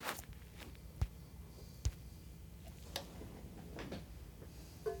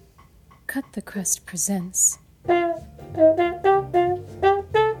Cut the Crust presents The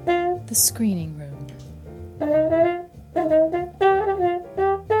Screening Room.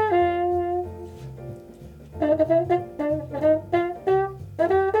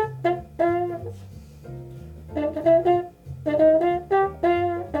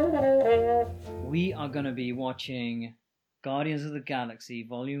 We are going to be watching Guardians of the Galaxy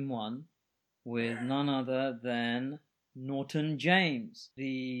Volume 1 with none other than Norton James,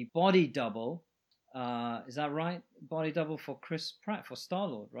 the body double. Is that right? Body double for Chris Pratt, for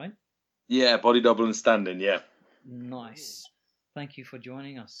Star-Lord, right? Yeah, body double and stand-in, yeah. Nice. Thank you for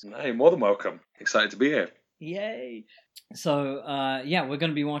joining us. Hey, more than welcome. Excited to be here. Yay! So, we're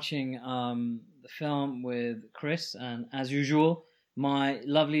going to be watching the film with Chris, and as usual, my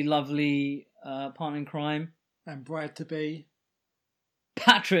lovely partner in crime and bride to be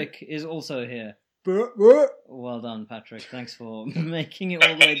Patrick is also here. Well done, Patrick. Thanks for making it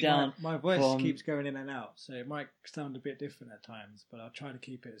all the way down. My voice keeps going in and out, so it might sound a bit different at times, but I'll try to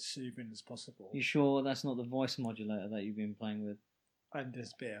keep it as soothing as possible. You sure that's not the voice modulator that you've been playing with? And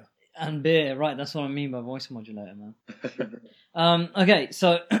this beer. And beer, right, that's what I mean by voice modulator, man. Okay,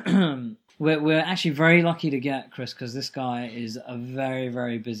 so we're actually very lucky to get Chris, because this guy is a very,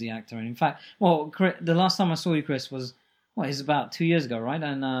 very busy actor. And in fact, Chris, the last time I saw you, Chris, was, it's about 2 years ago, right?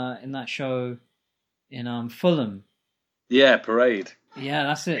 And in that show in Fulham. Yeah, Parade. Yeah,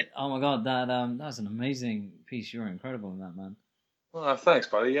 that's it. Oh my God, that was an amazing piece. You're incredible in that, man. Well, thanks,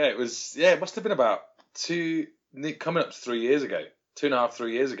 buddy. Yeah, it was. Yeah, it must have been about coming up to 3 years ago. 2.5,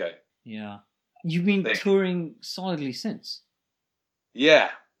 3 years ago. Yeah. You've been touring solidly since. Yeah.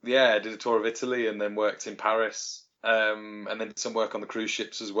 I did a tour of Italy and then worked in Paris, and then did some work on the cruise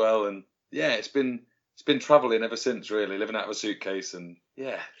ships as well. And yeah, it's been travelling ever since, really, living out of a suitcase and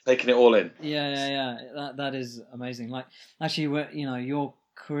taking it all in. Yeah. That is amazing. Like, actually, your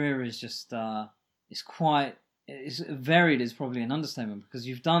career is just it's varied is probably an understatement, because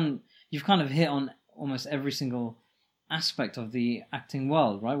you've kind of hit on almost every single aspect of the acting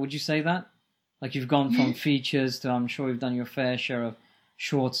world, right? Would you say that? Like, you've gone from features to, I'm sure you've done your fair share of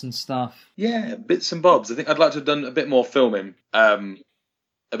shorts and stuff. Yeah, bits and bobs. I think I'd like to have done a bit more filming. But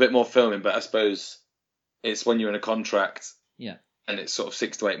I suppose it's when you're in a contract. Yeah. And it's sort of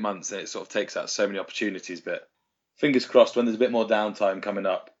 6 to 8 months, and it sort of takes out so many opportunities. But fingers crossed, when there's a bit more downtime coming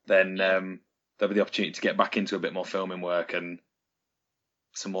up, then there'll be the opportunity to get back into a bit more filming work and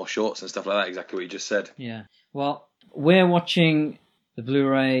some more shorts and stuff like that. Exactly what you just said. Yeah. Well, we're watching the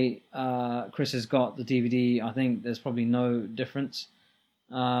Blu-ray. Chris has got the DVD. I think there's probably no difference.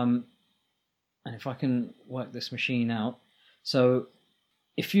 And if I can work this machine out. So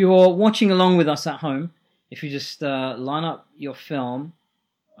if you're watching along with us at home, if you just line up your film,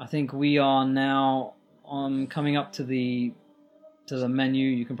 I think we are now coming up to the menu.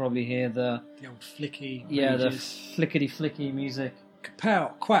 You can probably hear the old flicky. Yeah, pages. The flickety music.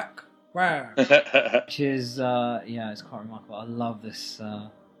 Kapow, quack, wow. Which is, it's quite remarkable. I love this,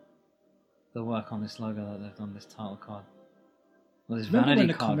 the work on this logo that they've done, this title card. Well, this Remember vanity when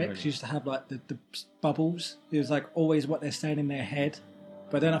the card, comics really used to have like the bubbles? It was like always what they're saying in their head.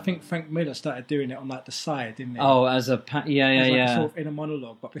 But then I think Frank Miller started doing it on like the side, didn't he? Oh, as a sort of in a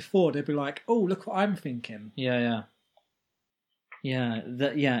monologue. But before they'd be like, "Oh, look what I'm thinking." Yeah.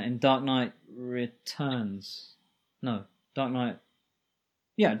 In Dark Knight Returns. No, Dark Knight.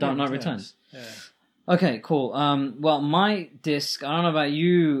 Yeah, Dark Knight Returns. Yeah. Okay, cool. Well, my disc, I don't know about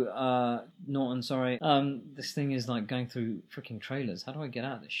you, Norton, sorry. This thing is like going through freaking trailers. How do I get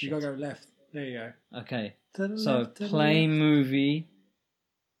out of this shit? You gotta go left. There you go. Okay. So play movie.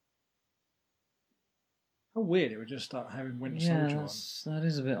 How weird it would just start having Winter Soldier on. That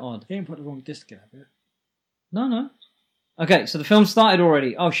is a bit odd. You didn't put the wrong disc in, have you? No. Okay, so the film started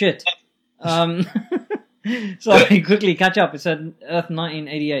already. Oh, shit. Sorry, quickly catch up. It said Earth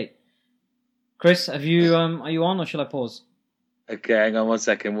 1988. Chris, are you on, or shall I pause? Okay, hang on 1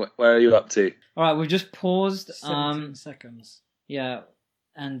 second. Where are you up to? All right, we've just paused. 17 seconds. Yeah,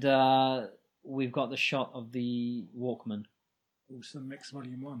 and we've got the shot of the Walkman. Also, Mix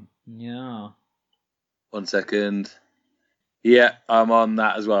Volume 1. Yeah. 1 second. Yeah, I'm on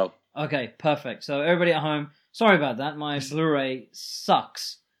that as well. Okay, perfect. So everybody at home, sorry about that. My Blu-ray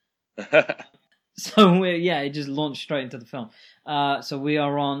sucks. So it just launched straight into the film. So we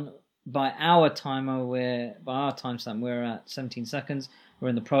are on, by our timestamp, we're at 17 seconds. We're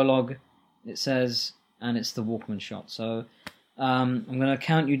in the prologue. It says, and it's the Walkman shot. So I'm going to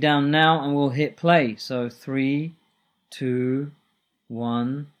count you down now, and we'll hit play. So 3, 2,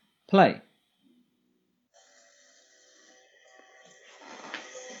 1, play.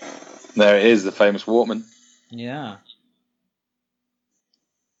 There it is, the famous Walkman. Yeah.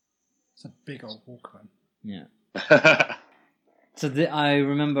 It's a big old Walkman. Yeah. So I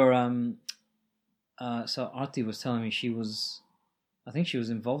remember. So Artie was telling me I think she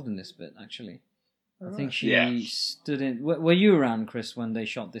was involved in this bit actually. I think she stood in. Were you around, Chris, when they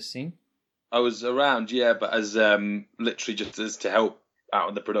shot this scene? I was around, yeah, but as literally just as to help out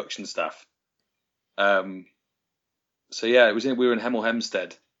with the production stuff. So yeah, we were in Hemel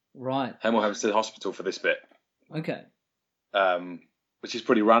Hempstead. Right. Hemel Hempstead Hospital for this bit. Okay. Which is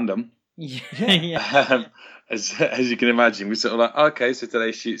pretty random. Yeah. As you can imagine, we sort of like, okay, so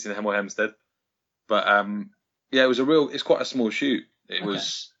today shoots in Hemel Hempstead. But yeah, it's quite a small shoot. It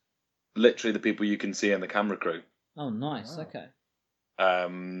was literally the people you can see in the camera crew. Oh, nice. Wow. Okay.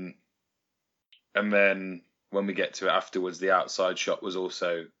 And then when we get to it afterwards, the outside shot was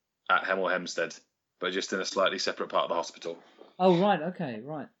also at Hemel Hempstead, but just in a slightly separate part of the hospital. Oh, right. Okay.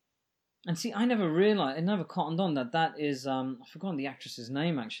 Right. And see, I never realized, I never cottoned on that is, I've forgotten the actress's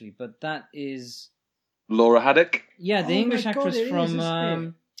name actually, but that is Laura Haddock? Yeah, the English actress from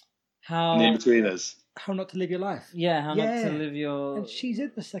How... The In-Betweeners. How Not to Live Your Life. Yeah, How Not to Live Your... And she's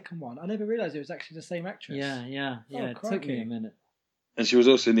in the second one. I never realised it was actually the same actress. Yeah. It took me a minute. And she was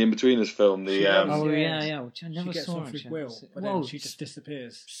also in the In-Betweeners film. Yeah, which I never saw. She gets off with Will, but then she just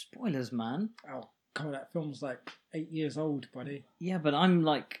disappears. Spoilers, man. Oh, come on, that film's like 8 years old, buddy. Yeah, but I'm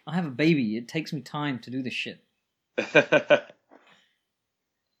like, I have a baby. It takes me time to do this shit.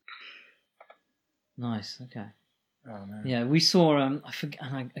 Nice, okay. Oh, man. Yeah, we saw, I forget,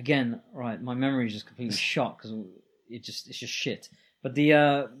 again, right, my memory is just completely shot because it's just shit. But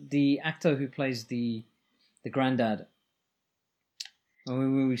the actor who plays the granddad,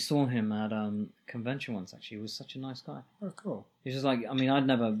 when we saw him at convention once, actually, he was such a nice guy. Oh, cool. He's just like, I mean, I'd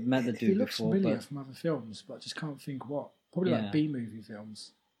never met the dude before. He looks familiar from other films, but I just can't think what. Probably like B-movie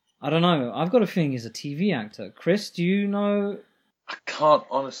films. I don't know. I've got a feeling he's a TV actor. Chris, do you know? I can't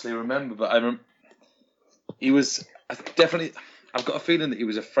honestly remember, but he was definitely. I've got a feeling that he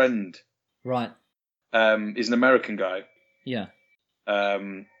was a friend. Right. He's an American guy. Yeah. But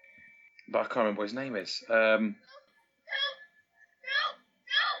I can't remember what his name is.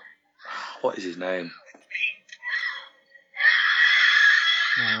 What is his name?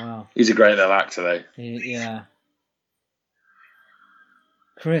 Oh wow. He's a great little actor, though. Yeah.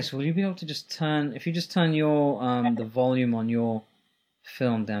 Chris, will you be able to just turn your the volume on your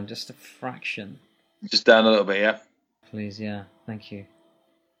film down just a fraction? Just down a little bit, yeah. Please, yeah. Thank you.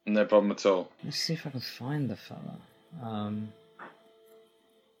 No problem at all. Let's see if I can find the fella.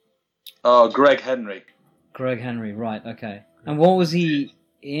 Greg Henry. Greg Henry, right? Okay. And what was he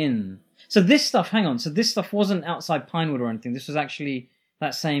in? So this stuff. Hang on. So this stuff wasn't outside Pinewood or anything. This was actually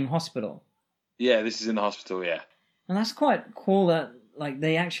that same hospital. Yeah, this is in the hospital. Yeah. And that's quite cool that like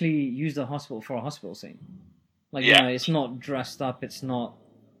they actually used the hospital for a hospital scene. Like, yeah. You know, it's not dressed up. It's not.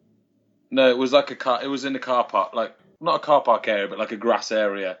 No, it was like a car. It was in a car park, like not a car park area, but like a grass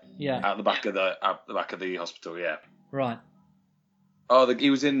area. Yeah. At the back of the hospital. Yeah. Right. He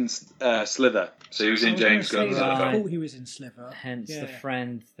was in Slither, so he was in James Gunn's. I thought he was in Slither. Hence the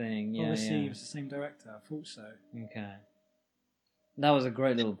friend thing. Yeah, Obviously, he was the same director. I thought so. Okay. That was a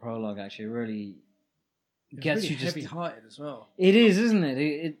great little prologue, actually. It really gets really you just heavy-hearted as well. It is, isn't it?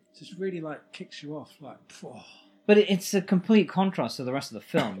 It just really like kicks you off, like. Oh. But it's a complete contrast to the rest of the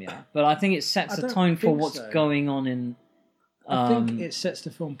film, yeah. But I think it sets a tone for what's going on in. I think it sets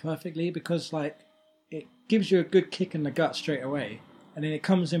the film perfectly because, like, it gives you a good kick in the gut straight away. And then it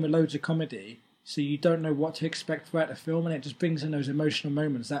comes in with loads of comedy, so you don't know what to expect throughout the film, and it just brings in those emotional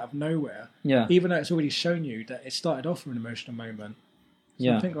moments out of nowhere. Yeah. Even though it's already shown you that it started off with an emotional moment.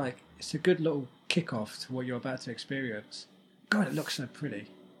 So I think like it's a good little kick-off to what you're about to experience. God, it looks so pretty.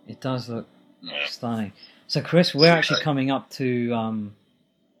 It does look stunning. So, Chris, we're actually coming up to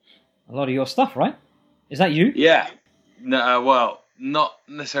a lot of your stuff, right? Is that you? Yeah. No, well, not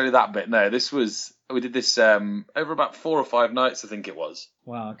necessarily that bit. No, we did this over about 4 or 5 nights, I think it was.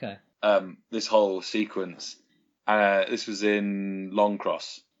 Wow, okay. This whole sequence. This was in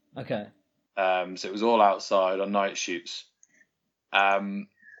Longcross. Okay. So it was all outside on night shoots. And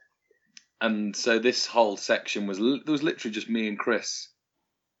so this whole section there was literally just me and Chris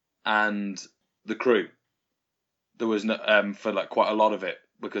and the crew. There was no, for like quite a lot of it,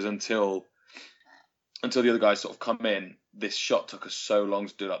 because until the other guys sort of come in, this shot took us so long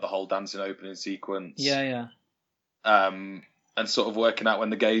to do like the whole dancing opening sequence. Yeah. And sort of working out when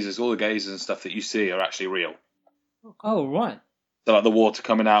all the gazers and stuff that you see are actually real. Oh, right. So like the water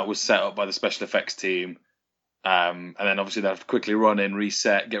coming out was set up by the special effects team. And then obviously they have to quickly run in,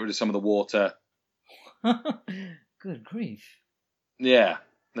 reset, get rid of some of the water. Good grief. Yeah.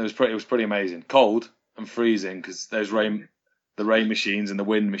 It was pretty amazing. Cold and freezing because there's rain. the rain machines and the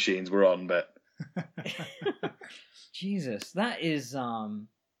wind machines were on, but Jesus, that is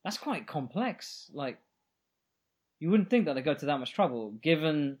that's quite complex. Like, you wouldn't think that they go to that much trouble,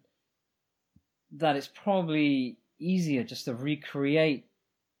 given that it's probably easier just to recreate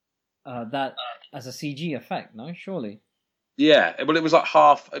that as a CG effect. No, surely. yeah, well, it was like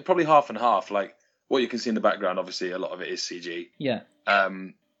probably half and half. Like what you can see in the background, obviously, a lot of it is CG. Yeah.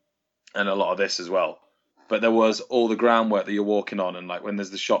 And a lot of this as well. But there was all the groundwork that you're walking on, and like when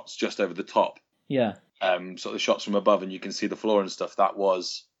there's the shots just over the top, Yeah. sort of the shots from above, and you can see the floor and stuff. That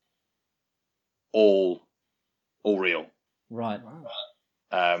was all real. Right.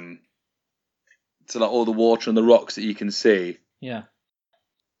 So like all the water and the rocks that you can see, Yeah.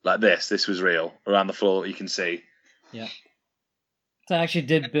 like this was real around the floor that you can see. Yeah. So I actually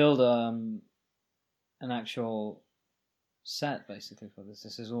did build an actual set basically for this.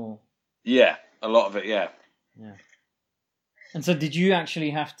 This is all. Yeah, a lot of it. Yeah. Yeah. And so, did you actually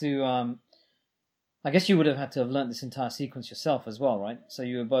have to? I guess you would have had to have learnt this entire sequence yourself as well, right? So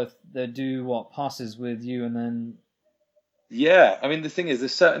you were both they do what passes with you, and then. Yeah, I mean the thing is,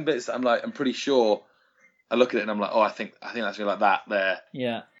 there's certain bits that I'm pretty sure. I look at it and I'm like, oh, I think that's me like that there.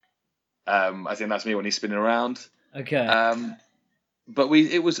 Yeah. I think that's me when he's spinning around. Okay. But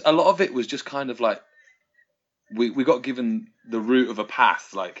it was a lot of it was just kind of like we got given the route of a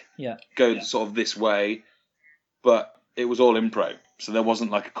path, like go sort of this way, but it was all improv, so there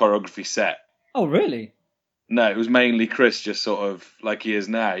wasn't like a choreography set. Oh, really? No, it was mainly Chris, just sort of like he is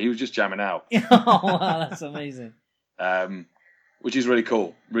now. He was just jamming out. Oh, wow, that's amazing. Which is really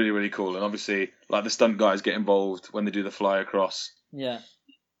cool, really really cool, and obviously like the stunt guys get involved when they do the fly across. Yeah.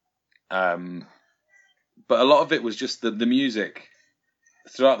 But a lot of it was just the music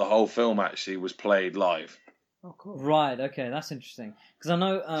throughout the whole film actually was played live. Oh, cool. Right. Okay, that's interesting. Because I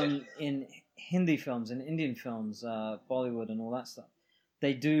know in Hindi films, in Indian films, Bollywood and all that stuff,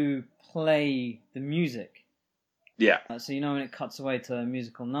 they do play the music. Yeah. So you know when it cuts away to a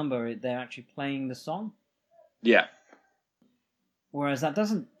musical number, they're actually playing the song. Yeah. Whereas that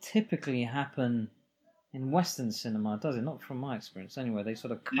doesn't typically happen in Western cinema, does it? Not from my experience, anyway. They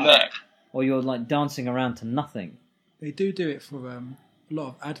sort of cut, No. or you're like dancing around to nothing. They do it for a lot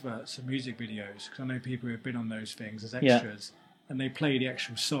of adverts and music videos, because I know people who have been on those things as Yeah. extras, and they play the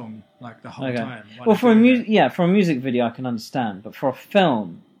actual song like the whole Okay. time. while Well, they're doing it. for a music video, I can understand, but for a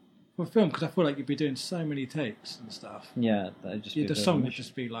film, For a film, because I feel like you'd be doing so many takes and stuff. yeah, that'd just be a The bit of song a would mission.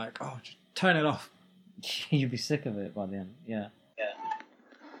 just be like, oh, just turn it off. You'd be sick of it by the end. Yeah.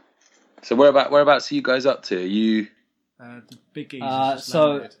 So whereabouts are you guys up to? Are you? The biggies.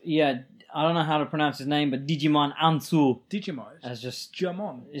 So yeah, I don't know how to pronounce his name, but Digimon Ansu Digimon. has just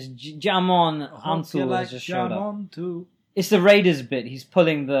Jamon. is Jamon Ansu like has just showed up. Jamon too. It's the Raiders bit. He's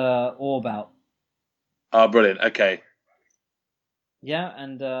pulling the orb out. Oh, brilliant. Okay. Yeah,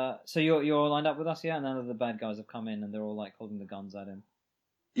 and so you're all lined up with us, yeah. And none of the bad guys have come in, and they're all like holding the guns at him.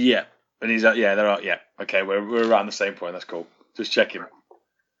 Yeah, and he's yeah, they're yeah. Okay, we're around the same point. That's cool. Just checking.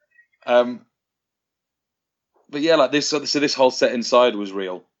 But yeah, like this. So this whole set inside was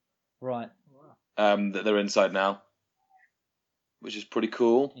real. Right. That they're inside now, which is pretty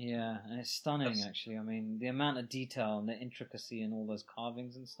cool. Yeah, and it's stunning actually. I mean, the amount of detail and the intricacy in all those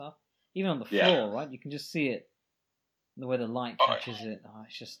carvings and stuff, even on the floor, Yeah. right? You can just see it. The way the light Oh, catches it,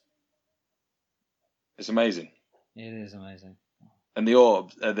 It's amazing. it is amazing. And the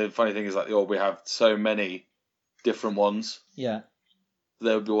orb. The funny thing is, like the orb, we have so many different ones. Yeah.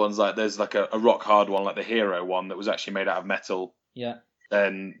 There would be ones like there's like a rock hard one, like the hero one that was actually made out of metal. Yeah.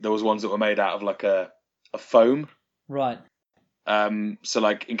 Then there was ones that were made out of like a foam. Right. So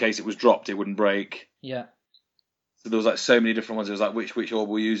like in case it was dropped, it wouldn't break. Yeah. So there was like so many different ones. It was like which orb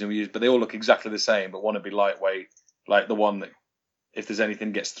we use, but they all look exactly the same. But one would be lightweight, like the one that if there's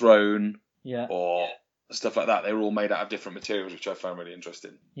anything gets thrown Yeah. or stuff like that, they were all made out of different materials, which I found really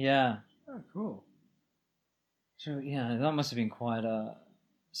interesting. Yeah. Oh, cool. So yeah, that must have been quite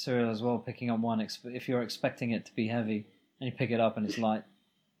surreal as well. Picking up one, if you're expecting it to be heavy, and you pick it up and it's light.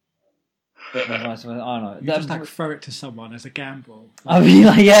 And vice versa. I don't know. You just like throw it to someone as a gamble. I mean,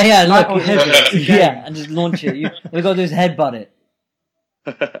 like, yeah, Light look, or heavy, it's a game. yeah, and just launch it. All you got to do is headbutt it.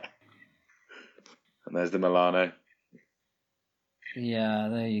 And there's the Milano. Yeah,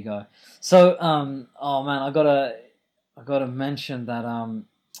 there you go. So, oh man, I gotta mention that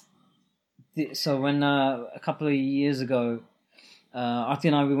so when a couple of years ago, Artie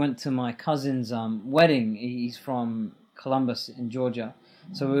and I we went to my cousin's wedding. He's from Columbus in Georgia,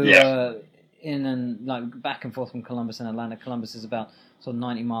 so we were in and like back and forth from Columbus and Atlanta. Columbus is about sort of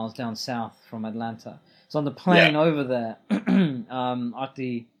 90 miles down south from Atlanta. So on the plane over there,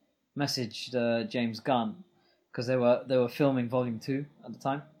 Artie messaged James Gunn. because they were filming Volume 2 at the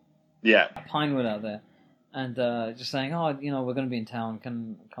time. Yeah. Pinewood out there, and just saying, oh, we're going to be in town.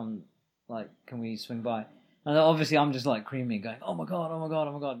 Can we swing by? And obviously, I'm just like creaming, going, oh my god, oh my god,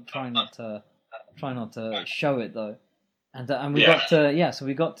 oh my god, trying not to show it though. And we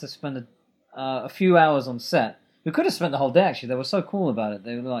got to spend a few hours on set. We could have spent the whole day actually. They were so cool about it.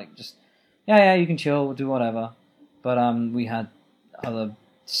 They were like, just yeah, you can chill, we'll do whatever. But we had other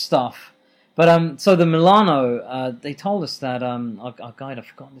stuff. But so the Milano, they told us that our guide, I've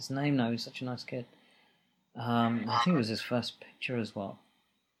forgotten his name now. He's such a nice kid. I think it was his first picture as well.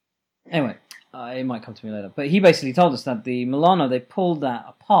 Anyway, it might come to me later. But he basically told us that the Milano, they pulled that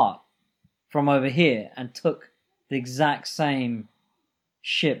apart from over here and took the exact same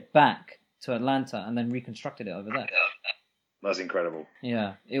ship back to Atlanta and then reconstructed it over there. That's incredible.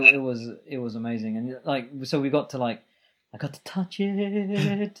 Yeah, it was amazing. And so we got to I got to touch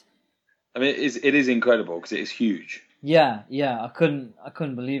it. I mean, it is incredible because it is huge. Yeah, I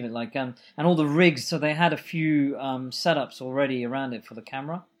couldn't believe it. And all the rigs. So they had a few setups already around it for the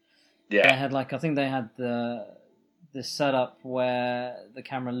camera. Yeah, they had I think they had the setup where the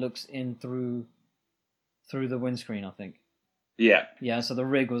camera looks in through the windscreen. I think. Yeah. Yeah. So the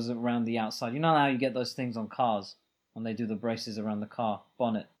rig was around the outside. You know how you get those things on cars when they do the braces around the car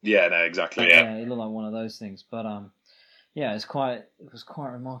bonnet. Yeah. No. Exactly. Yeah. It looked like one of those things, but yeah, it was quite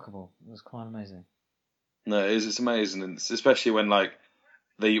remarkable. It was quite amazing. No, it's amazing, and especially when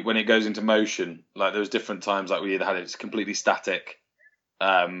when it goes into motion. There was different times we either had it's completely static,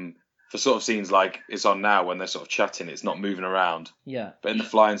 for sort of scenes like it's on now when they're sort of chatting, it's not moving around. Yeah. But in the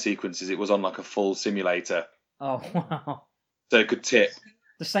flying sequences, it was on a full simulator. Oh wow! So it could tip.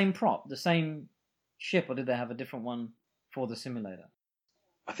 The same prop, the same ship, or did they have a different one for the simulator?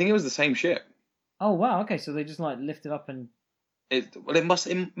 I think it was the same ship. Oh wow! Okay, so they just lifted up and it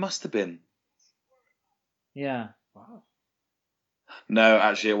must have been. Yeah. Wow. No,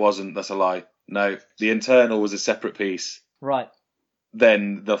 actually, it wasn't. That's a lie. No, the internal was a separate piece. Right.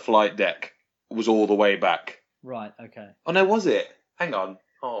 Then the flight deck was all the way back. Right. Okay. Oh no, was it? Hang on.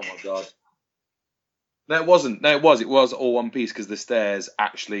 Oh my god. No, it wasn't. No, it was. It was all one piece because the stairs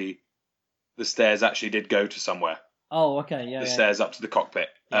actually did go to somewhere. Oh, okay. Yeah. The stairs up to the cockpit.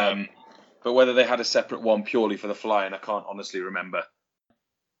 Yeah. But whether they had a separate one purely for the flying, I can't honestly remember.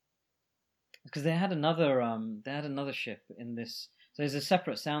 Because they had another ship in this. So there's a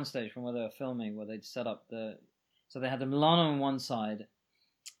separate soundstage from where they were filming, where they'd set up So they had the Milano on one side,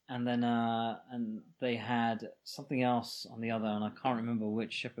 and then and they had something else on the other, and I can't remember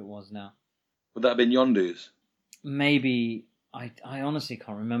which ship it was now. Would that have been Yondu's? Maybe. I honestly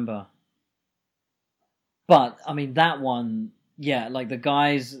can't remember. But I mean that one. Yeah, the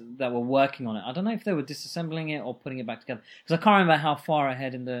guys that were working on it, I don't know if they were disassembling it or putting it back together. Because I can't remember how far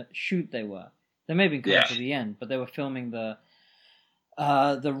ahead in the shoot they were. They may have been coming to the end, but they were filming the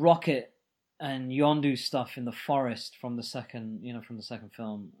rocket and Yondu stuff in the forest from the second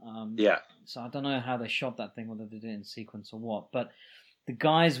film. So I don't know how they shot that thing, whether they did it in sequence or what. But the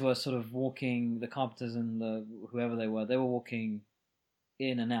guys were sort of walking, the carpenters and whoever they were walking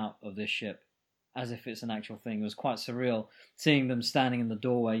in and out of this ship, as if it's an actual thing. It was quite surreal seeing them standing in the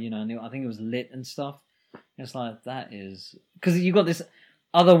doorway, and I think it was lit and stuff. It's that is... Because you got this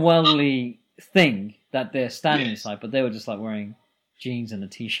otherworldly thing that they're standing inside, but they were just wearing jeans and a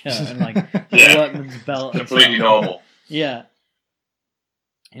t-shirt and a workman's belt. Completely normal. Yeah.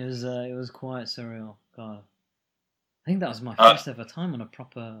 It was quite surreal. God. I think that was my first ever time on a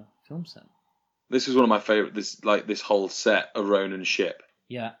proper film set. This was one of my favourite, this whole set of Ronan's ship.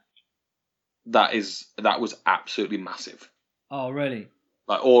 Yeah. That was absolutely massive. Oh, really?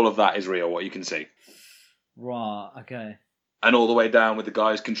 All of that is real, what you can see. Right, okay. And all the way down with the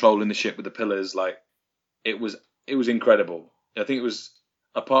guys controlling the ship with the pillars, it was incredible. I think it was,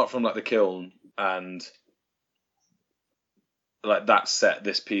 apart from the kiln and that set,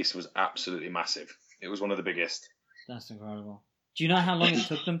 this piece was absolutely massive. It was one of the biggest. That's incredible. Do you know how long it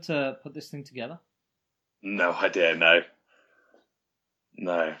took them to put this thing together? No idea, no.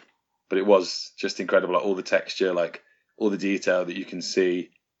 No. But it was just incredible, all the texture, all the detail that you can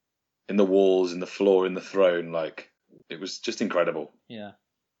see in the walls, in the floor, in the throne, it was just incredible. Yeah.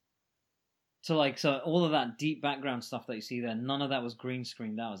 So so all of that deep background stuff that you see there, none of that was green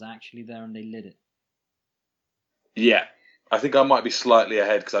screen. That was actually there, and they lit it. Yeah, I think I might be slightly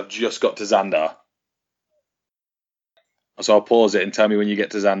ahead because I've just got to Xandar. So I'll pause it and tell me when you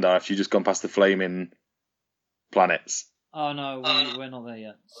get to Xandar if you've just gone past the flaming planets. Oh no, we're not there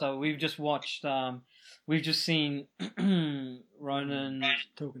yet. So we've just watched. We've just seen Ronan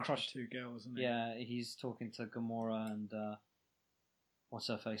talking to two girls, isn't he? Yeah, he's talking to Gamora and what's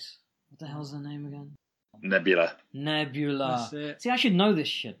her face? What the hell's her name again? Nebula. Nebula. That's it. See, I should know this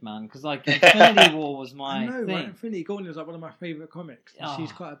shit, man, because like Infinity War was my I know, thing. right? Infinity Gauntlet is like one of my favourite comics. And Oh,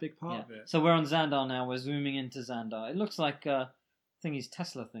 she's quite a big part of it. So we're on Xandar now. We're zooming into Xandar. It looks like thingy's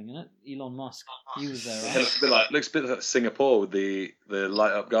Tesla thing, isn't it? Elon Musk. He was there, It right? looks a bit like Singapore with the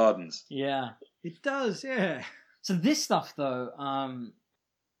light up gardens. Yeah. It does, yeah. So this stuff, though,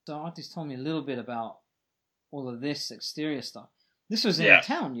 the artist told me a little bit about all of this exterior stuff. This was in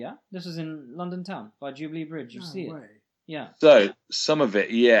town, yeah? This was in London town, by Jubilee Bridge. You see it? Yeah. So, some of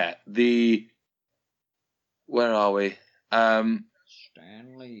it, yeah. Where are we?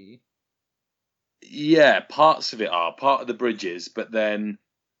 Stanley. Yeah, parts of it are. Part of the bridges, but then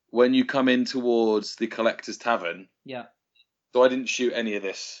when you come in towards the Collector's Tavern... Yeah. So I didn't shoot any of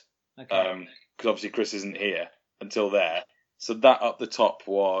this. Okay. Because obviously Chris isn't here until there. So that up the top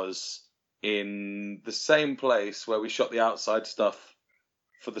was in the same place where we shot the outside stuff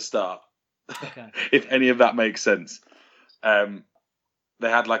for the start. Okay. If any of that makes sense. They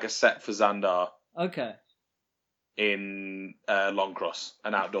had like a set for Xandar. Okay. In Longcross,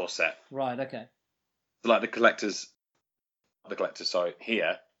 an outdoor set. Right, okay. So like the collectors,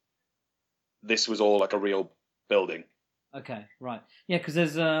 here, this was all like a real building. Okay, right. Yeah, because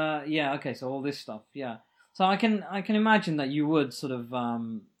there's okay, so all this stuff, yeah. So I can imagine that you would sort of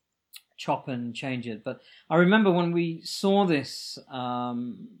chop and change it, but I remember when we saw this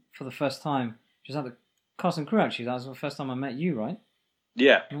for the first time, just at the cast and crew actually, that was the first time I met you, right?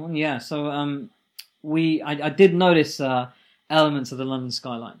 Yeah. Yeah, so I did notice elements of the London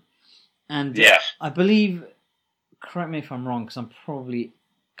skyline. And I believe, correct me if I'm wrong, because I'm probably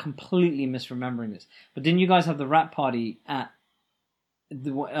completely misremembering this, but didn't you guys have the rap party at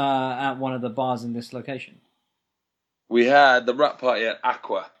one of the bars in this location? We had the rap party at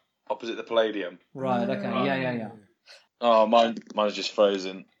Aqua, opposite the Palladium. Right, okay, yeah. Oh, mine's just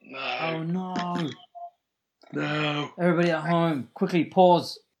frozen. No. Oh, no. No. Everybody at home, quickly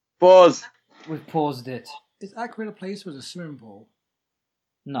pause. Pause. We've paused it. Is Aqua a place with a swimming pool?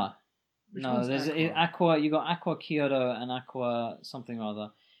 No. Which No, one's there's Aqua? Aqua. You got Aqua Kyoto and Aqua something or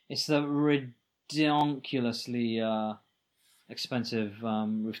other. It's the ridiculously expensive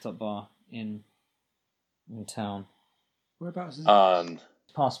rooftop bar in town. Whereabouts is it?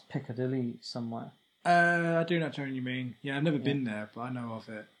 Past Piccadilly somewhere. I do know what you mean. Yeah, I've never been there, but I know of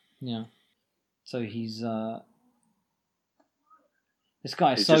it. Yeah. So he's this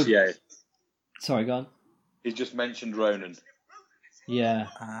guy is He's so. Sorry, go on. He's just mentioned Ronan. Yeah.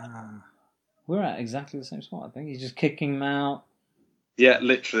 Ah. We're at exactly the same spot, I think. He's just kicking him out. Yeah,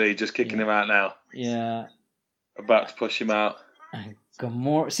 literally just kicking him out now. Yeah. About to push him out. And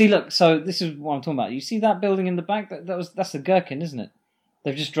Gamora. See, look. So this is what I'm talking about. You see that building in the back? That's the Gherkin, isn't it?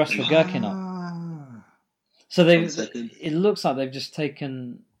 They've just dressed the Gherkin up. So it looks like they've just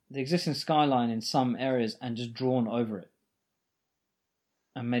taken the existing skyline in some areas and just drawn over it,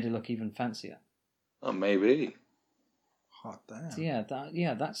 and made it look even fancier. Oh, maybe. Hot damn. So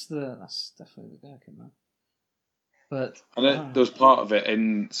that's definitely the Gherkin, man. But I know there was part of it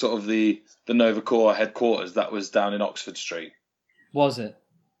in sort of the Nova Corps headquarters that was down in Oxford Street. Was it?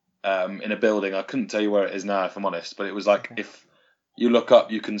 In a building. I couldn't tell you where it is now, if I'm honest, but it was like if you look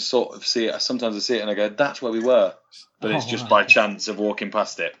up, you can sort of see it. Sometimes I see it and I go, that's where we were. But it's just by chance of walking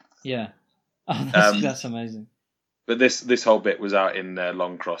past it. Yeah. Oh, that's amazing. But this whole bit was out in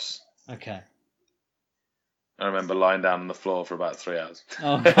Longcross. Okay. I remember lying down on the floor for about 3 hours.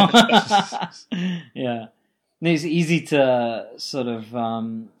 Oh, yeah. It's easy to sort of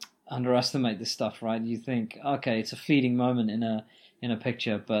underestimate this stuff, right? You think, okay, it's a fleeting moment in a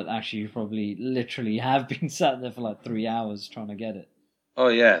picture, but actually you probably literally have been sat there for like 3 hours trying to get it. Oh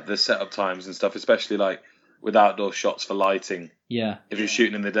yeah, the setup times and stuff, especially like with outdoor shots for lighting. Yeah. If you're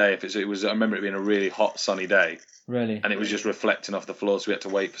shooting in the day, it was, I remember it being a really hot, sunny day. Really? And it was just reflecting off the floor, so we had to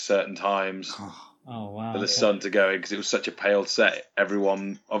wait for certain times. Oh wow! For the sun to go in, because it was such a pale set.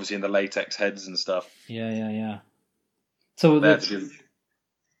 Everyone, obviously, in the latex heads and stuff. Yeah. So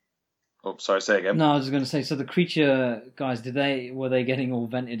oh, sorry, say again. No, I was going to say. So the creature guys, were they getting all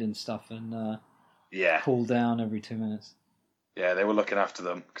vented and stuff and cooled down every 2 minutes? Yeah, they were looking after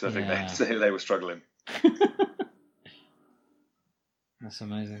them because I think they were struggling. That's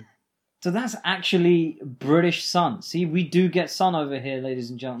amazing. So that's actually British sun. See, we do get sun over here, ladies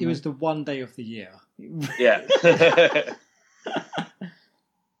and gentlemen. It was the one day of the year. Yeah.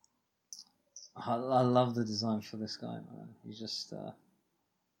 I love the design for this guy, man. He's just...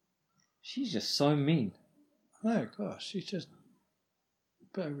 she's just so mean. Oh, gosh. She's just a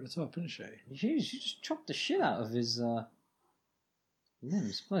bit over the top, isn't she? She just chopped the shit out of his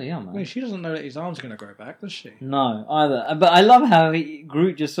limbs. Bloody hell, man. I mean, she doesn't know that his arm's going to grow back, does she? No, either. But I love how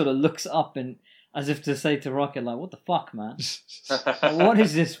Groot just sort of looks up and as if to say to Rocket, like, what the fuck, man? Like, what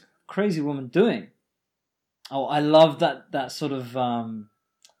is this crazy woman doing? Oh, I love that sort of, I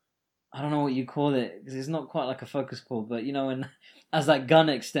don't know what you call it, because it's not quite like a focus pull, but, you know, and as that gun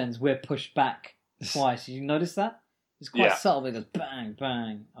extends, we're pushed back twice. You notice that? It's quite subtle, but it goes bang,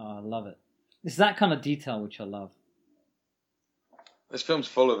 bang. Oh, I love it. It's that kind of detail which I love. This film's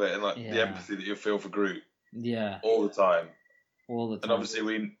full of it, and like the empathy that you feel for Groot. Yeah. All the time. All the time. And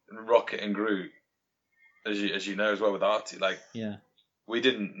obviously, Rocket and Groot, as you know as well with Artie, like, we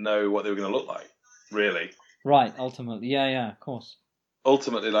didn't know what they were going to look like, really. Right, ultimately. Yeah, of course.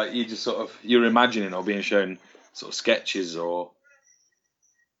 Ultimately, like, you just sort of, you're imagining or being shown sort of sketches or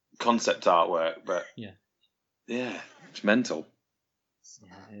concept artwork, but yeah, it's mental.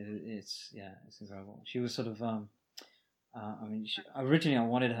 Yeah, it's incredible. She was sort of, I mean, originally I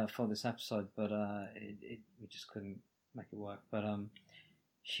wanted her for this episode, but we just couldn't make it work. But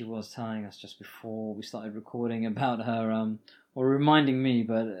she was telling us just before we started recording about her, or reminding me,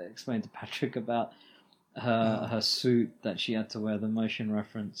 but explained to Patrick about her suit that she had to wear, the motion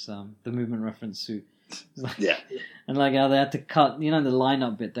reference, the movement reference suit. Like, and like how they had to cut, you know, the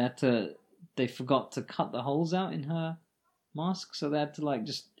lineup bit. They forgot to cut the holes out in her mask, so they had to like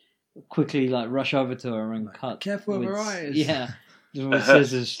just quickly like rush over to her and cut. Careful with her eyes. Yeah, just with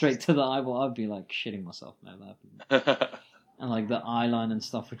scissors straight to the eyeball. I'd be like shitting myself, man. And like the eyeline and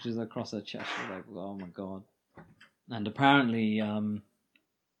stuff, which is across her chest. Like, oh my god. And apparently,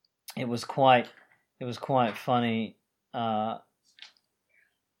 it was quite funny.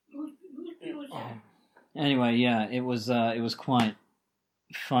 Anyway, yeah, it was quite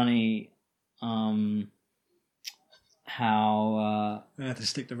funny. How they had to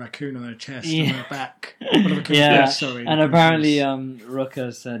stick the raccoon on her chest and her back. Sorry. And apparently,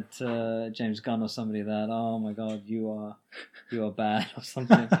 Rooker said to James Gunn or somebody that, "Oh my God, you are bad" or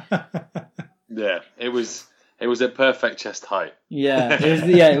something. Yeah, it was a perfect chest height.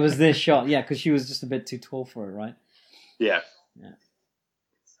 It was this shot. Yeah, because she was just a bit too tall for it, right? Yeah.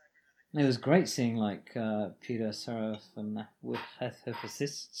 It was great seeing like Peter Seraphim with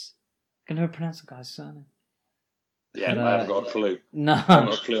hypothesis. Can you pronounce the guy's surname? Yeah, I haven't got a clue. No, I haven't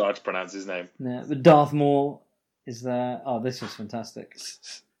got a clue how to pronounce his name. Yeah, but Darth Maul is there. Oh, this was fantastic.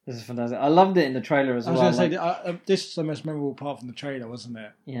 This is fantastic. I loved it in the trailer as well. I was going to say, this is the most memorable part from the trailer, wasn't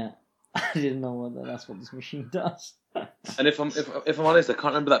it? Yeah. I didn't know that's what this machine does. And if I'm honest, I can't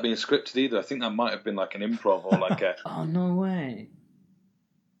remember that being scripted either. I think that might have been like an improv or like a... Oh, no way.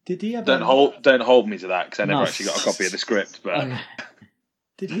 Did he have... Don't hold me to that, because I never actually got a copy of the script, but... Okay.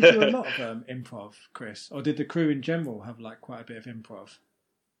 Did he do a lot of improv, Chris? Or did the crew in general have like quite a bit of improv?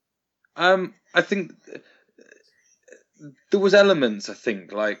 I think there was elements, I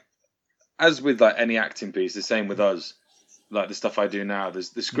think, like, as with like any acting piece, the same with us, like the stuff I do now, the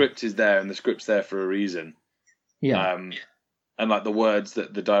script is there and the script's there for a reason. Yeah. And like the words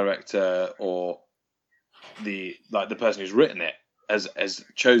that the director or the person who's written it as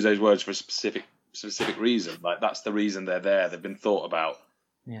chose those words for a specific reason. Like that's the reason they're there. They've been thought about.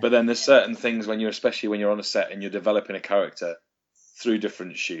 Yeah. But then there's certain things especially when you're on a set and you're developing a character through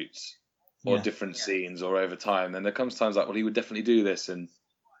different shoots or different scenes or over time, then there comes times like, well, he would definitely do this, and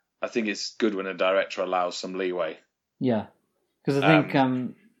I think it's good when a director allows some leeway. Yeah, because I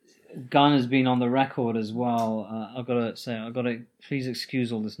think Gunn has been on the record as well. I've got to please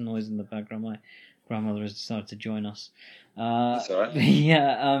excuse all this noise in the background. My grandmother has decided to join us. That's all right.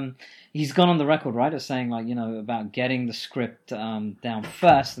 Yeah, he's gone on the record, right, of saying like, about getting the script down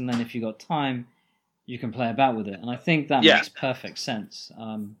first, and then if you got time, you can play about with it. And I think that makes perfect sense.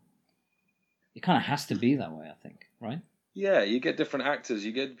 It kind of has to be that way, I think, right? Yeah, you get different actors,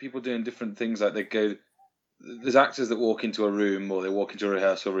 you get people doing different things. Like there's actors that walk into a room or they walk into a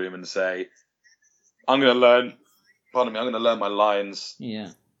rehearsal room and say, I'm going to learn my lines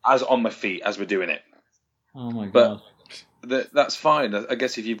as on my feet as we're doing it. Oh my God. But that's fine. I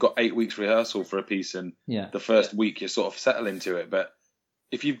guess if you've got 8 weeks rehearsal for a piece and the first week you sort of settle into it. But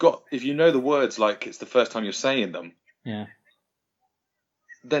if you know the words like it's the first time you're saying them,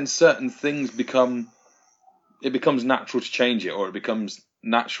 then certain things becomes natural to change it, or it becomes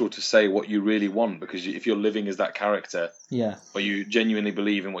natural to say what you really want, because if you're living as that character, or you genuinely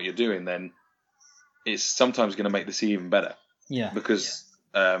believe in what you're doing, then it's sometimes going to make the scene even better. Because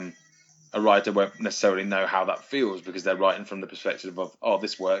a writer won't necessarily know how that feels because they're writing from the perspective of, oh,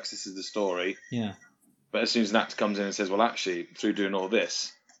 this works, this is the story. But as soon as an actor comes in and says, well, actually, through doing all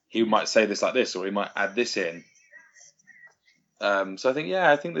this, he might say this like this, or he might add this in. So I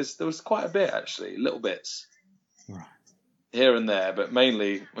think there was quite a bit, actually, little bits here and there, but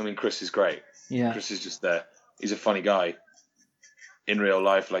mainly, I mean, Chris is great. Chris is just there. He's a funny guy. in real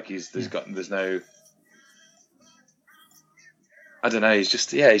life. Like there's no. I don't know. He's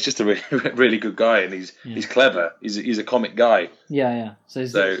just a really, really good guy, and he's clever. He's a comic guy. Yeah.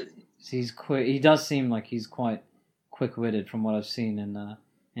 So he's quick. He does seem like he's quite quick-witted from what I've seen in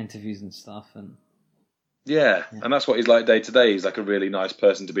interviews and stuff. And yeah, and that's what he's like day to day. He's like a really nice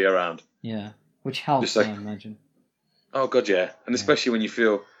person to be around. Yeah, which helps, like, I imagine. Oh god, yeah, and especially when you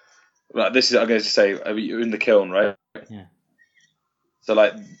feel like this is. I'm going to say you're in the kiln, right? Yeah. So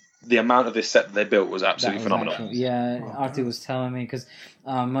like the amount of this set that they built was absolutely phenomenal. Artie was telling me because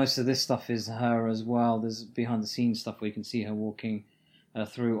most of this stuff is her as well. There's behind the scenes stuff where you can see her walking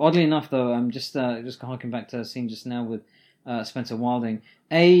through. Oddly enough, though, I'm just harking back to a scene just now with Spencer Wilding.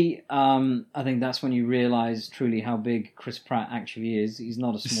 I think that's when you realise truly how big Chris Pratt actually is. He's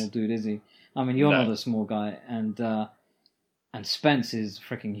not a small dude, is he? I mean, you're not a small guy, and Spence is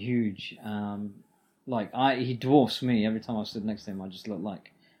freaking huge. He dwarfs me every time I stood next to him. I just look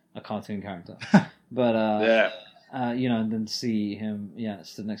like a cartoon character. But and then see him,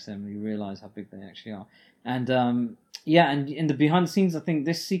 stood next to him, and you realise how big they actually are. And and in the behind the scenes, I think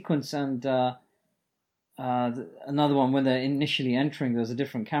this sequence and another one when they're initially entering, there's a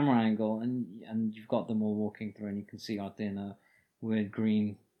different camera angle, and you've got them all walking through, and you can see out there in a weird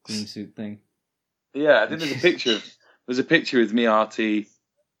green suit thing. Yeah, I think there's a picture with me, Artie,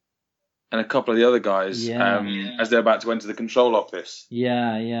 and a couple of the other guys as they're about to enter the control office.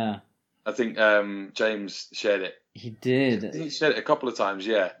 Yeah. I think James shared it. He did. He shared it a couple of times,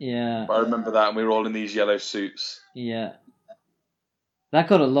 yeah. Yeah. But I remember that, and we were all in these yellow suits. Yeah. That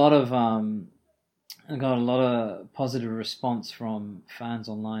got a lot of positive response from fans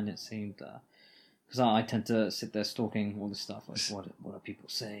online, it seemed. Because I tend to sit there stalking all this stuff, like what are people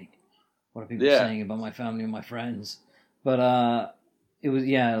saying? What are people saying about my family and my friends? But it was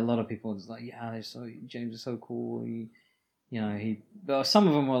a lot of people was like, James is so cool. But some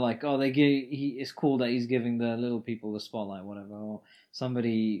of them were like, oh, it's cool that he's giving the little people the spotlight, whatever. Or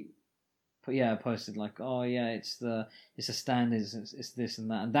somebody, posted like, oh yeah, it's a stand, it's this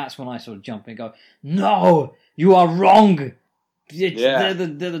and that, and that's when I sort of jump and go, no, you are wrong. They're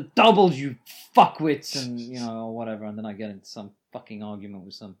the doubles, you fuckwits, and or whatever, and then I get into some fucking argument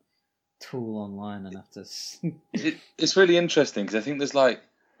with some tool online and have to. It's really interesting because I think there's I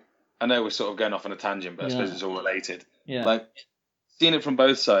know we're sort of going off on a tangent, but I suppose it's all related. Yeah. Like seeing it from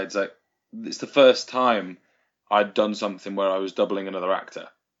both sides, like it's the first time I'd done something where I was doubling another actor.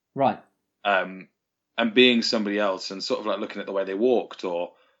 Right. And being somebody else and sort of like looking at the way they walked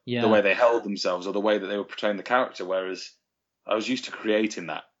or the way they held themselves or the way that they were portraying the character, whereas I was used to creating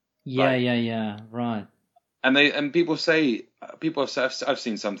that. Right. And people have said, I've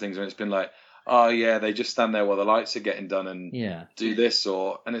seen some things where it's been like, oh yeah, they just stand there while the lights are getting done and do this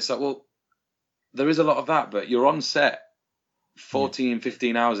and it's like, well, there is a lot of that, but you're on set 14,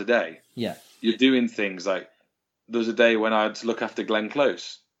 15 hours a day. Yeah. You're doing things like, there was a day when I had to look after Glenn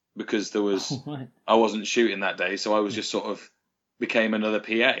Close because I wasn't shooting that day, so I was just sort of became another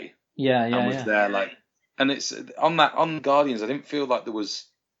PA. And was there and it's on Guardians, I didn't feel like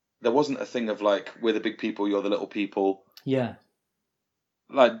there wasn't a thing of like, we're the big people, you're the little people. Yeah.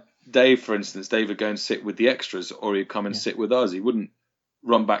 Like Dave, for instance, Dave would go and sit with the extras or he'd come and sit with us. He wouldn't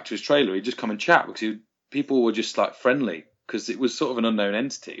run back to his trailer. He'd just come and chat because people were just like friendly because it was sort of an unknown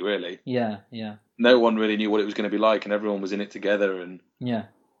entity, really. Yeah. No one really knew what it was going to be like and everyone was in it together. And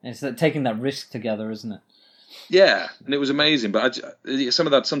it's taking that risk together, isn't it? Yeah, and it was amazing. But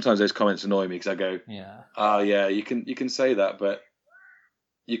sometimes those comments annoy me because I go, you can say that, but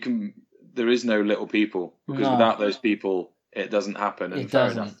there is no little people because without those people, it doesn't happen. And it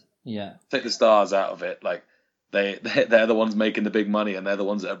doesn't. Enough. Yeah. Take the stars out of it. Like they're the ones making the big money and they're the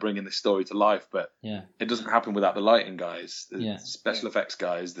ones that are bringing this story to life. But it doesn't happen without the lighting guys, the special effects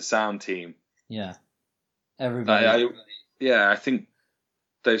guys, the sound team. Yeah. Everybody. I think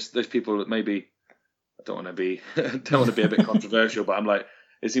those people that maybe I don't want to be a bit controversial, but I'm like,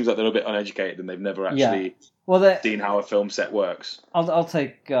 it seems like they're a bit uneducated and they've never actually seen how a film set works. I'll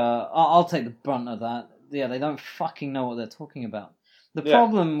take the brunt of that. Yeah, they don't fucking know what they're talking about. The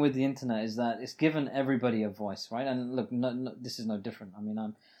problem with the internet is that it's given everybody a voice, right? And look, this is no different. I mean,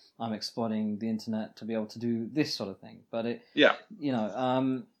 I'm exploiting the internet to be able to do this sort of thing, but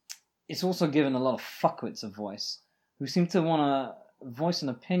it's also given a lot of fuckwits a voice who seem to want to voice an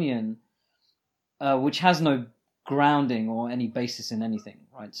opinion which has no grounding or any basis in anything,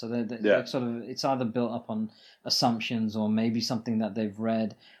 right? So they're sort of, it's either built up on assumptions or maybe something that they've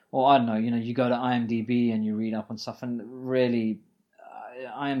read, or I don't know, you go to IMDb and you read up on stuff, and really,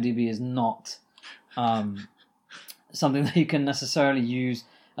 IMDb is not something that you can necessarily use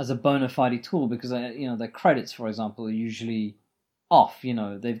as a bona fide tool because, their credits, for example, are usually off. You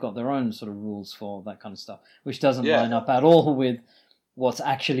know, they've got their own sort of rules for that kind of stuff, which doesn't Yeah. line up at all with what's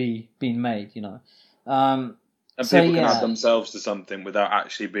actually been made. You know, And people can add themselves to something without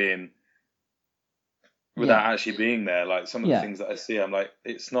actually being there. Like some of the things that I see, I'm like,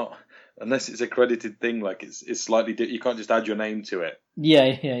 it's not, unless it's a credited thing. Like it's slightly. You can't just add your name to it.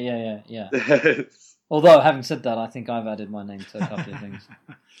 Yeah. Although, having said that, I think I've added my name to a couple of things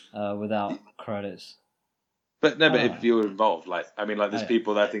without credits. But if you were involved, like, I mean, like, there's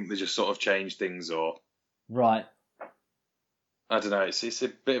people that I think they just sort of change things, or right. I don't know. It's a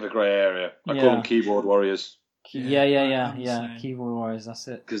bit of a grey area. I call them keyboard warriors. Yeah. Keyboard warriors. That's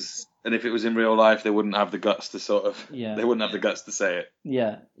it. And if it was in real life, they wouldn't have the guts to sort of. Yeah. They wouldn't have the guts to say it.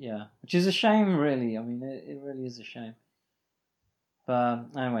 Yeah. Which is a shame, really. I mean, it really is a shame. But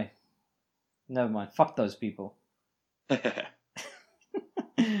anyway, never mind. Fuck those people. Fuck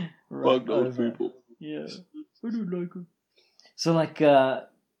those people. Yeah, I don't like them. So, like,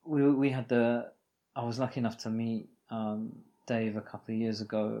 we had I was lucky enough to meet Dave a couple of years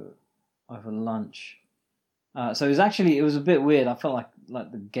ago over lunch. So it was a bit weird. I felt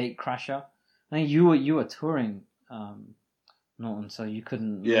like the gate crasher. I think you were touring Norton, so you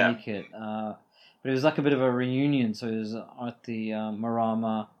couldn't make it. But it was like a bit of a reunion. So it was at the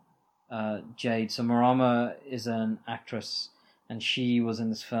Marama Jade. So Marama is an actress, and she was in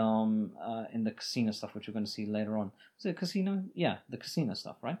this film in the casino stuff, which we're going to see later on. Was it casino? Yeah, the casino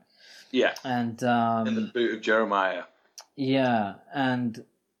stuff, right? Yeah. And in the boot of Jeremiah. Yeah, and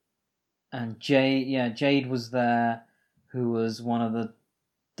Jade was there, who was one of the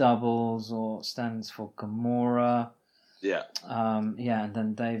doubles or stands for Gamora. Yeah. And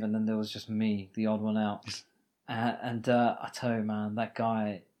then Dave, and then there was just me, the odd one out. And I tell you, man, that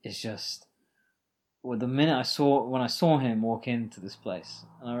guy is just. Well, the minute when I saw him walk into this place,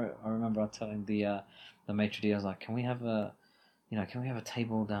 and I remember I telling the maitre d', I was like, can we have a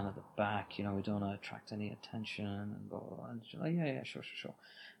table down at the back? You know, we don't want to attract any attention and blah blah blah. And she's like, yeah, sure.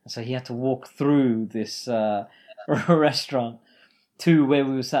 And so he had to walk through this restaurant to where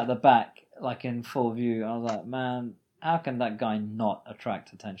we were sat at the back, like in full view. I was like, man, how can that guy not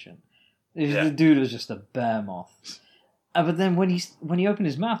attract attention? The dude was just a bear moth. But then when he opened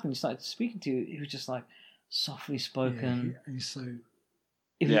his mouth and he started speaking to you, he was just like softly spoken. Yeah, he's so.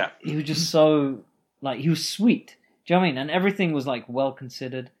 He was just so like he was sweet. Do you know what I mean? And everything was like well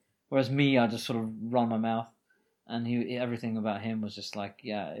considered. Whereas me, I just sort of run my mouth, and everything about him was just like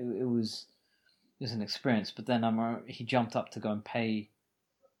it was an experience. But then he jumped up to go and pay.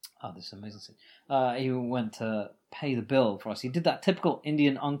 Oh, this is amazing scene. He went to pay the bill for us. He did that typical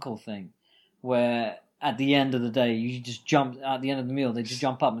Indian uncle thing, where at the end of the day, you just jump at the end of the meal. They just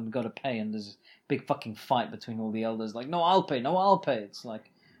jump up and go to pay, and there's a big fucking fight between all the elders. Like, no, I'll pay. It's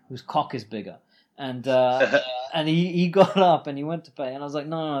like whose cock is bigger. And and he got up and he went to pay, and I was like,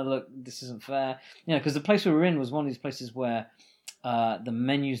 no, look, this isn't fair. You know, because the place we were in was one of these places where the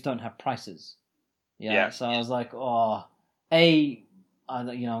menus don't have prices. Yeah. So I was like, I'm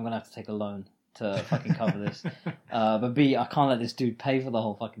gonna have to take a loan to fucking cover this. But B, I can't let this dude pay for the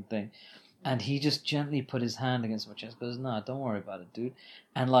whole fucking thing. And he just gently put his hand against my chest, goes, no, don't worry about it, dude.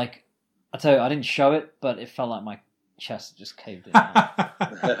 And like, I tell you, I didn't show it, but it felt like my chest just caved in.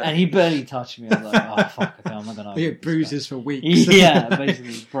 And he barely touched me. I was like, oh, fuck, okay, I'm not going to... He had bruises for weeks. Yeah,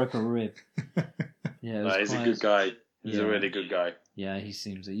 basically, broke a rib. Yeah, he's a good guy. He's a really good guy. Yeah, he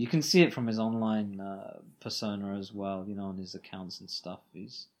seems it. You can see it from his online persona as well, you know, on his accounts and stuff. He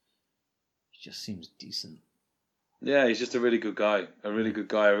just seems decent. Yeah, he's just a really good guy. A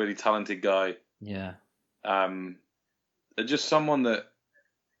really talented guy. Yeah. Just someone that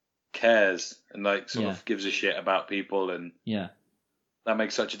cares and like sort of gives a shit about people, and that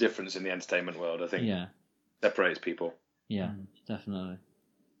makes such a difference in the entertainment world. I think separates people. Yeah, definitely.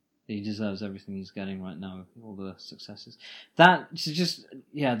 He deserves everything he's getting right now, all the successes. That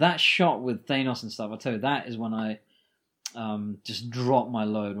shot with Thanos and stuff. I tell you, that is when I just dropped my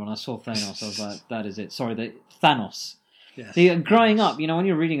load. When I saw Thanos, I was like, that is it. Sorry, Thanos. Yes. See, growing up, you know, when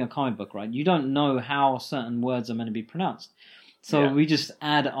you're reading a comic book, right, you don't know how certain words are meant to be pronounced. So we just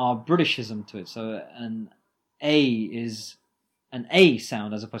add our Britishism to it. So an A is an A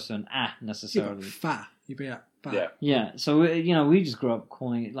sound as opposed to an A necessarily. Fa. You'd be like, fa. Yeah. So, you know, we just grew up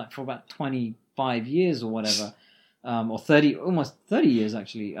calling it, like, for about 25 years or whatever, or 30, almost 30 years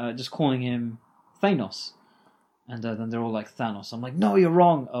actually, just calling him Thanos. And then they're all like, Thanos. I'm like, no, you're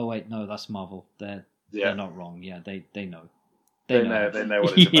wrong. Oh, wait, no, that's Marvel. They're not wrong. Yeah, they know. They know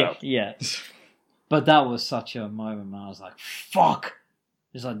what it's about. Yeah. But that was such a moment, man. I was like, fuck.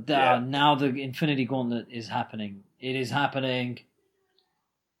 It's like, now the Infinity Gauntlet is happening. It is happening.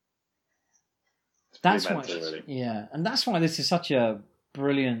 That's why, mental, really. yeah, and that's why this is such a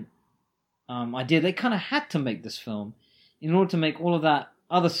brilliant idea. They kind of had to make this film in order to make all of that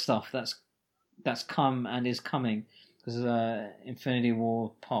other stuff that's come and is coming, because Infinity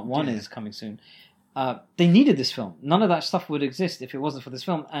War Part 1 is coming soon. They needed this film. None of that stuff would exist if it wasn't for this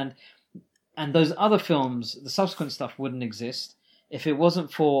film, and those other films, the subsequent stuff, wouldn't exist if it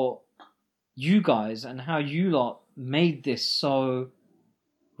wasn't for you guys and how you lot made this so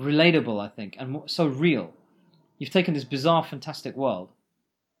relatable, I think, and so real. You've taken this bizarre, fantastic world,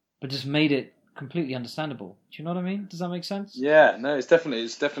 but just made it completely understandable. Do you know what I mean? Does that make sense? Yeah, no, it's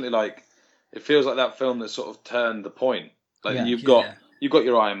definitely like, it feels like that film that sort of turned the point. Like you've got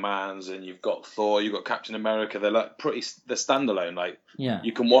your Iron Mans and you've got Thor, you've got Captain America. They're like they're standalone. Like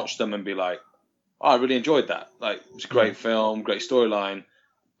you can watch them and be like, oh, I really enjoyed that. Like it's a great film, great storyline.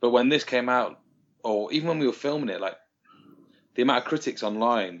 But when this came out, or even when we were filming it, like the amount of critics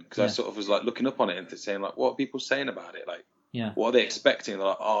online, because I sort of was like looking up on it and saying like, what are people saying about it? Like, what are they expecting? They're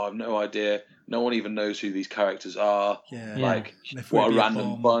like, oh, I have no idea. No one even knows who these characters are. Like, what a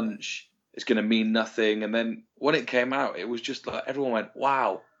random bunch. It's going to mean nothing. And then when it came out, it was just like everyone went,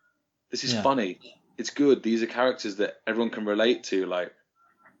 wow, this is funny. It's good. These are characters that everyone can relate to. Like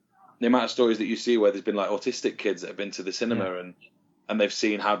the amount of stories that you see where there's been like autistic kids that have been to the cinema and they've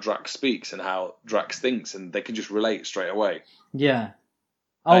seen how Drax speaks and how Drax thinks, and they can just relate straight away. Yeah.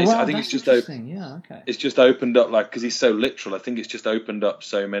 Oh, wow, I think that's it's just interesting. Yeah, okay. It's just opened up, like, because he's so literal. I think it's just opened up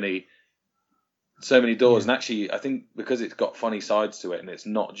so many doors. And actually, I think because it's got funny sides to it, and it's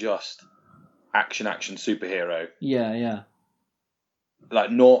not just action superhero. Yeah.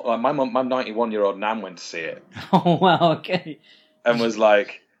 Like my 91-year-old nan went to see it. Oh wow, okay. And was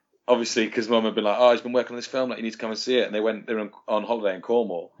like, obviously, because Mum had been like, oh, he's been working on this film, like you need to come and see it. And they were on holiday in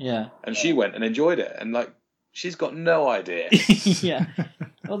Cornwall. Yeah. And she went and enjoyed it, and like she's got no idea. Yeah.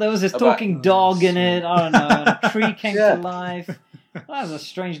 Well, there was this talking dog in it. I don't know. And a tree came to life. That was a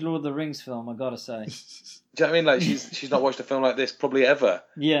strange Lord of the Rings film, I gotta say. Do you know what I mean? Like she's not watched a film like this probably ever.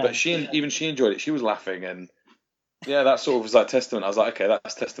 Yeah. But she enjoyed it. She was laughing, and that sort of was like testament. I was like, okay,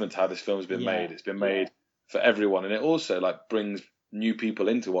 that's testament to how this film has been made. It's been made for everyone, and it also like brings new people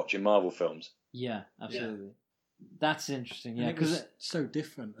into watching Marvel films. Yeah, absolutely. Yeah. That's interesting. Yeah, because it's so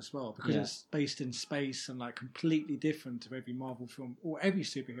different as well. Because it's based in space and like completely different to every Marvel film or every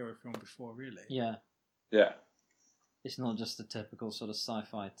superhero film before, really. Yeah. Yeah. It's not just the typical sort of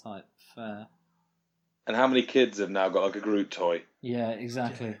sci-fi type fare. And how many kids have now got like a Groot toy? Yeah,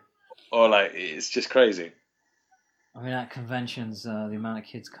 exactly. Yeah. Or like, it's just crazy. I mean, at conventions, the amount of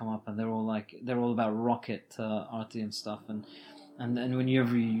kids come up and they're all about Rocket, Artie and stuff, and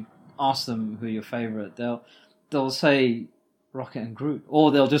whenever you ask them who your favorite, they'll say Rocket and Groot,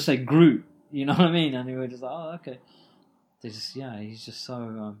 or they'll just say Groot. You know what I mean? And we're just like, oh, okay. They just, he's just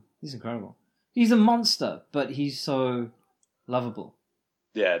so he's incredible. He's a monster, but he's so lovable.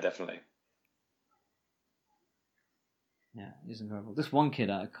 Yeah, definitely. Yeah, he's incredible. This one kid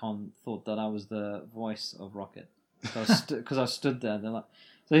at a con thought that I was the voice of Rocket. Because I stood there. They're like,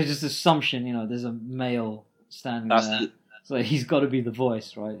 so it's just assumption, there's a male standing there. So he's got to be the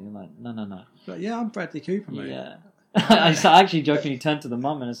voice, right? And you're like, no. But yeah, I'm Bradley Cooper, mate. Yeah. I actually jokingly turned to the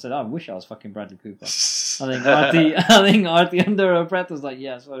mum and I said, I wish I was fucking Bradley Cooper. I think Artie under her breath was like,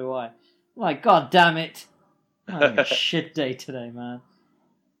 yeah, so do I. I'm like, God damn it. I'm having a shit day today, man.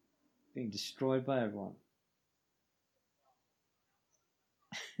 Being destroyed by everyone.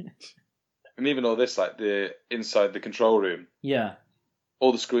 And even all this, like the inside the control room. Yeah.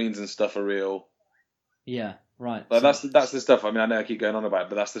 All the screens and stuff are real. Yeah, right. Like that's the stuff. I mean, I know I keep going on about it,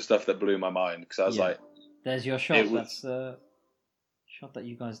 but that's the stuff that blew my mind because I was like, "There's your shot. That's the shot that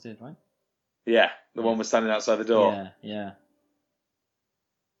you guys did, right?" Yeah, the one was standing outside the door. Yeah.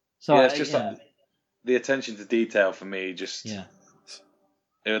 So it's just like the attention to detail for me. Just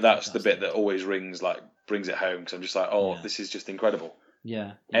that's the bit that always brings it home because I'm just like, this is just incredible.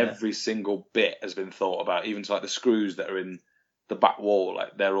 Yeah. Every single bit has been thought about, even to like the screws that are in the back wall,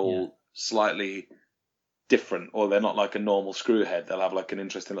 like they're all slightly different, or they're not like a normal screw head. They'll have like an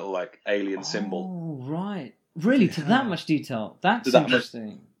interesting little like alien symbol. Oh, right. Really? To that much detail? That's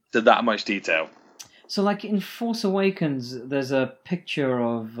interesting. To that much detail. So like in Force Awakens, there's a picture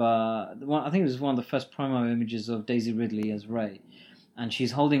of, I think it was one of the first promo images of Daisy Ridley as Rey, and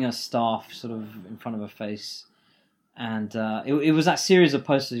she's holding a staff sort of in front of her face. And it was that series of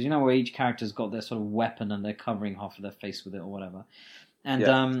posters, where each character's got their sort of weapon and they're covering half of their face with it or whatever.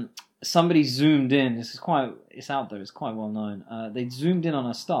 And somebody zoomed in. It's out there. It's quite well known. They zoomed in on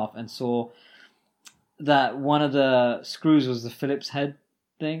her staff and saw that one of the screws was the Phillips head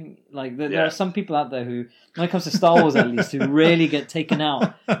thing. Like there are some people out there who, when it comes to Star Wars at least, who really get taken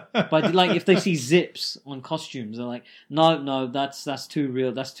out by like if they see zips on costumes, they're like, no, that's too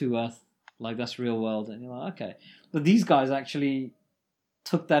real, that's too Earth, like that's real world, and you're like, okay, but these guys actually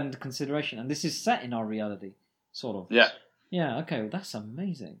took that into consideration, and this is set in our reality, sort of. Yeah. Yeah. Okay, well, that's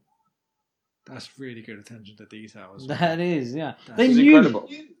amazing. That's really good attention to detail as well. That is, yeah. That's incredible.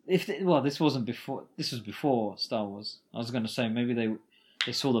 This wasn't before. This was before Star Wars. I was going to say maybe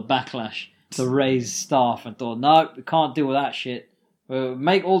they saw the backlash, the raised staff, and thought, no, we can't deal with that shit. We'll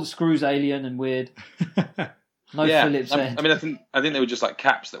make all the screws alien and weird. No Phillips head. I think they were just like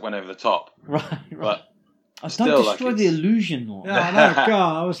caps that went over the top. Right. But don't destroy the illusion, or yeah, I know.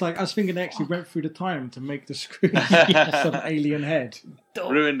 God, I was thinking they actually went through the time to make the screws some alien head.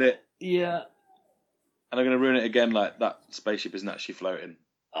 Ruined it. Yeah. And I'm going to ruin it again. Like that spaceship isn't actually floating.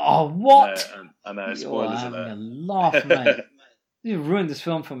 Oh, what? I know. Spoilers You're alert. having a laugh, mate. You ruined this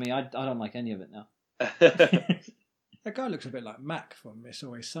film for me. I don't like any of it now. That guy looks a bit like Mac from It's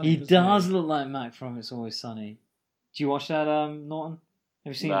Always Sunny. He does look like Mac from It's Always Sunny. Do you watch that, Norton?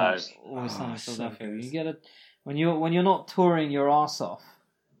 Have you seen No. It's Always Sunny in Philadelphia? So You get it when you're not touring your ass off.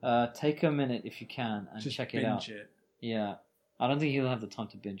 Take a minute if you can and Just check it out. binge it. Yeah, I don't think he'll have the time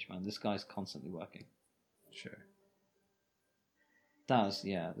to binge, man. This guy's constantly working. Sure.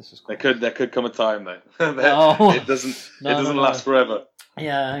 This is cool. There could come a time though. Oh. It doesn't No. last forever.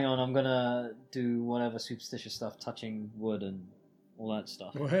 Yeah, hang on. I'm gonna do whatever superstitious stuff, touching wood and all that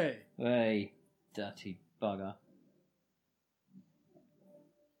stuff. Well, hey. Hey, dirty bugger.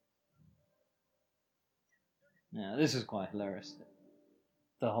 Yeah, this is quite hilarious.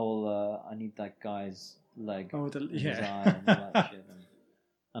 The whole I need that guy's leg, his eye and all that shit. And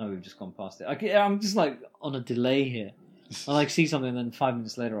I know we've just gone past it. I'm just like on a delay here. I like see something, and then 5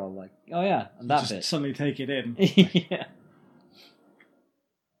 minutes later, I'll like, oh yeah, and that Just bit. suddenly take it in. Yeah.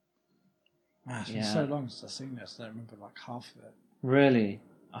 Man, it's been so long since I've seen this. I don't remember like half of it. Really?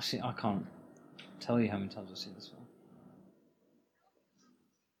 I can't tell you how many times I've seen this film.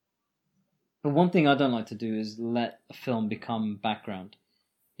 But one thing I don't like to do is let a film become background.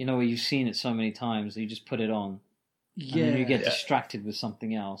 You know, where you've seen it so many times, you just put it on. Yeah. And then you get distracted with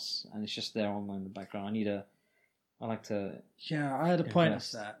something else, and it's just there on in the background. I like to... Yeah, I had a point of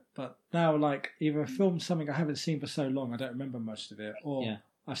invest. that. But now, like, either a film something I haven't seen for so long, I don't remember most of it, or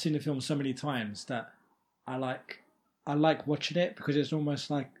I've seen the film so many times that I like watching it because it's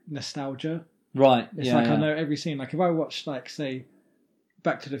almost like nostalgia. Right. It's I know every scene. Like, if I watch, like, say,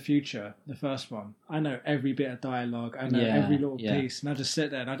 Back to the Future, the first one, I know every bit of dialogue. I know every little piece, and I just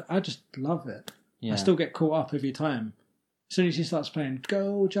sit there and I just love it. Yeah. I still get caught up every time. As soon as he starts playing,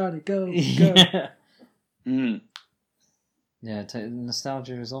 go, Johnny, go, go. Yeah. Mm. Yeah,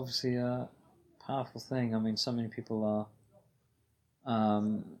 nostalgia is obviously a powerful thing. I mean, so many people are,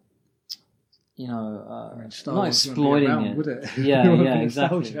 not exploiting around, it. Would it? Yeah,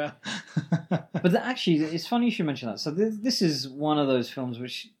 exactly. But actually, it's funny you should mention that. So this is one of those films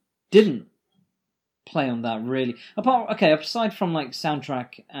which didn't play on that really. Aside from like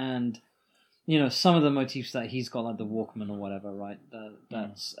soundtrack and some of the motifs that he's got, like the Walkman or whatever, right?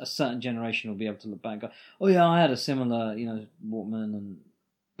 That's a certain generation will be able to look back and go, oh yeah, I had a similar, Walkman.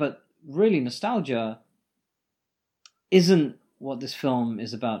 But really, nostalgia isn't what this film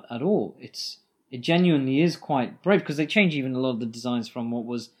is about at all. It genuinely is quite brave because they change even a lot of the designs from what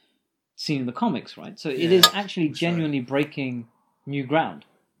was seen in the comics, right? So it is actually genuinely breaking new ground.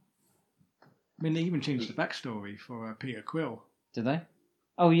 I mean, they even changed the backstory for Peter Quill. Did they?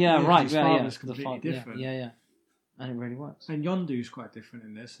 Oh yeah, Yeah, right. his Yeah, father's yeah. completely different. Yeah, and it really works. And Yondu's quite different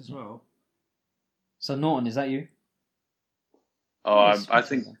in this as well. So Norton, is that you? Oh, I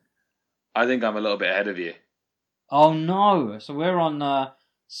think I'm a little bit ahead of you. Oh no! So we're on.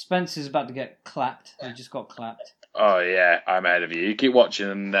 Spence is about to get clapped. He just got clapped. Oh yeah, I'm ahead of you. You keep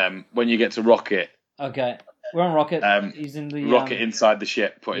watching, and when you get to Rocket, Okay, we're on Rocket. He's in the Rocket inside the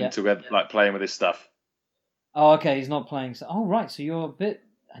ship, putting together, like playing with his stuff. Oh, okay. He's not playing. So, right. So you're a bit.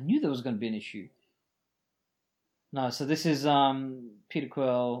 I knew there was going to be an issue. No. So this is Peter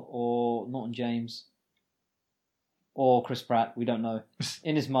Quill or Norton James or Chris Pratt. We don't know.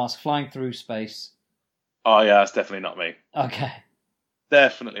 In his mask, flying through space. Oh yeah, that's definitely not me. Okay.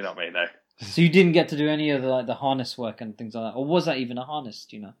 Definitely not me. No. So you didn't get to do any of the harness work and things like that, or was that even a harness?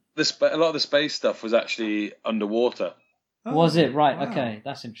 Do you know? A lot of the space stuff was actually underwater. Oh, Was it? Right. wow. Okay.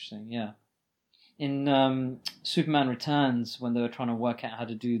 That's interesting. Yeah. In Superman Returns, when they were trying to work out how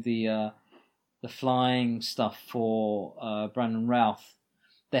to do the flying stuff for Brandon Routh,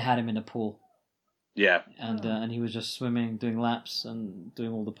 they had him in a pool, Yeah. and he was just swimming, doing laps, and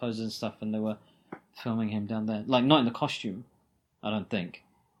doing all the poses and stuff, and they were filming him down there, like not in the costume, I don't think,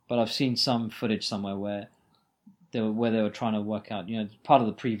 but I've seen some footage somewhere where they were trying to work out, part of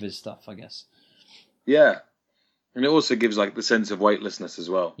the previs stuff, I guess. Yeah, and it also gives like the sense of weightlessness as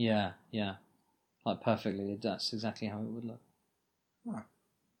well. Yeah, like perfectly. That's exactly how it would look. Huh.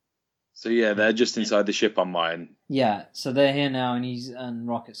 So yeah, they're just inside the ship on mine. Yeah, so they're here now, and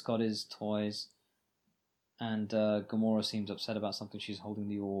Rocket's got his toys, and Gamora seems upset about something. She's holding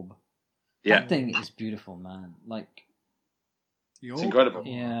the orb. Yeah, That thing is beautiful, man. Like, it's incredible.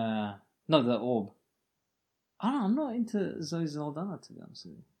 yeah, no, the orb. I don't know, I'm not into Zoe Saldana, to be honest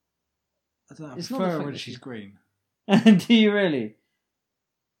with you. I don't know. I It's not prefer the her fact when that she's green. Do you really?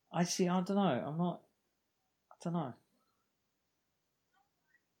 I don't know. I don't know.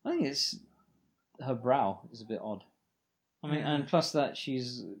 I think it's her brow is a bit odd. I mean, and plus that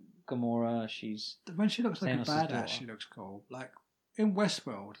she's Gamora. She's When she looks like Thanos' a badass, daughter. she looks cool. Like in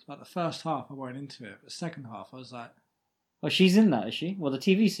Westworld, like the first half, I weren't into it. But the second half, I was like, she's in that, is she? Well, the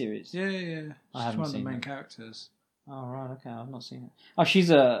TV series. yeah. I She's haven't one of the seen main that. characters. Oh right, okay, I've not seen it. Oh, she's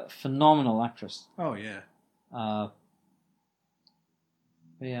a phenomenal actress. Oh yeah. But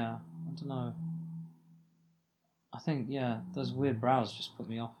yeah, I don't know. I think those weird brows just put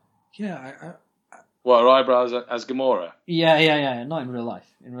me off. Yeah, What, her eyebrows as Gamora? Yeah. Not in real life.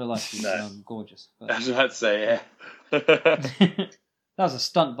 In real life, she's No. gorgeous. I But... was about to say, yeah. that was a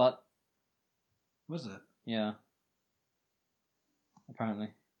stunt, but was it? yeah. Apparently.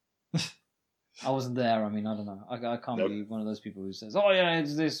 I wasn't there. I mean, I don't know. I can't Nope. be one of those people who says, "Oh yeah,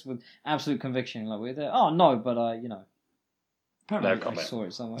 it's this" with absolute conviction. Like we're there. Oh no, but apparently No I comment. saw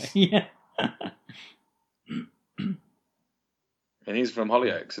it somewhere. Yeah. And he's from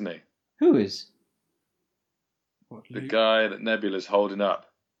Hollyoaks, isn't he? Who is? What, The Luke? guy that Nebula's holding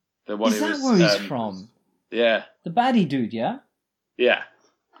up. The one Is who that was, where he's from? Yeah. The baddie dude, yeah. Yeah.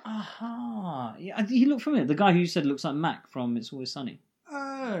 Aha. Yeah, he looked familiar. The guy who you said looks like Mac from It's Always Sunny.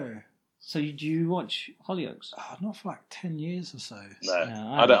 Oh. So do you watch Hollyoaks? Not for like 10 years or so. No.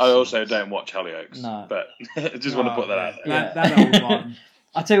 Yeah, I also don't watch Hollyoaks. No. But I just want to put that out there. Yeah. That old one.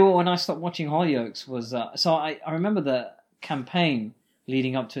 I tell you what, when I stopped watching Hollyoaks was so I remember the campaign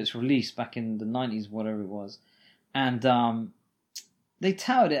leading up to its release back in the 90s, whatever it was, and they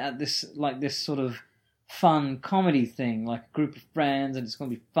touted it at this sort of fun comedy thing, like a group of friends, and it's going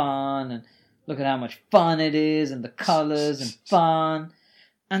to be fun, and look at how much fun it is, and the colours and fun,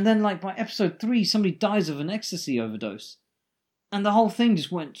 and then like by episode 3, somebody dies of an ecstasy overdose. And the whole thing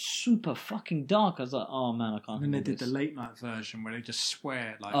just went super fucking dark. I was like, oh man, I can't. And they handle did the this. late night version where they just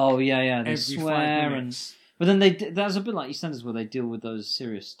swear like Oh yeah, they every swear 5 and. minutes. But then that's a bit like EastEnders where they deal with those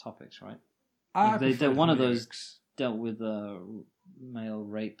serious topics, right? They're one of those dealt with a male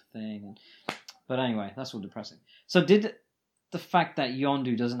rape thing, but anyway, that's all depressing. So did the fact that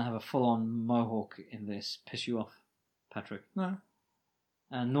Yondu doesn't have a full-on mohawk in this piss you off, Patrick? No.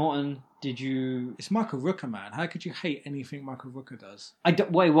 And Norton, did you? It's Michael Rooker, man. How could you hate anything Michael Rooker does?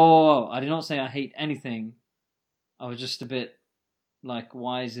 Wait, whoa! I did not say I hate anything. I was just a bit like,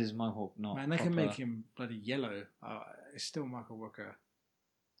 why is his mohawk not? Man, they proper? can make him bloody yellow. It's still Michael Rooker.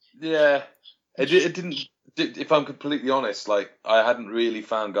 Yeah. It didn't... If I'm completely honest, like, I hadn't really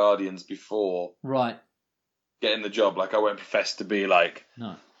found Guardians before Right. getting the job. Like, I won't profess to be, like,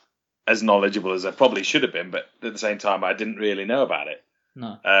 No. as knowledgeable as I probably should have been, but at the same time, I didn't really know about it.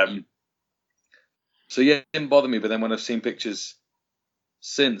 No. So yeah, it didn't bother me. But then when I've seen pictures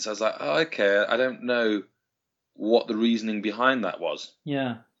since, I was like, oh, okay, I don't know what the reasoning behind that was.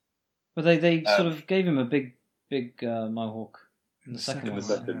 Yeah. But they sort of gave him a big mohawk in the second one.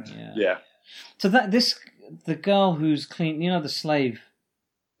 one, Yeah. Yeah, So the girl who's clean, the slave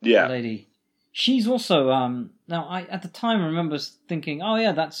yeah. lady, she's also now I at the time remember thinking, oh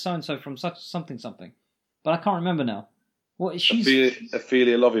yeah, that's so and so from such something, but I can't remember now. What is she?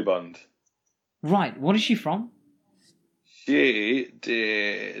 Ophelia Lovibond. Right. What is she from? She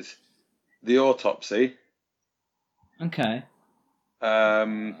did the autopsy. Okay.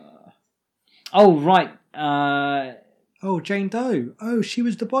 Oh, Right. Oh, Jane Doe. Oh, she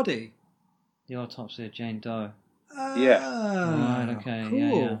was the body. The autopsy of Jane Doe. Yeah. Right. Okay. Cool.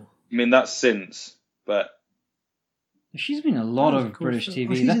 Yeah. I mean, that's since, but She's been in a lot That was of a cool British film.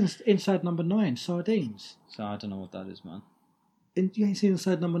 TV. Oh, she's in Inside Number 9, Sardines. So I don't know what that is, man. You ain't seen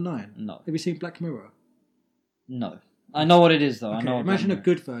Inside Number 9? No. Have you seen Black Mirror? No. I know what it is, though. I Okay, know. imagine a Black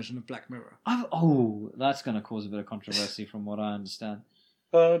good version of Black Mirror. Mirror. That's going to cause a bit of controversy, from what I understand.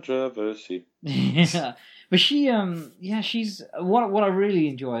 controversy. Yeah, but she's what I really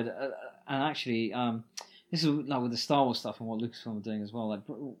enjoyed, and actually, this is like with the Star Wars stuff and what Lucasfilm are doing as well. Like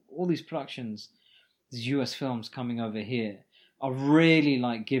all these productions, these US films coming over here are really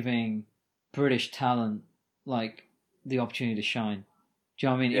like giving British talent like the opportunity to shine. Do you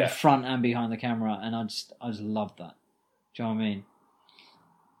know what I mean? Yeah. In front and behind the camera, and I just love that. Do you know what I mean?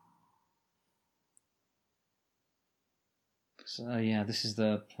 So yeah, this is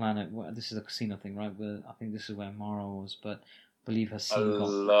the planet. This is the casino thing, right? I think this is where Mara was, but I believe her I scene got.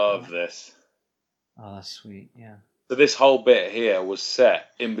 love this. Oh, that's sweet. Yeah. So this whole bit here was set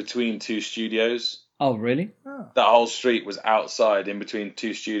in between two studios. Oh, really? Oh. That whole street was outside in between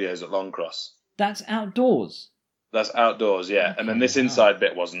two studios at Longcross. That's outdoors. That's outdoors, yeah. And then this Okay, inside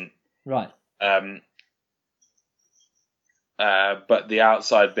bit wasn't. Right. But the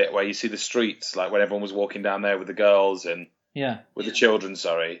outside bit where you see the streets, like when everyone was walking down there with the girls and Yeah. with the children,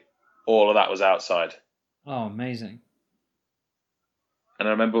 all of that was outside. Oh, amazing. And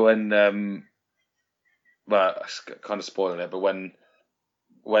I remember when, well, it's kind of spoiling it, but when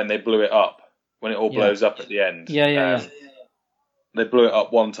they blew it up, when it all blows up at the end, Yeah. they blew it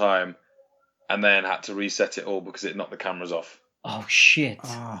up one time and then had to reset it all because it knocked the cameras off. Oh shit.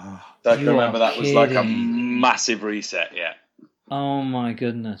 Ah. So I can You remember are that was like a kidding. massive reset, yeah. Oh my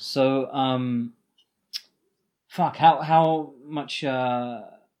goodness. So fuck. How much?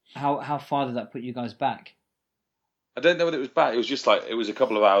 How far did that put you guys back? I don't know whether it was back. It was just like, it was a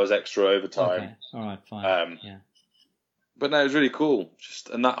couple of hours extra overtime. Okay. All right. Fine. Yeah. But no, it was really cool.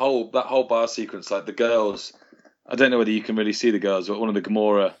 And that whole bar sequence, like the girls, I don't know whether you can really see the girls, but one of the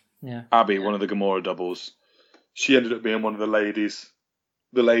Gamora, Yeah. Abby, one of the Gamora doubles, she ended up being one of the ladies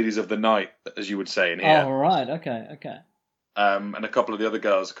of the night, as you would say in here. Oh right. Okay. And a couple of the other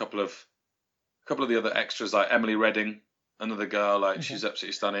girls, a couple of the other extras, like Emily Redding, another girl, like Okay. she's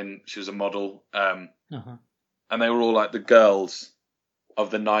absolutely stunning. She was a model. Uh-huh. And they were all like the girls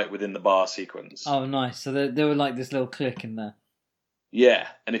of the night within the bar sequence. Oh, nice. So they were like this little clique in there. Yeah,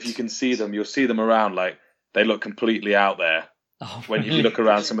 and if you can see them, you'll see them around, like, they look completely out there Oh, when you look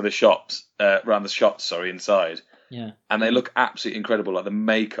around some of the shops, inside. Yeah. And they look absolutely incredible. Like, the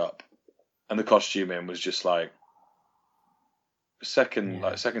makeup and the costuming was just like second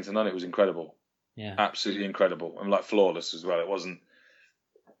to none. It was incredible. Yeah. Absolutely incredible. And like flawless as well. It wasn't,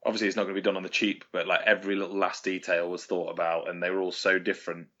 obviously it's not going to be done on the cheap, but like every little last detail was thought about, and they were all so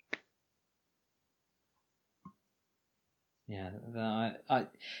different. Yeah,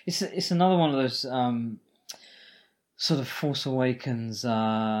 it's another one of those sort of Force Awakens,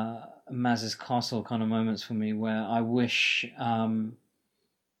 Maz's Castle kind of moments for me, where I wish, I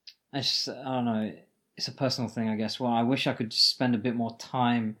don't know, it's a personal thing, I guess. Well, I wish I could spend a bit more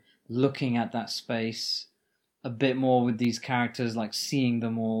time looking at that space, a bit more with these characters, like seeing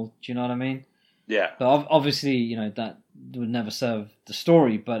them all. Do you know what I mean? Yeah. But obviously, that would never serve the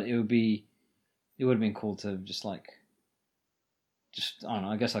story, but it would have been cool to just I don't know,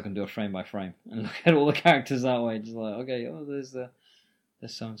 I guess I can do a frame by frame and look at all the characters that way. Just like, okay, there's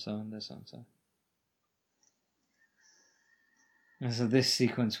so-and-so and there's so-and-so. And so this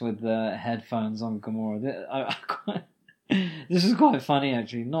sequence with the headphones on Gamora, this is quite funny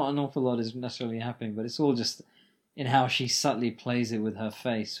actually. Not an awful lot is necessarily happening, but it's all just in how she subtly plays it with her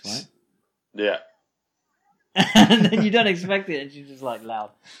face, right? Yeah. And then you don't expect it, and she's just like loud.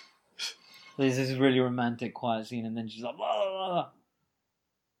 There's this really romantic, quiet scene, and then she's like, blah, blah, blah.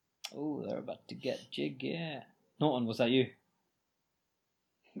 Oh, they're about to get jiggy. Norton, was that you?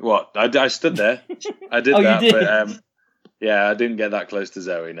 What? I stood there. I did Oh, that, you did? but yeah, I didn't get that close to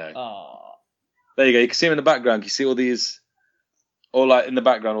Zoe, no. Oh. There you go. You can see him in the background. You see all these, or like in the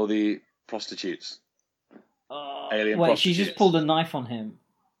background, all the prostitutes. Alien Wait, prostitutes. she just pulled a knife on him.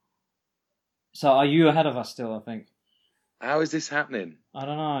 So are you ahead of us still, I think? How is this happening? I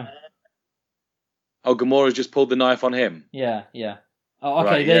don't know. Oh, Gamora's just pulled the knife on him. Yeah. Oh, okay,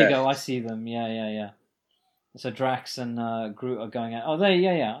 Right, there yeah. you go. I see them. Yeah. So Drax and Groot are going out. Oh, there,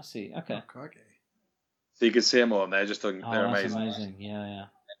 yeah. I see. Okay. Oh, crikey. So you can see them all, and they're just they're that's amazing. amazing. Yeah.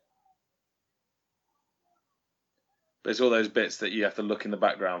 But it's all those bits that you have to look in the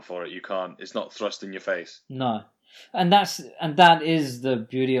background for it. You can't. It's not thrust in your face. No, and that is the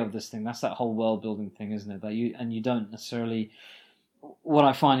beauty of this thing. That's that whole world building thing, isn't it? That you don't necessarily. What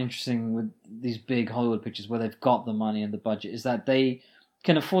I find interesting with these big Hollywood pictures, where they've got the money and the budget, is that they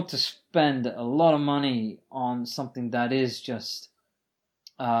can afford to spend a lot of money on something that is just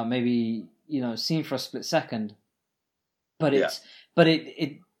maybe seen for a split second, but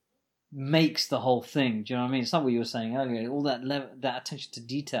it makes the whole thing. Do you know what I mean? It's not what you were saying earlier. All that attention to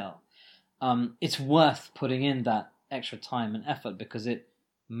detail. It's worth putting in that extra time and effort because it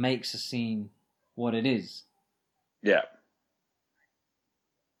makes a scene what it is. Yeah.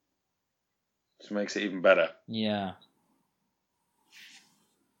 Just makes it even better. Yeah.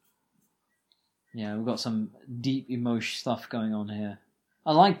 Yeah, we've got some deep emotion stuff going on here.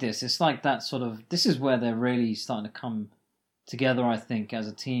 I like this. It's like that sort of. This is where they're really starting to come together, I think, as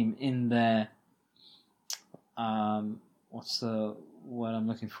a team in their what's the word I'm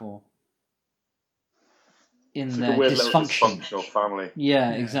looking for? In It's their like a weird little dysfunction. dysfunctional family.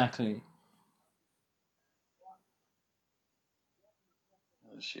 Yeah, exactly.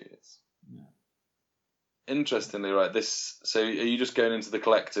 Oh, she is. Yeah. Interestingly, right, so are you just going into the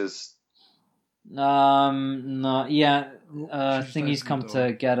collectors? No, yeah, She's Thingy's opened come the door.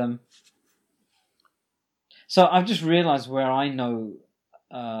 to get him. So I've just realised where I know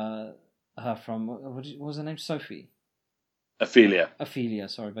her from. What was her name? Sophie? Ophelia. Ophelia,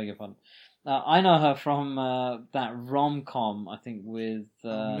 sorry, beg your pardon. I know her from that rom-com, I think, with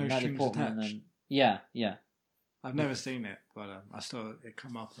No Natalie Strings Portman. Attached. And, yeah. I've never seen it, but I saw it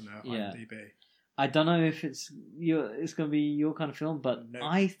come up on IMDb. I don't know if it's going to be your kind of film, but No.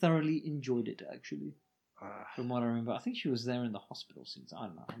 I thoroughly enjoyed it, actually, Ah, from what I remember. I think she was there in the hospital scenes. I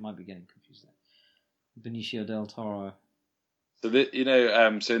don't know. I might be getting confused there. Benicio del Toro. So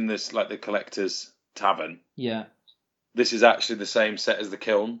so in this, like, the collector's tavern, Yeah. this is actually the same set as the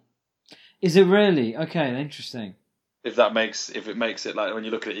kiln. Is it really? Okay, interesting. If it makes it like when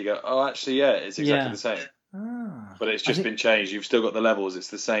you look at it, you go, oh, actually, yeah, it's exactly the same. But it's just been changed. You've still got the levels. It's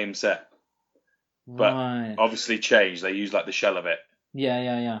the same set, but Right. obviously changed. They use like the shell of it.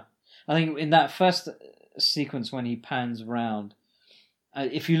 Yeah. I think in that first sequence when he pans around,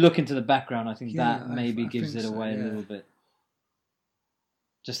 if you look into the background, I think that maybe gives it away a little bit.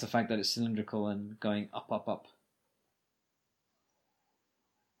 Just the fact that it's cylindrical and going up.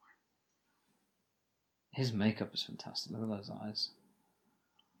 His makeup is fantastic. Look at those eyes.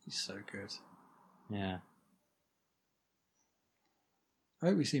 he's so good. Yeah. I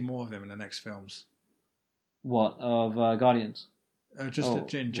hope we see more of him in the next films. What, of Guardians? Just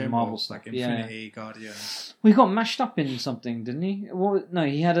in the general, Marvel stuff. like Infinity, Guardians. Well, he got mashed up in something, didn't he? No,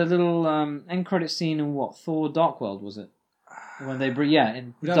 he had a little end credit scene in what? Thor Dark World, was it? When they in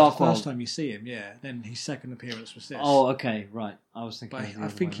That was Dark the World. first time you see him, yeah. Then his second appearance was this. Oh, okay, right. I was thinking. But of the I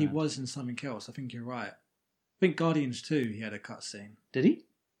other think way he around. was in something else. I think you're right. I think Guardians 2, he had a cutscene. Did he?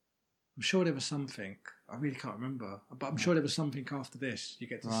 I'm sure there was something. I really can't remember. But I'm sure there was something after this. You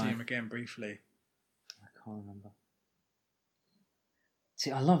get to see him again briefly. I can't remember.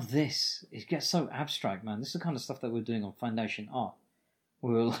 See, I love this. It gets so abstract, man. This is the kind of stuff that we're doing on Foundation Art.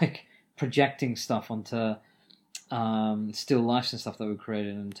 We were like projecting stuff onto still lifes and stuff that we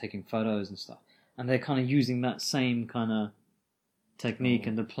created and taking photos and stuff. And they're kind of using that same kind of technique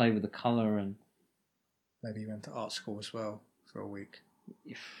and to play with the colour and... Maybe he went to art school as well for a week.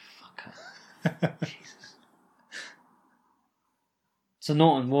 You fucker. Jesus. So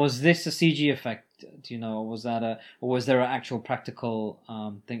Norton, was this a CG effect? Do you know, or was there an actual practical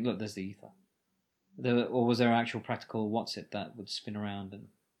thing? Look, there's the ether. Or was there an actual practical what's it that would spin around and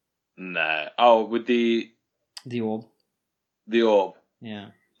No. Oh, with the orb? The orb. Yeah.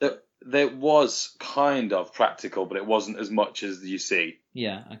 There was kind of practical, but it wasn't as much as you see.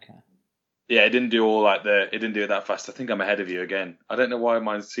 Yeah. Okay. Yeah, it didn't do it didn't do it that fast. I think I'm ahead of you again. I don't know why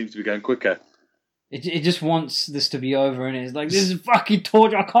mine seems to be going quicker. It just wants this to be over, and it's like, this is fucking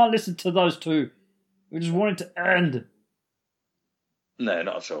torture. I can't listen to those two. We just want it to end. No,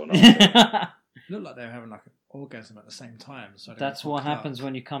 not at all. Not at all. It looked like they were having like an orgasm at the same time. So That's what happens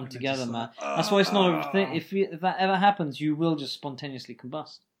when you come And they're together, just man. like, That's why it's not a thing. If that ever happens, you will just spontaneously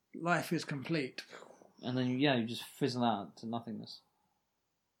combust. Life is complete. And then, you just fizzle out to nothingness.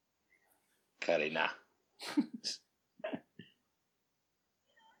 Kelly, nah.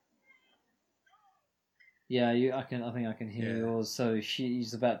 Yeah, I think I can hear yours. So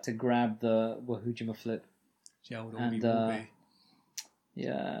she's about to grab the Wahujima flip. And,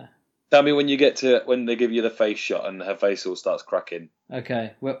 yeah. Tell me when they give you the face shot and her face all starts cracking.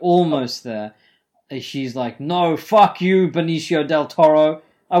 Okay, we're almost there. And she's like, no, fuck you, Benicio del Toro.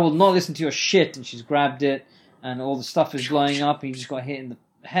 I will not listen to your shit. And she's grabbed it, and all the stuff is blowing up, and he just got hit in the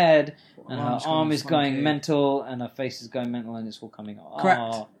head, and her arm is going mental, and her face is going mental, and it's all coming off.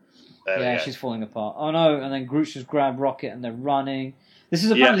 Correct. Yeah, she's falling apart. Oh no, and then Groot's just grabbed Rocket, and they're running. This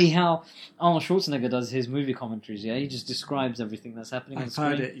is apparently how Arnold Schwarzenegger does his movie commentaries, yeah? He just describes everything that's happening on I've screen.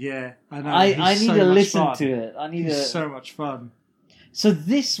 heard it, yeah. I know. I need to listen to it. He's so much fun. So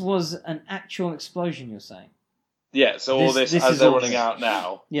this was an actual explosion, you're saying? Yeah, so all this as they're running out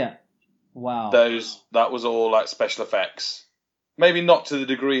now. Yeah. Wow. That was all like special effects. Maybe not to the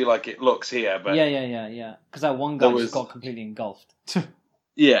degree like it looks here, but yeah. Because that one guy just got completely engulfed.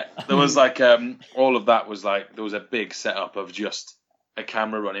 Yeah, there was like all of that was like there was a big setup of just a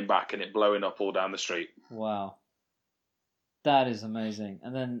camera running back and it blowing up all down the street. Wow, that is amazing.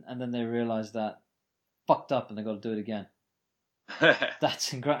 And then they realized that fucked up and they got to do it again.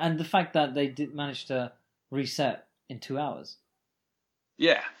 That's incredible. And the fact that they did manage to reset in 2 hours.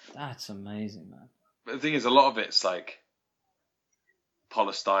 Yeah. That's amazing, man. But the thing is, a lot of it's like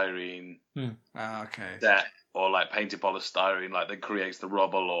polystyrene Okay. set or like painted polystyrene, like that creates the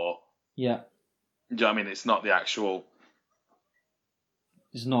rubble, or Yeah. do you know what I mean? It's not the actual.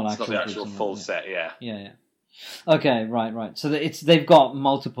 It's not It's not the actual original, full yeah. set. Yeah. Yeah. Okay, right. So they've got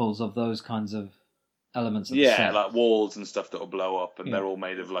multiples of those kinds of elements of the Yeah, set. like walls and stuff that will blow up, and Yeah. they're all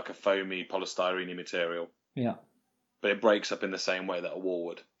made of like a foamy polystyrene material. Yeah. But it breaks up in the same way that a wall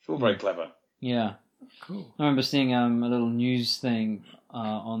would. It's all very clever. Yeah. Cool. I remember seeing a little news thing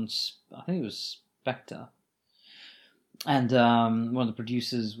on, I think it was Spectre, and one of the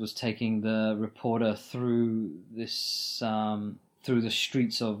producers was taking the reporter through this through the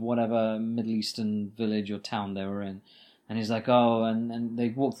streets of whatever Middle Eastern village or town they were in, and he's like, oh, and they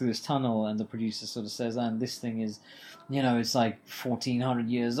walk through this tunnel, and the producer sort of says, and this thing is, it's like 1400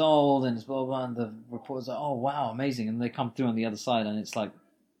 years old, and it's blah blah, and the reporter's like, oh wow, amazing, and they come through on the other side, and it's like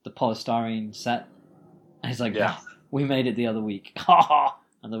the polystyrene set. And he's like, Yeah. we made it the other week.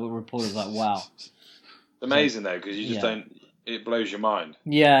 And the reporter's like, wow. Amazing though, because you just don't. It blows your mind.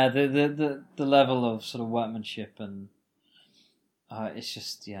 Yeah, the level of sort of workmanship and it's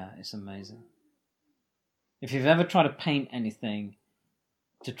just, it's amazing. If you've ever tried to paint anything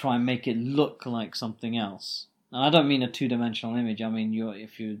to try and make it look like something else, and I don't mean a two-dimensional image. I mean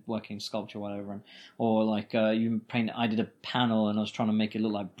if you're working sculpture, or whatever, or like you paint. I did a panel and I was trying to make it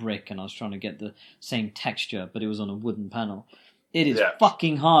look like brick, and I was trying to get the same texture, but it was on a wooden panel. It is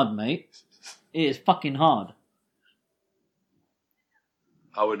fucking hard, mate. It is fucking hard.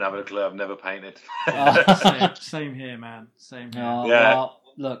 I wouldn't have a clue. I've never painted. Same here, man. Same here. Well,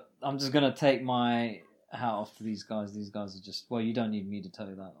 look, I'm just gonna take my hat off to these guys. These guys are just. Well, you don't need me to tell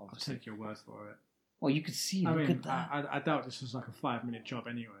you that. Obviously. I'll take your word for it. Well, you could see. Look at that. I doubt this was like a 5-minute job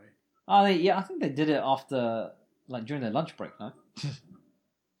anyway. Oh, I think they did it after, like during their lunch break. No.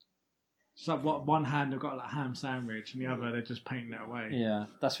 It's like one hand they've got like a ham sandwich, and the other they're just painting it away. Yeah,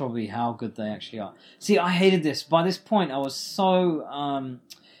 that's probably how good they actually are. See, I hated this. By this point, I was so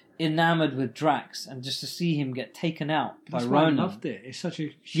enamored with Drax, and just to see him get taken out That's by why Ronan. I loved it. It's such a No.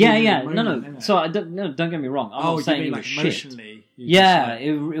 Isn't it? So don't get me wrong. I'm not saying you mean it like was emotionally? shit. Yeah,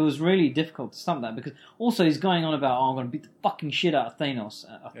 it was really difficult to stomach that, because also he's going on about, I'm going to beat the fucking shit out of Thanos,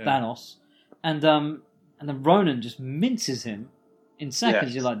 and then Ronan just minces him in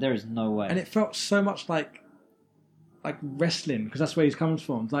seconds. You're like, there is no way. And it felt so much like wrestling, because that's where he's comes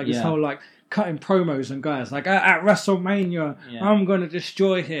from. Like this whole like cutting promos and guys like at WrestleMania, I'm going to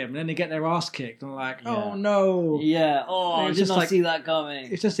destroy him, and then they get their ass kicked, and like, oh no, I did not see that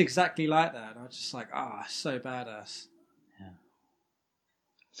coming. It's just exactly like that. I was just like, so badass.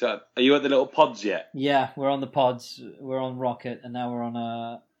 So, are you at the little pods yet? Yeah, we're on the pods. We're on Rocket, and now we're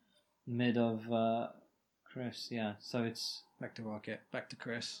on mid of Chris. Yeah, so it's back to Rocket, back to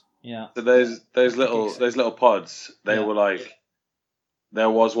Chris. Yeah. So those little pods, they were like, there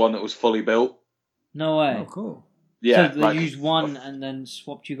was one that was fully built. No way. Oh, cool. Yeah. So they used one and then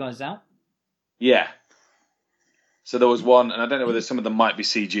swapped you guys out? Yeah. So there was one, and I don't know whether some of them might be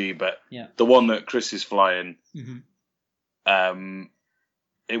CG, but the one that Chris is flying, it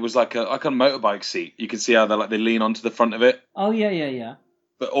was like a motorbike seat. You can see how they lean onto the front of it. Oh yeah.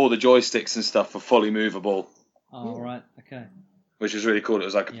 But all the joysticks and stuff were fully movable. Oh right, okay. Which was really cool. It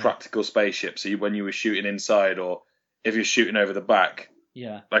was like a practical spaceship. So when you were shooting inside, or if you're shooting over the back,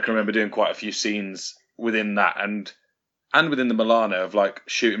 like I remember doing quite a few scenes within that, and within the Milano of like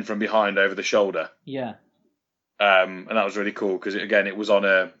shooting from behind over the shoulder. Yeah. And that was really cool because it was on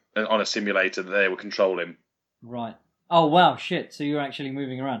a simulator that they were controlling. Right. Oh wow, shit! So you're actually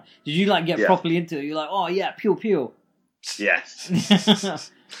moving around. Did you like get properly into it? You're like, oh yeah, pew. Yes.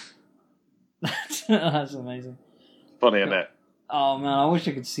 That's amazing. Funny, isn't it? Oh man, I wish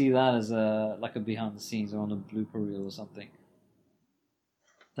I could see that as a behind the scenes or on a blooper reel or something.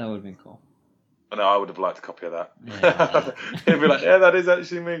 That would have been cool. No, I would have liked a copy of that. Yeah. He'd be like, yeah, that is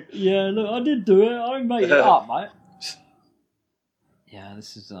actually me. Yeah, look, I did do it. I made it up, mate. Yeah,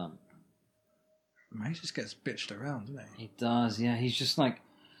 this is Man, he just gets bitched around, doesn't he? He does, yeah. He's just like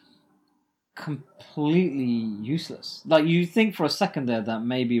completely useless. Like you think for a second there that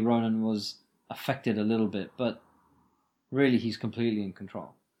maybe Ronan was affected a little bit, but really he's completely in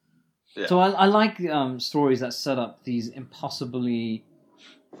control. Yeah. So I like stories that set up these impossible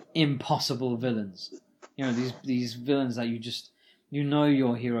villains. You know, these villains that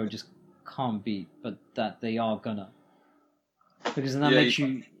your hero just can't beat, but that they are gonna. Because then that makes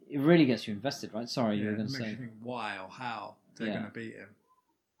you. It really gets you invested, right? Sorry, you were going to say. Makes you think why or how they're going to beat him.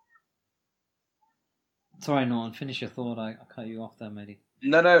 Sorry, Norton. Finish your thought. I cut you off there, matey.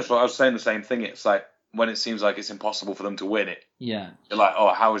 No. I was saying the same thing. It's like when it seems like it's impossible for them to win it, Yeah. you're like,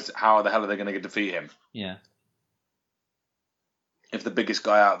 oh, how the hell are they going to defeat him? Yeah. If the biggest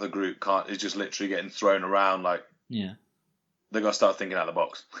guy out of the group is just literally getting thrown around, like, Yeah. they've got to start thinking out of the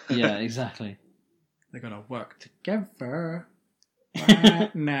box. Yeah, exactly. They're going to work together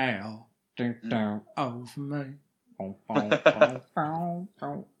right now. Over me.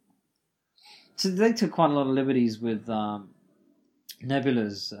 So they took quite a lot of liberties with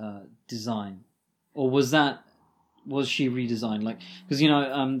Nebula's design, or was she redesigned? Like, because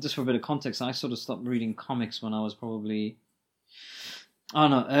just for a bit of context, I sort of stopped reading comics when I was probably, I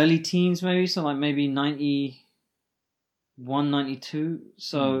don't know, early teens maybe, so like maybe 91, 92.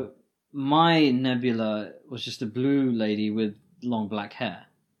 So my Nebula was just a blue lady with long black hair.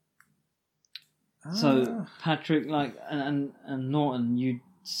 So Patrick, like, and Norton, you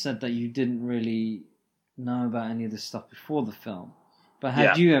said that you didn't really know about any of this stuff before the film, but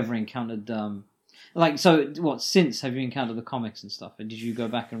had you ever encountered since have you encountered the comics and stuff, and did you go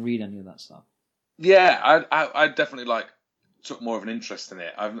back and read any of that stuff? Yeah, I definitely took more of an interest in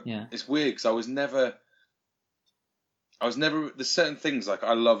it. It's weird because I was never. There's certain things like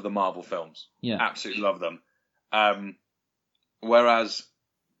I love the Marvel films. Yeah, absolutely love them. Whereas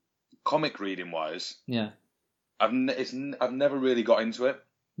comic reading wise, I've never really got into it.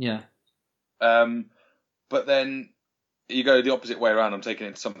 Yeah. But then you go the opposite way around. I'm taking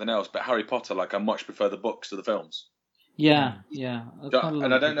it to something else. But Harry Potter, I much prefer the books to the films. Yeah.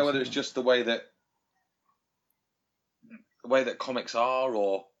 And I don't know whether it's just the way that comics are,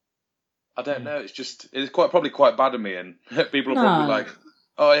 or I don't know. It's probably quite bad of me, and people are probably like,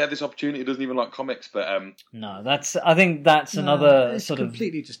 "Oh, I had this opportunity. He doesn't even like comics." But no, I think that's another it's sort of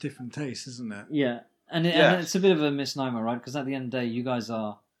completely just different taste, isn't it? Yeah, and it's a bit of a misnomer, right? Because at the end of the day, you guys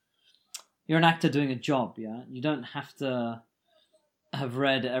you're an actor doing a job. Yeah, you don't have to have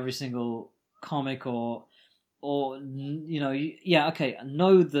read every single comic or know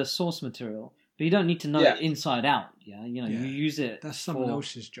the source material, but you don't need to know it inside out. Yeah, you use it. That's someone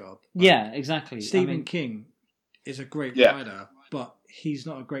else's job. Yeah, exactly. Stephen King is a great writer, but he's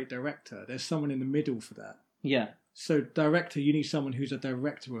not a great director. There's someone in the middle for that. Yeah. So director, you need someone who's a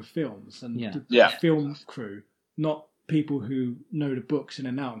director of films and the film crew, not people who know the books in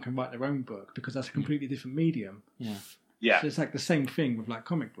and out and can write their own book, because that's a completely different medium. Yeah. Yeah. So it's like the same thing with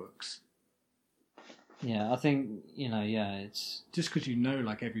comic books. Yeah, I think, it's... Just because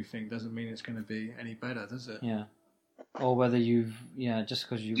everything doesn't mean it's going to be any better, does it? Yeah. Or whether just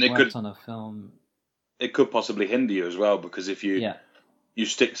because you've worked on a film... It could possibly hinder you as well, because if you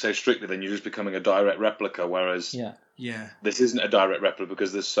stick so strictly, then you're just becoming a direct replica, whereas this isn't a direct replica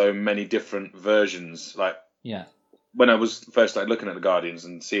because there's so many different versions. When I was first looking at the Guardians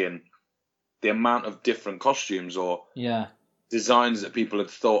and seeing the amount of different costumes or designs that people had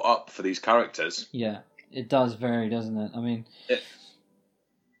thought up for these characters. Yeah, it does vary, doesn't it? I mean,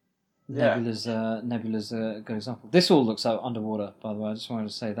 Nebula's a good example. This all looks out underwater, by the way. I just wanted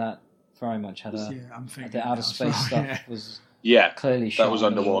to say that very much had the outer space stuff was clearly shot. That was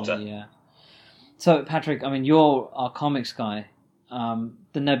underwater. Yeah. So, Patrick, I mean, you're our comics guy.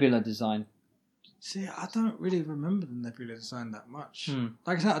 The Nebula design. See, I don't really remember the Nebula design that much.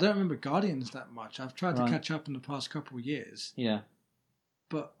 Like I said, I don't remember Guardians that much. I've tried to catch up in the past couple of years. Yeah.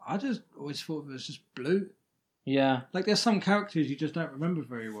 But I just always thought it was just blue. Yeah. There's some characters you just don't remember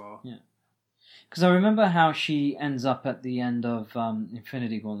very well. Yeah. Because I remember how she ends up at the end of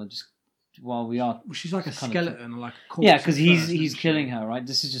Infinity Gauntlet, just while we are... Well, she's like a skeleton, or like a corpse. Yeah, because he's killing her, right?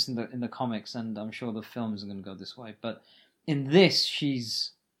 This is just in the comics, and I'm sure the film isn't going to go this way. But in this,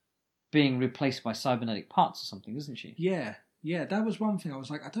 she's being replaced by cybernetic parts or something, isn't she? Yeah, that was one thing. I was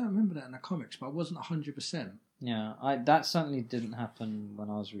like, I don't remember that in the comics, but I wasn't 100%. Yeah, that certainly didn't happen when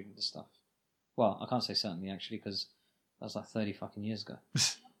I was reading the stuff. Well, I can't say certainly, actually, because that was 30 fucking years ago.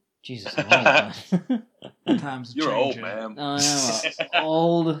 Jesus, I'm old, man. Times You're old, man. I am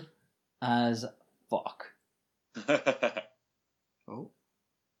old as fuck. Oh,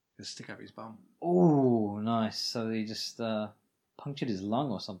 just stick up his bum. Oh, nice. So he just punctured his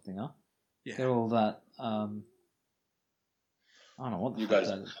lung or something, huh? Yeah. Get all that. I don't know what the fuck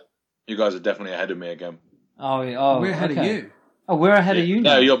that is. You guys are definitely ahead of me again. Oh, we're ahead of you. Oh, we're ahead of you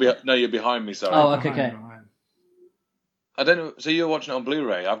now. No, you're behind me. Sorry. Oh, okay. I don't know. So you're watching it on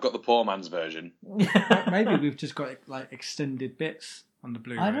Blu-ray. I've got the poor man's version. Maybe we've just got extended bits on the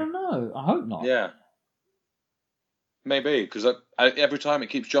Blu-ray. I don't know. I hope not. Yeah. Maybe, because every time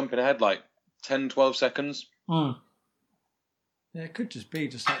it keeps jumping ahead 10, 12 seconds. Mm. Yeah, it could just be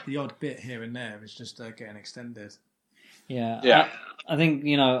the odd bit here and there. It's just getting extended. Yeah. I think,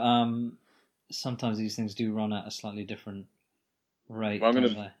 sometimes these things do run at a slightly different rate. Well,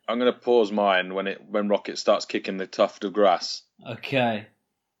 I'm gonna pause mine when Rocket starts kicking the tuft of grass. Okay.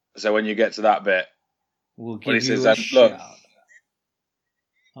 So when you get to that bit, We'll when he give you says a that, look,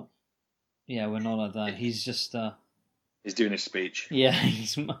 shout. Yeah, we're not like that. He's just he's doing his speech. yeah,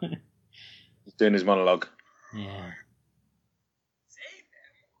 he's He's doing his monologue. yeah.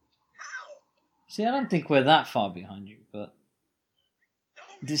 See, I don't think we're that far behind you, but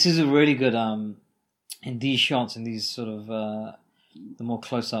this is a really good in these shots, in these sort of the more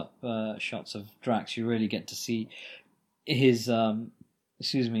close up shots of Drax, you really get to see his the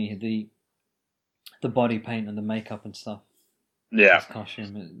body paint and the makeup and stuff. Yeah. His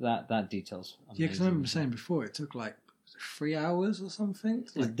costume, that details. Yeah, because I remember saying before it took like 3 hours or something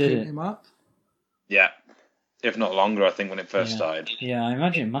to like, Did paint it? him up. Yeah. If not longer, I think, when it first started. Yeah, I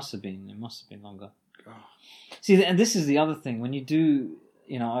imagine it must have been. It must have been longer. Oh. See, and this is the other thing. When you do,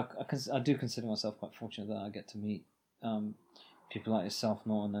 I do consider myself quite fortunate that I get to meet people like yourself,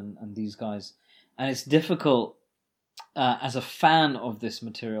 Norton, and these guys. And it's difficult as a fan of this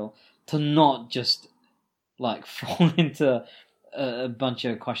material to not just like fall into a bunch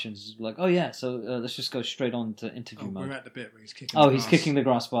of questions. Like, oh yeah, so let's just go straight on to interview mode. We're at the bit where he's kicking. He's kicking the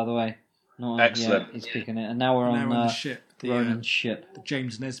grass, by the way. Norton, Excellent. Yeah, he's kicking it, and now we're on the ship, Ronan's ship. the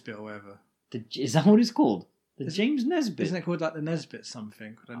James Nesbitt or whatever. Is that what it's called? James Nesbitt. Isn't it called like the Nesbitt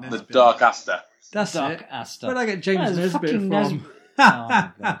something? The Dark Aster. That's Dark it. Aster. Where'd I get James Nesbitt from? Oh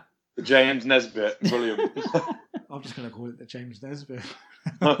my god. The James Nesbitt. Brilliant. I'm just going to call it the James Nesbitt.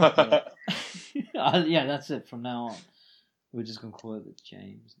 Yeah, that's it. From now on, we're just going to call it the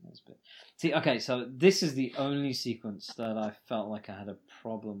James Nesbitt. See, okay, so this is the only sequence that I felt like I had a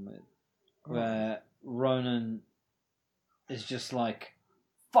problem with, where Ronan is just like,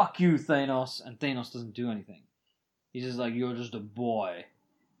 "Fuck you, Thanos," and Thanos doesn't do anything. He's just like, "You're just a boy."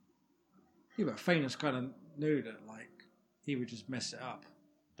 Yeah, but Thanos kind of knew that like he would just mess it up,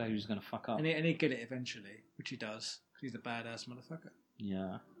 That he was going to fuck up. and he'd get it eventually, which he does. He's a badass motherfucker.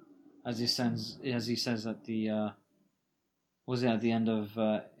 Yeah, as he says at the was it at the end of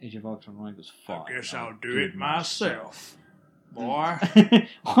Age of Ultron? When he goes, "Fuck, I guess I'll do it myself, boy."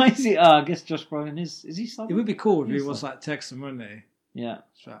 Why is he? I guess Josh Brolin is he? It would be cool if he He's was like texting, wouldn't he? Yeah.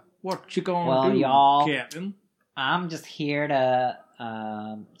 So, what you gonna do, y'all, Captain? I'm just here to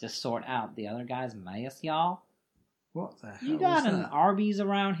just sort out the other guy's mess, y'all. What the hell You got was an that? Arby's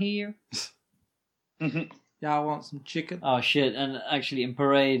around here? Y'all want some chicken? Oh shit! And actually, in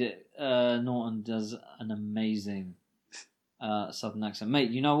Parade, Norton does an amazing Southern accent.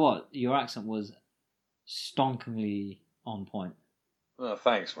 Mate, you know what? Your accent was stonkingly on point. Oh,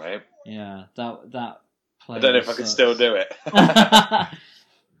 thanks, mate. Yeah, that play. I don't know if I can still do it.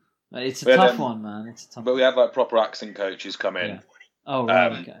 It's a tough one, man. It's a tough. But we had like proper accent coaches come in. Yeah. Oh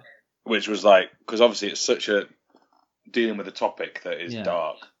right, okay. Which was like, because obviously it's such a dealing with a topic that is Yeah.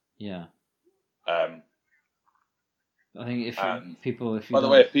 dark. Yeah. Um, I think if people, if you by the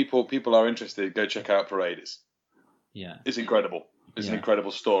don't- way, if people are interested, go check out Parade. It's incredible. It's an Yeah.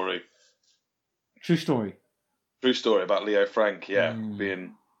 incredible story. True story. True story about Leo Frank.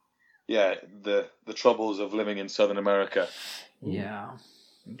 Being the troubles of living in Southern America. Yeah.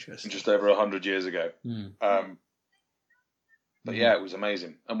 Interesting. Just over 100 years ago. Mm. But yeah, it was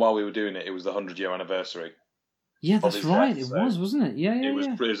amazing. And while we were doing it, it was the 100-year anniversary. Yeah, of that's his right. death, It so was, wasn't it? Yeah, it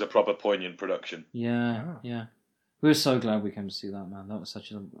was a proper poignant production. Yeah, Oh. yeah. We were so glad we came to see that, man. That was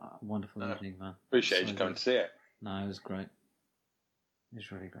such a wonderful evening, man. Appreciate So you coming good. to see it. No, it was great. It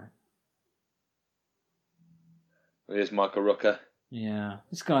was really great. Here's Michael Rooker. Yeah,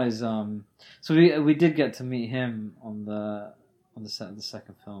 this guy's So we did get to meet him on the set of the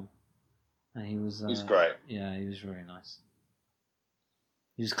second film, and he was. He's great. Yeah, he was really nice.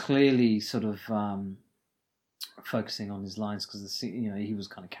 He was clearly sort of focusing on his lines because the scene, he was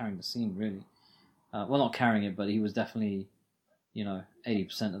kind of carrying the scene really. Well, not carrying it, but he was definitely,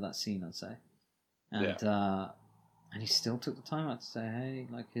 80% of that scene, I'd say. And he still took the time out to say, hey,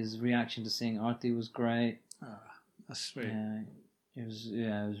 like his reaction to seeing Artie was great. Oh, that's sweet. Yeah, it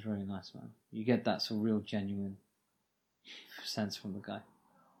was really nice, man. You get that sort of real genuine sense from the guy.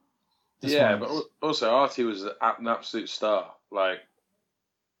 But also Artie was an absolute star. Like,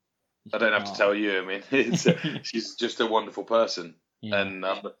 I don't have to tell you. I mean, she's just a wonderful person, and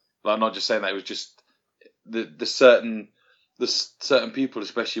I'm not just saying that. It was just the certain people,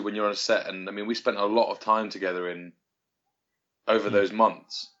 especially when you're on a set. And I mean, we spent a lot of time together over those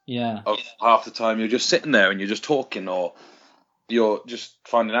months. Yeah. Of half the time you're just sitting there and you're just talking, or you're just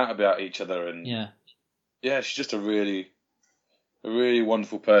finding out about each other. And she's just a really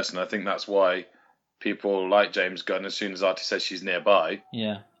wonderful person. I think that's why people like James Gunn. As soon as Artie says she's nearby,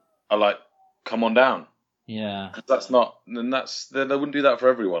 are like, come on down. Yeah. That's not, and they wouldn't do that for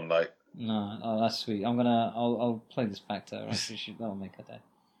everyone. Like, No. Oh, that's sweet. I'll play this back to her. That'll make her day.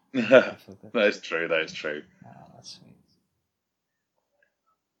 that I feel good. is true. That is true. Oh, that's sweet.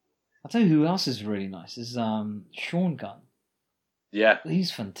 I'll tell you who else is really nice is Sean Gunn. Yeah,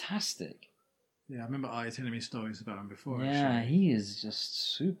 He's fantastic. Yeah, I remember Artie telling me stories about him before. Yeah, Actually. he is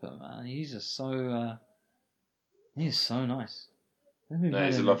just super, man. He's just so he's so nice. no,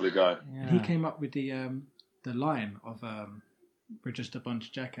 he's a lovely guy. Yeah. He came up with the line of "We're just a bunch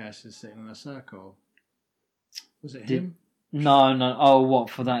of jackasses sitting in a circle." Was it him? No. Oh, what,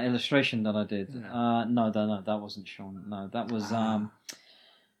 for that illustration that I did? Yeah. No, that wasn't Sean. No, that was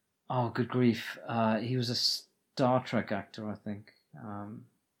oh, good grief. He was a Star Trek actor, I think. I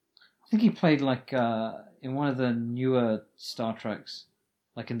think he played like in one of the newer Star Treks,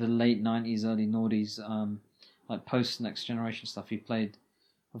 like in the late 90s, early noughties, like post Next Generation stuff. He played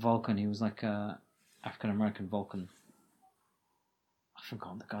a Vulcan. He was like a African American Vulcan. I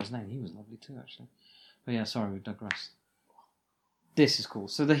forgot the guy's name. He was lovely too, actually. But yeah, sorry, we digressed. This is cool.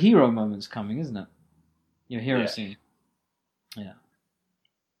 So the hero moment's coming, isn't it? Your hero scene. Yeah.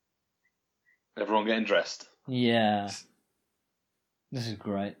 Everyone getting dressed. Yeah. This is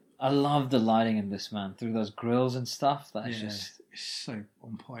great. I love the lighting in this, man. Through those grills and stuff. That is just... It's so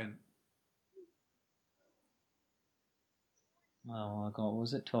on point. Oh my god, what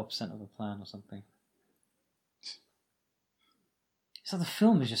was it? 12% of a plan or something. So the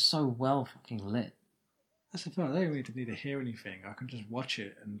film is just so well fucking lit. That's the thing. I don't really need to hear anything. I can just watch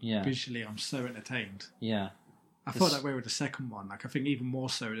it, and visually, I'm so entertained. Yeah. I felt that way with the second one. Like, I think even more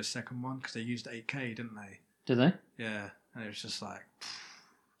so with the second one because they used 8K, didn't they? Did they? Yeah, and it was just like,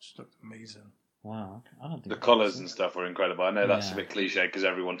 just looked amazing. Wow, I don't think the colours and stuff were incredible. I know that's a bit cliche because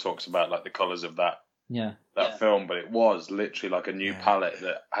everyone talks about like the colours of that film, but it was literally like a new palette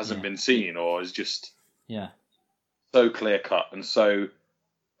that hasn't been seen or is just so clear cut and so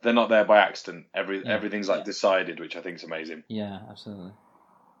they're not there by accident. Everything's like decided, which I think is amazing. Yeah, absolutely.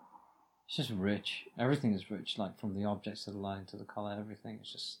 It's just rich. Everything is rich, like from the objects to the lighting to the colour. Everything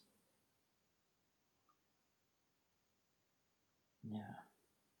is just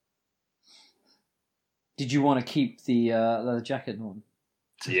Did you want to keep the leather jacket, Norton?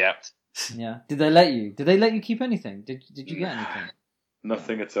 Yeah. Yeah. Did they let you? Did they let you keep anything? Did you get anything?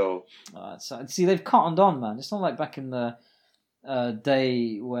 Nothing at all. So, see, they've cottoned on, man. It's not like back in the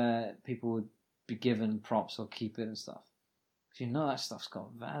day where people would be given props or keep it and stuff. Because you know that stuff's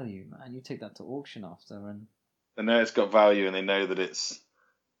got value, man. You take that to auction after, and they know it's got value, and they know that it's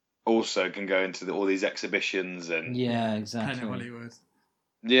also can go into all these exhibitions and exactly. Planet Hollywood.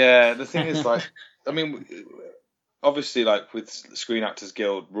 Yeah, the thing is, like, I mean, obviously, like with Screen Actors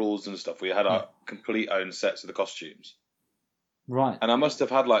Guild rules and stuff, we had our complete own sets of the costumes. Right. And I must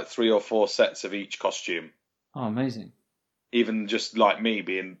have had like 3 or 4 sets of each costume. Oh, amazing. Even just like me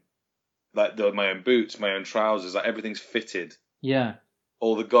being like my own boots, my own trousers, like everything's fitted. Yeah.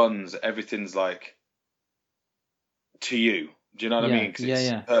 All the guns, everything's like to you. Do you know what I mean? Because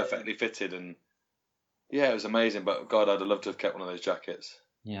it's perfectly fitted and it was amazing. But God, I'd have loved to have kept one of those jackets.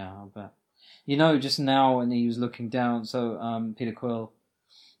 Yeah, I'll bet. You know, just now when he was looking down, so Peter Quill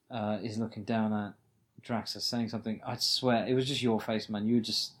is looking down at Drax is saying something. I'd swear it was just your face, man. You were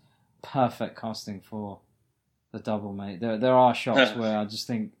just perfect casting for the double, mate. There are shots where I just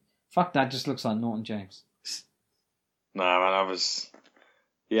think, fuck, that just looks like Norton James. No, man,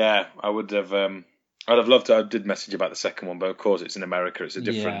 I would have. I'd have loved to. I did message about the second one, but of course it's in America. It's a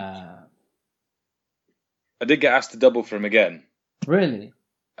different. Yeah. I did get asked to double for him again. Really?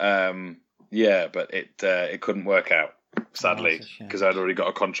 Yeah, but it couldn't work out, sadly, because I'd already got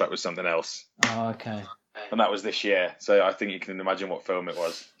a contract with something else. Oh, okay. And that was this year, so I think you can imagine what film it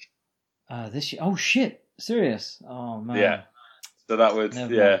was. This year? Oh shit! Serious? Oh man. Yeah. So that would,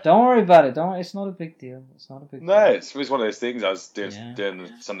 Don't worry about it. It's not a big deal. It's not a big deal. No, it was one of those things. I was doing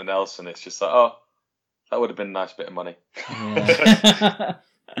something else, and it's just like, oh, that would have been a nice bit of money. Yeah.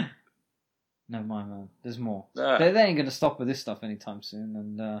 Never mind, man. There's more. Yeah. They ain't going to stop with this stuff anytime soon,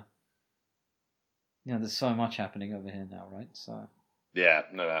 and there's so much happening over here now, right? So. Yeah.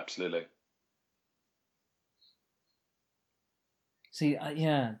 No, absolutely. See,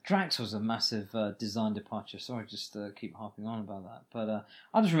 Drax was a massive design departure. Sorry, just keep harping on about that. But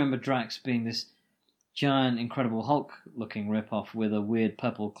I just remember Drax being this giant, Incredible Hulk-looking rip-off with a weird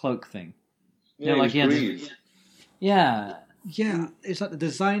purple cloak thing. Yeah, like green. Yeah, it's like the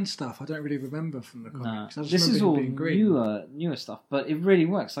design stuff I don't really remember from the comics. No, this is all newer stuff, but it really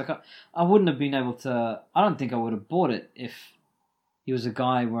works. Like I wouldn't have been able to. I don't think I would have bought it if he was a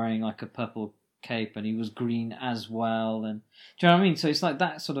guy wearing like a purple cape and he was green as well. And do you know what I mean? So it's like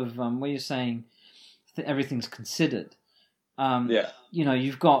that sort of where you're saying everything's considered. Yeah. You know,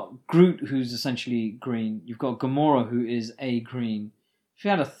 you've got Groot, who's essentially green. You've got Gamora, who is a green. If you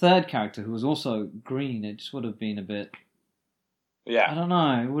had a third character who was also green, it just would have been a bit. Yeah. I don't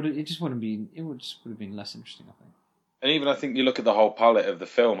know. It just wouldn't be. It would just would have been less interesting, I think. And even I think you look at the whole palette of the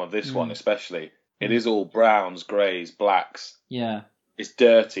film, of this one especially, it is all browns, greys, blacks. Yeah. It's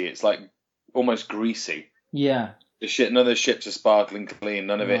dirty. It's like almost greasy. Yeah. None of the ships are sparkling clean.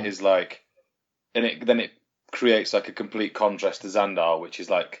 None of it is like, and it creates like a complete contrast to Xandar, which is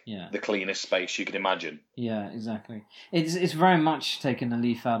like the cleanest space you could imagine. Yeah, exactly. It's very much taken a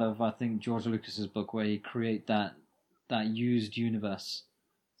leaf out of, I think, George Lucas's book, where he create that used universe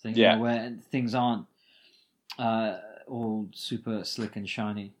thing, you know, where things aren't all super slick and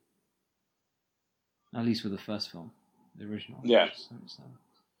shiny. At least with the first film, the original. Yeah. So.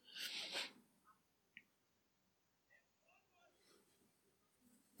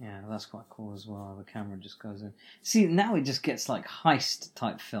 Yeah, that's quite cool as well. The camera just goes in. See, now it just gets like heist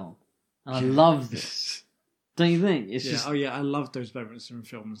type film, and I love this. Don't you think? It's just I love those moments in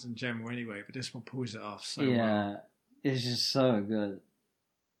films in general anyway, but this one pulls it off so well. It's just so good.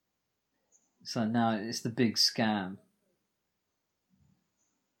 So now it's the big scam.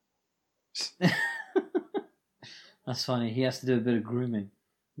 That's funny. He has to do a bit of grooming.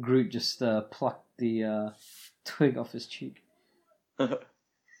 Groot just plucked the twig off his cheek.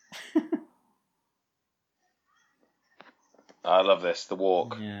 I love this. The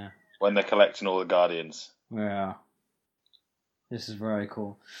walk. Yeah. When they're collecting all the Guardians. Yeah. This is very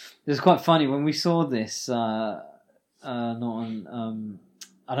cool. It's quite funny when we saw this. Norton.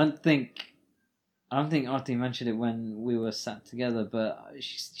 I don't think Artie mentioned it when we were sat together, but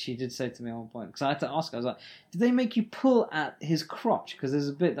she did say to me at one point, because I had to ask her, I was like, did they make you pull at his crotch? Because there's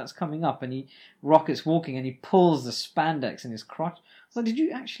a bit that's coming up and Rocket's walking and he pulls the spandex in his crotch. I was like, did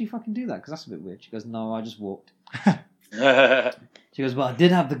you actually fucking do that? Because that's a bit weird. She goes, no, I just walked. She goes, but I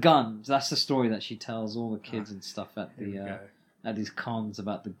did have the gun. So that's the story that she tells all the kids and stuff at these cons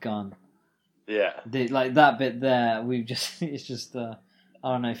about the gun. Yeah. Like that bit there, it's just, I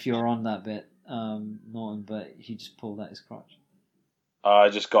don't know if you're on that bit. Norton, but he just pulled at his crotch. I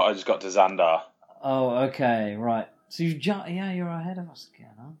just got to Xandar. Oh, okay, right. So you're ahead of us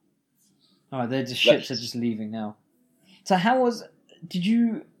again, huh? Alright, the ships are just leaving now. So did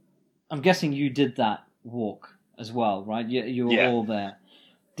you, I'm guessing you did that walk as well, right? You were all there.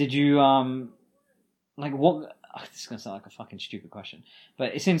 Did you, like what, this is going to sound like a fucking stupid question,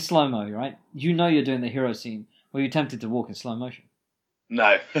 but it's in slow-mo, right? You know you're doing the hero scene. Were you tempted to walk in slow motion?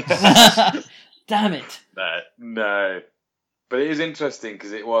 No. Damn it. No. But it is interesting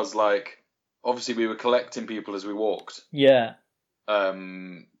because it was like, obviously we were collecting people as we walked. Yeah.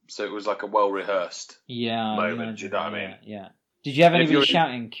 So it was like a well-rehearsed moment, do you know what I mean? Yeah. Did you have anybody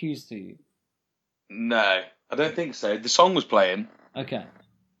shouting cues to you? No, I don't think so. The song was playing. Okay.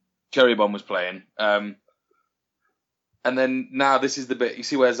 Cherry Bomb was playing. And then now this is the bit, you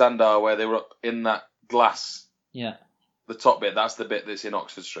see where Xandar, where they were up in that glass. Yeah. The top bit, that's the bit that's in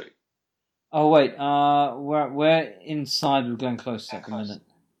Oxford Street. Oh wait, we're inside with Glenn Close at the minute.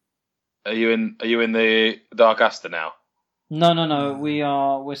 Are you in the Dark Aster now? No. We're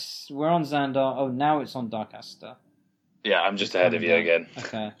on Xandar. Oh, now it's on Dark Aster. Yeah, I'm just ahead of you again.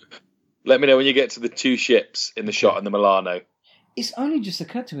 Okay. Let me know when you get to the two ships in the shot and the Milano. It's only just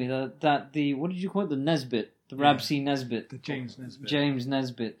occurred to me that the, what did you call it? The Nesbit. The Rabsy Nesbit. The James Nesbit. James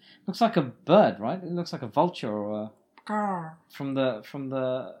Nesbit. Looks like a bird, right? It looks like a vulture or a... From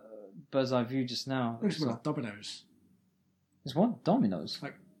the bird's eye view just now. Looks like dominoes. It's what? Dominoes?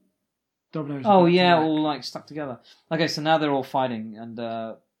 Like dominoes. Oh yeah, all like stuck together. Okay, so now they're all fighting and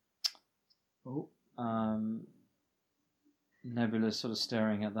Nebula's sort of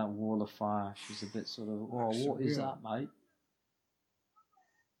staring at that wall of fire. She's a bit sort of, oh, what is that, mate?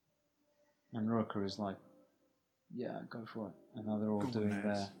 And Ruka is like, yeah, go for it. And now they're all doing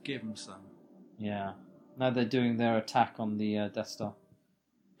their... Give them some. Yeah. Now they're doing their attack on the Death Star.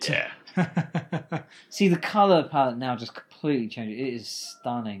 Yeah. See, the colour palette now just completely changed. It is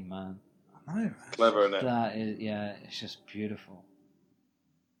stunning, man. I know. Clever, isn't it? That is, yeah, it's just beautiful.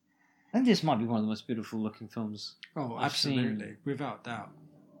 I think this might be one of the most beautiful looking films I've seen. Without doubt.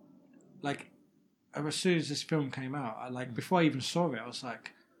 Like, as soon as this film came out, before I even saw it, I was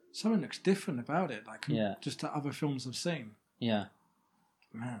like, something looks different about it. Like, just to other films I've seen. Yeah.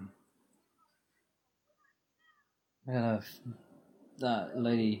 Man. That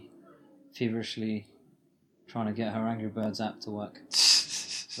lady feverishly trying to get her Angry Birds app to work.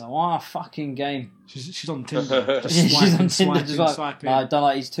 So, fucking game. She's on Tinder. She's on Tinder just like, swiping. No, I don't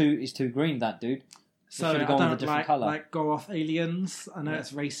like, he's too green, that dude. So I gone with a don't different colour. go off aliens. I know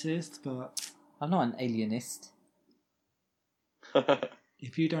it's racist, but I'm not an alienist.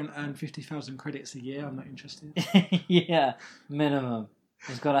 If you don't earn 50,000 credits a year, I'm not interested. Yeah, minimum.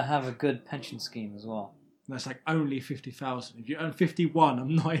 He's got to have a good pension scheme as well. That's like only 50,000. If you earn 51,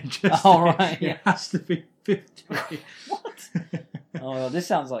 I'm not interested. Oh, right, yeah. It has to be 50. What? Oh, well, this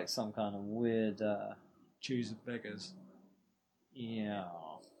sounds like some kind of weird... Choose of beggars. Yeah.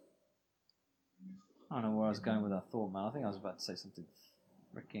 I don't know where I was going with that thought, man. I think I was about to say something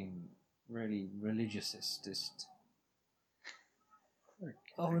freaking really religiousist.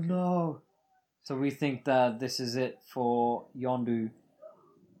 Oh no! So we think that this is it for Yondu,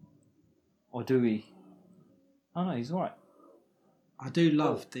 or do we? Oh no, he's alright. I do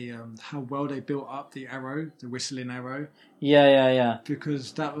love the how well they built up the arrow, the whistling arrow. Yeah.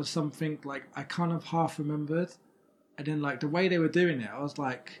 Because that was something like I kind of half remembered, and then like the way they were doing it, I was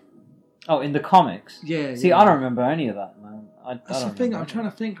like, oh, in the comics. Yeah. See, I don't remember any of that, man. That's the thing. I'm trying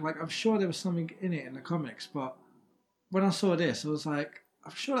to think. Like, I'm sure there was something in it in the comics, but when I saw this, I was like,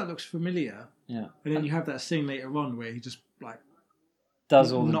 I'm sure that looks familiar. Yeah. And then you have that scene later on where he just like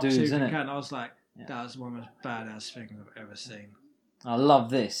does all the knocks dudes in it. I was like, that was one of the most badass things I've ever seen. I love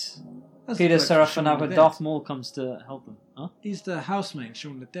this. That's Peter like Shaun Serafinowicz, the Dead. Darth Maul comes to help them. Huh? He's the housemate,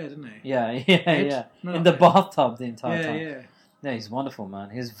 Shaun the Dead, isn't he? Yeah. No, in the Ed. bathtub the entire time. Yeah. Yeah, he's wonderful, man.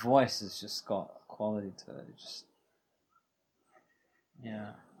 His voice has just got a quality to it.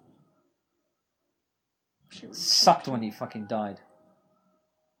 Yeah. It sucked when he fucking died.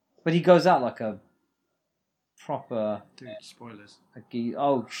 But he goes out like a proper... Dude, spoilers.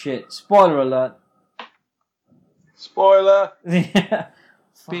 Oh, shit. Spoiler alert. Spoiler! Yeah.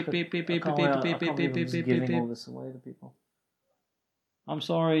 Beep, Fuck beep, it. beep, beep, I can't beep, believe- beep, I can't beep, believe I'm beep, just beep, giving beep, all this away to people. I'm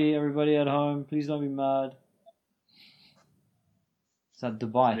sorry, everybody at home. Please don't be mad. It's at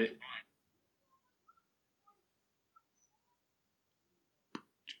Dubai.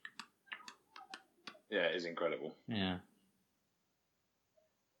 Yeah, it is incredible. Yeah.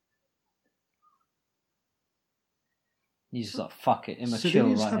 He's just like, fuck it, So immature did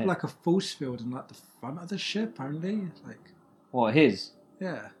he just right have here. like a force field in like the front of the ship only? Like, What, his?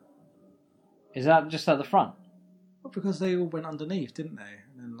 yeah. Is that just at the front? Well, because they all went underneath, didn't they?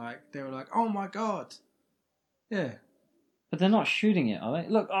 And then like they were like, oh my god. Yeah. But they're not shooting it, are they?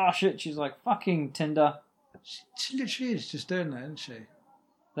 Look, oh shit, she's like, fucking Tinder. She literally is just doing that, isn't she?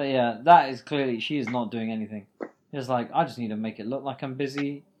 But yeah, that is clearly, she is not doing anything. It's like, I just need to make it look like I'm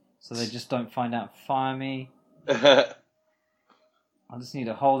busy, so they just don't find out and fire me. I just need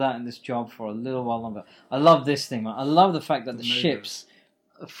to hold out in this job for a little while longer. I love this thing, man. I love the fact that the ships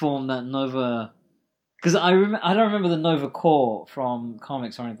form that Nova... Because I don't remember the Nova Core from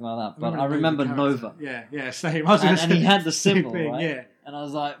comics or anything like that, but I remember Nova. Yeah, same. I was And he had the symbol, thing, right? Yeah. And I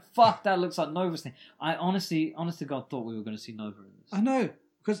was like, fuck, that looks like Nova's thing. I honest to God thought we were going to see Nova in this. I know,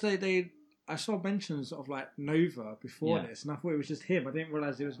 because I saw mentions of like Nova before this, and I thought it was just him. I didn't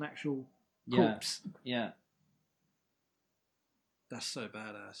realise it was an actual corpse. Yeah. That's so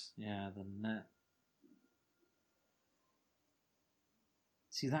badass. Yeah, the net.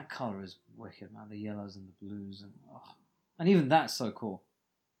 See, that colour is wicked, man. The yellows and the blues. And even that's so cool.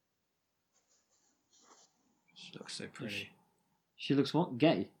 She looks so pretty. She looks what?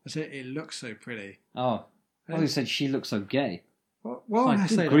 Gay? I said it looks so pretty. Oh. I thought you said she looks so gay. Well, Like, I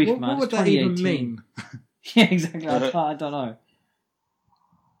good say grief, that, man, what would it's that even 2018. mean? Yeah, exactly. I don't know.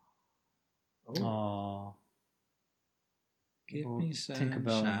 Oh. Give me Tinkerbell and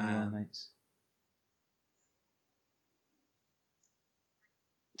all sunshine. our mates.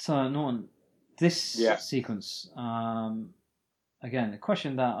 So, Norton, this sequence, again, a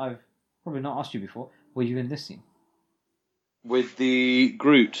question that I've probably not asked you before. Were you in this scene? With the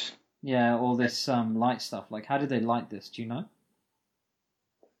Groot. Yeah, all this light stuff. Like, how did they light this? Do you know?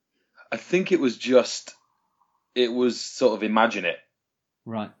 I think it was sort of imagine it,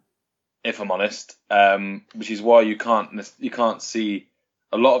 Right. if I'm honest. Which is why you can't see,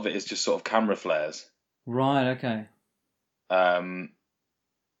 a lot of it is just sort of camera flares. Right, okay.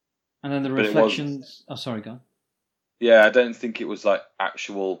 And then the But it reflections... Oh, sorry, go on. Yeah, I don't think it was like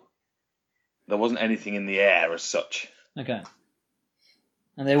actual, there wasn't anything in the air as such. Okay.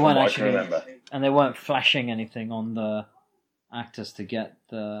 And they From weren't what actually... I can remember. And they weren't flashing anything on the actors to get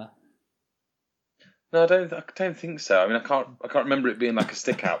the... No, I don't think so. I mean, I can't remember it being like a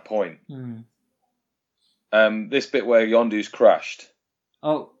stick out point. This bit where Yondu's crashed.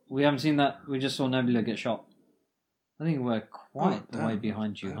 Oh, we haven't seen that. We just saw Nebula get shot. I think we're quite the way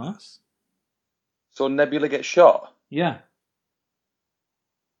behind you, huh? Saw Nebula get shot? Yeah.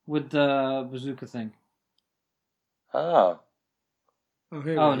 With the bazooka thing. Oh. Oh,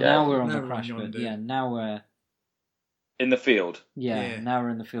 here Oh, we go. now we're on Now the we're crash on bit. Yondu. Yeah, now we're... in the field. Yeah, Yeah. an hour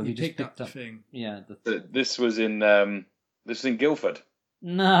in the field. He He just picked up the up. thing. Yeah. This was in Guildford.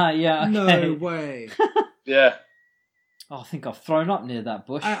 Nah, yeah, okay. No way. Yeah. Oh, I think I've thrown up near that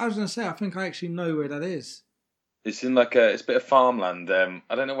bush. I was going to say, I think I actually know where that is. It's in it's a bit of farmland. I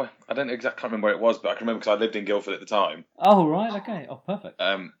don't know exactly. Can't remember where it was, but I can remember because I lived in Guildford at the time. Oh, right, okay. Oh, perfect.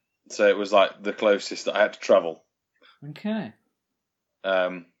 So it was like the closest that I had to travel. Okay.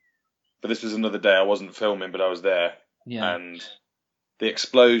 But this was another day. I wasn't filming, but I was there. Yeah. And the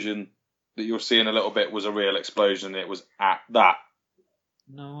explosion that you'll see in a little bit was a real explosion. It was at that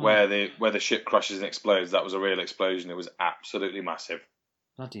No way. where the ship crashes and explodes. That was a real explosion. It was absolutely massive.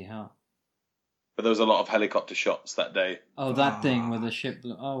 Bloody hell. But there was a lot of helicopter shots that day. Oh, that thing where the ship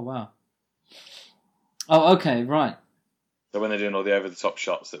blew. Oh, wow. Oh, okay, right. So when they're doing all the over-the-top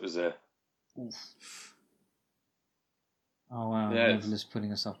shots, it was a... Oh, wow. Yeah, Nebula's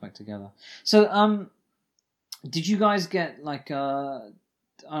putting herself back together. So, did you guys get, like, I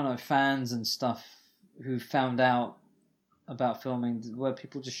don't know, fans and stuff who found out about filming? Were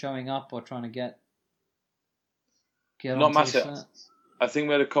people just showing up or trying to get Not onto the massive. set? I think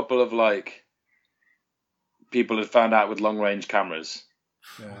we had a couple of, like, people had found out with long-range cameras.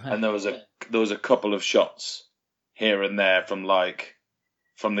 Yeah. And there was a couple of shots here and there from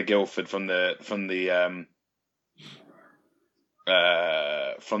the Guildford, from the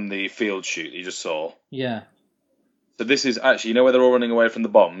field shoot you just saw. Yeah. So this is actually, you know where they're all running away from the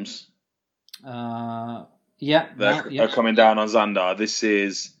bombs? Yeah. They're coming down on Xandar.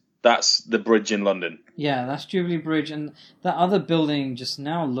 That's the bridge in London. Yeah, that's Jubilee Bridge, and that other building just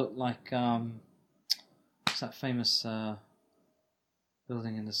now looked like what's that famous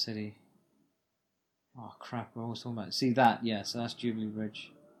building in the city? Oh crap, we're always talking about it. See that? Yeah, so that's Jubilee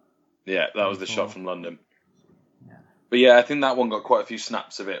Bridge. Yeah, that was the shot from London. Yeah. But yeah, I think that one got quite a few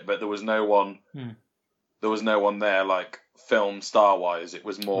snaps of it, but there was no one. There was no one there, like film star wise. It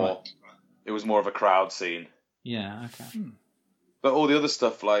was more. Right. It was more of a crowd scene. Yeah. Okay. But all the other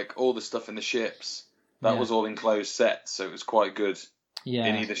stuff, like all the stuff in the ships, that was all enclosed sets, so it was quite good. Yeah.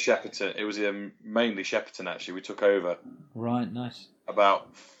 In either Shepperton, it was mainly Shepperton actually. We took over. Right. Nice.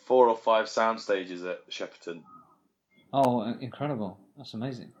 About 4 or 5 sound stages at Shepperton. Oh, incredible! That's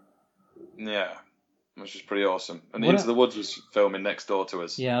amazing. Yeah, which was pretty awesome. And Into the Woods was filming next door to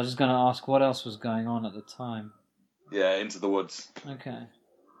us. Yeah, I was just going to ask what else was going on at the time. Yeah, Into the Woods. Okay.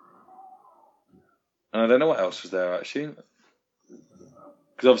 And I don't know what else was there actually.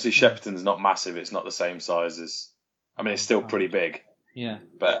 Because obviously Shepperton's not massive. It's not the same size as. I mean, it's still pretty big. Yeah.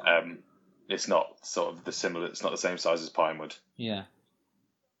 But it's not sort of similar. It's not the same size as Pinewood. Yeah.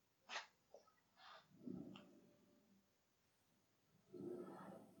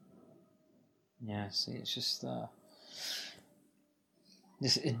 Yeah, see, it's just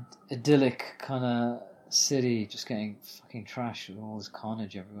this idyllic kind of city just getting fucking trashed with all this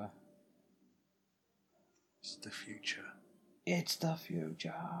carnage everywhere. It's the future. It's the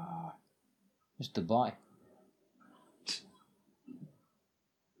future. It's Dubai.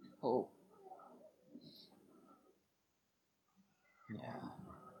 Oh. Yeah.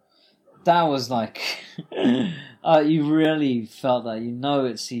 That was like... you really felt that. You know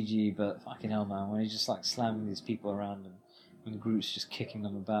it's CG, but fucking hell, man. When he's just like slamming these people around and Groot's just kicking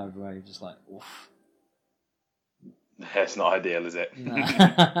them about everywhere, you're just like, oof. Yeah, it's not ideal, is it?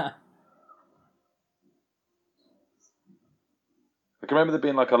 Nah. I can remember there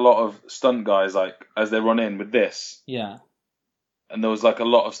being like a lot of stunt guys, like as they run in with this. Yeah. And there was like a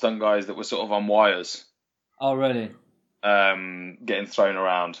lot of stunt guys that were sort of on wires. Oh, really? Getting thrown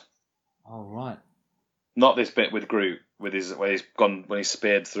around. Oh, right. Not this bit with Groot, when he's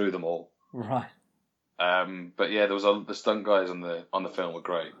speared through them all. Right. But yeah, there was the stunt guys on the film were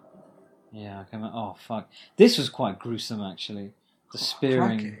great. Yeah, I can. Oh, fuck. This was quite gruesome, actually. The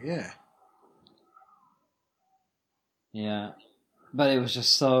spearing. Crikey, yeah. Yeah. But it was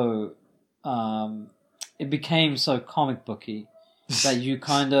just so... it became so comic booky that you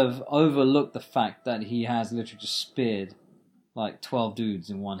kind of overlook the fact that he has literally just speared like 12 dudes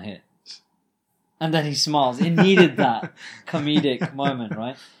in one hit. And then he smiles. It needed that comedic moment,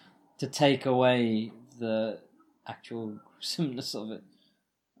 right? To take away the actual gruesomeness of it.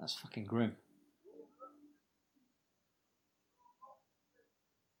 That's fucking grim.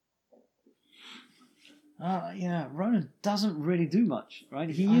 Yeah, Ronan doesn't really do much, right?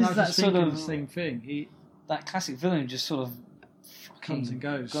 He is that sort of the same thing. that classic villain who just sort of Comes and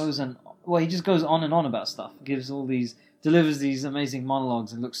goes. He just goes on and on about stuff. Delivers these amazing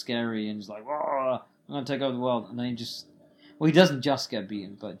monologues and looks scary and is like, "I'm going to take over the world," and then he doesn't just get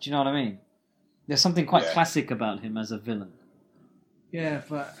beaten, but do you know what I mean? There's something quite classic about him as a villain. Yeah,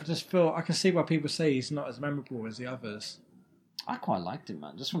 but I just feel I can see why people say he's not as memorable as the others. I quite liked him,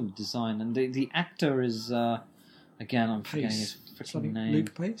 man, just from the design. And the actor is, again, I'm forgetting his freaking name.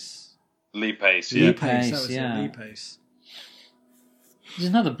 Luke Pace? Lee Pace, Lee yeah. Pace, that was yeah. it, Lee Pace. He's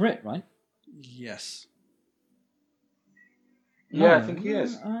another Brit, right? Yes. Yeah, I think he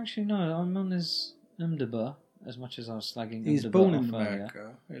is. Actually, no, I'm on his IMDb, as much as I was slagging He's IMDb born off in earlier.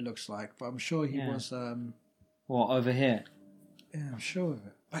 America, it looks like, but I'm sure he was... What, over here? yeah, I'm sure of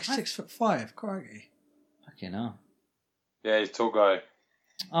it. Like 6'5", crikey. Fucking hell. Yeah, he's a tall guy.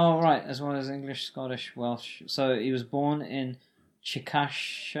 Oh, right, as well as English, Scottish, Welsh. So he was born in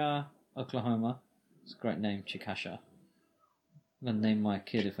Chickasha, Oklahoma. It's a great name, Chickasha. I'm going to name my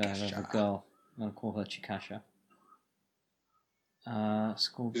kid if I ever have a girl. I'm going to call her Chickasha.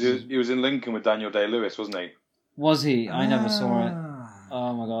 School. He was in Lincoln with Daniel Day-Lewis, wasn't he? Was he? I never saw it.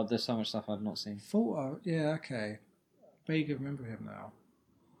 Oh my god, there's so much stuff I've not seen. Yeah, okay. Vaguely remember him now.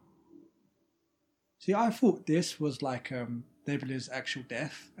 See, I thought this was like Nebula's actual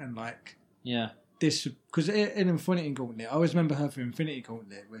death, and like this because in Infinity Gauntlet, I always remember her from Infinity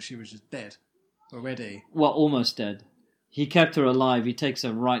Gauntlet where she was just dead already. Well, almost dead. He kept her alive. He takes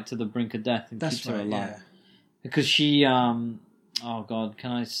her right to the brink of death and keeps her alive. Yeah. Because she, oh god,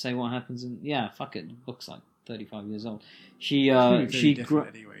 can I say what happens in? Yeah, fuck it. The book's like 35 years old. She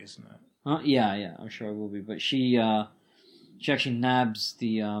different anyway, isn't it? Yeah, I'm sure it will be. But she actually nabs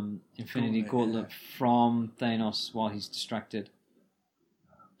the Infinity Gauntlet from Thanos while he's distracted,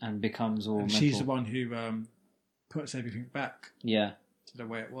 and becomes all. And metal. she's the one who puts everything back. Yeah. To the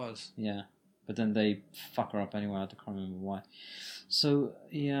way it was. Yeah, but then they fuck her up anyway. I can't remember why. So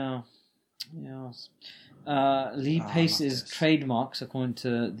yeah. Lee Pace's trademarks, according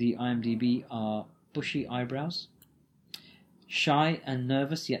to the IMDb, are bushy eyebrows, shy and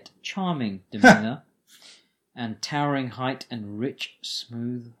nervous yet charming demeanor, and towering height and rich,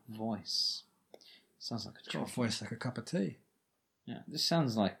 smooth voice. Sounds like Got a voice like a cup of tea. Yeah, this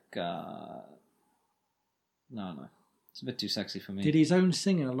sounds like no, it's a bit too sexy for me. Did his own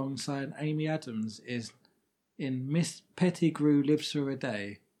singing alongside Amy Adams is in Miss Pettigrew Lives Through a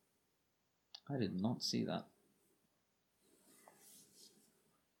Day. I did not see that.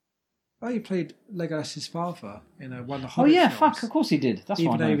 Oh, he played Legolas's father in one of the Oh Hobbit yeah, films. fuck, of course he did. That's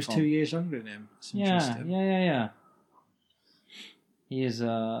even why I though know he him was from. 2 years younger than him. It's interesting. Yeah. He is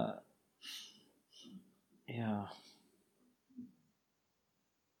yeah.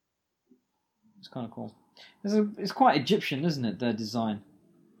 It's kind of cool. It's quite Egyptian, isn't it? Their design,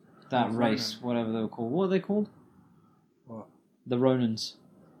 that race, whatever they were called. What are they called? What? The Ronans.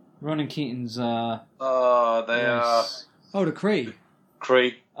 Ronan Keaton's. They are Oh, the Kree.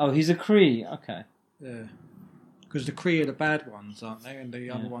 Kree. Oh, he's a Kree. Okay. Yeah. Because the Kree are the bad ones, aren't they? And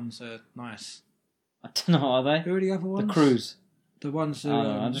the other ones are nice. I don't know. Are they? Who are the other ones? The Crews. The ones who...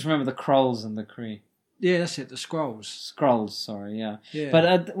 I just remember the Krolls and the Kree. Yeah, that's it. The Skrulls. Skrulls, sorry, yeah. Yeah.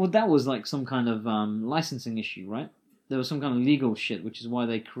 But well, that was like some kind of licensing issue, right? There was some kind of legal shit, which is why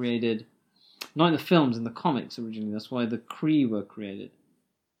they created... Not in the films, in the comics originally. That's why the Kree were created.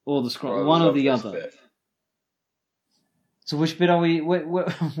 Or the Skrulls. One or the other. Bit. So which bit are we... Where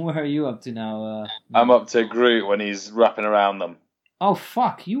are you up to now? I'm up to Groot when he's wrapping around them. Oh,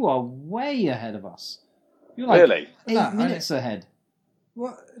 fuck. You are way ahead of us. You're like Really? 8 minutes ahead.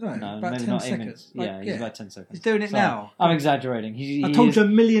 What? No, No, about maybe 10 not 8 seconds. minutes. Like, Yeah, he's about 10 seconds. He's doing it Sorry. now. I'm exaggerating. I told you a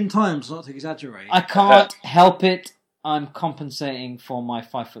million times not to exaggerate. I can't help it. I'm compensating for my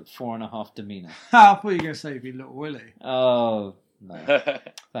 5'4.5" demeanour. I thought you were going to say be Little Willie. Oh, no.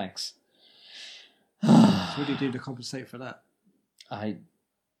 Thanks. So what do you do to compensate for that?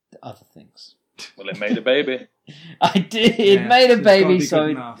 Other things. Well, it made a baby. I did. Yeah, It made a it's gotta baby, be so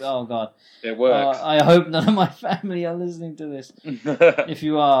good enough. oh god. It works. I hope none of my family are listening to this. If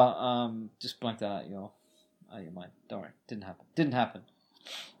you are, just blank that out your mind. Don't worry. Didn't happen.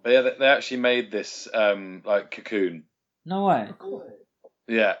 But yeah, they actually made this like cocoon. No way.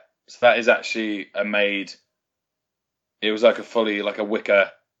 Yeah, so that is actually a made. It was like a fully like a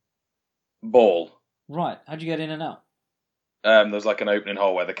wicker ball. Right. How'd you get in and out? There's like an opening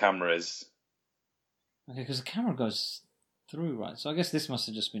hole where the camera is. Okay, because the camera goes through, right? So I guess this must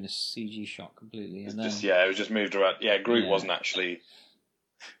have just been a CG shot completely. And then... It was just moved around. Yeah, Groot Yeah. wasn't actually.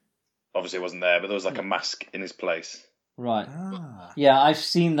 Obviously, wasn't there, but there was like a mask in his place. Right. Ah. Yeah, I've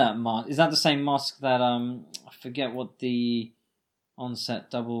seen that mask. Is that the same mask that I forget what the on-set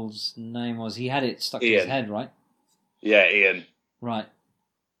double's name was? He had it stuck to his Ian. head, right? Yeah, Ian. Right.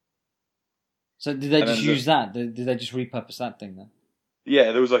 So did they And just then use that? Did they just repurpose that thing then?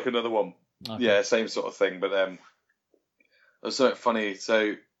 Yeah, there was like another one. Okay. Yeah, same sort of thing, but there was something funny.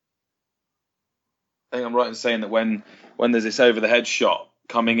 So I think I'm right in saying that when there's this over the head shot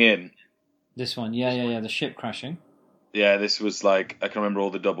coming in. This one, yeah, the ship crashing. Yeah, this was like I can remember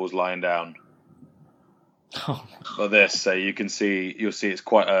all the doubles lying down. Oh, But this, so you'll see it's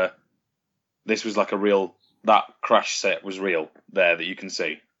quite a. This was like a real. That crash set was real there that you can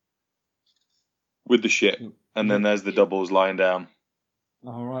see with the ship, and then there's the doubles lying down.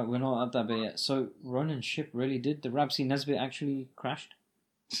 all right, we're not at that bit yet. So Ronan's ship really did the Ramsey Nesbitt actually crashed?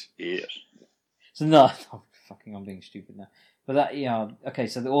 Yes. So no, I'm being stupid now. But that, okay.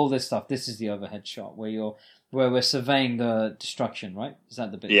 So all this stuff. This is the overhead shot where we're surveying the destruction, right? Is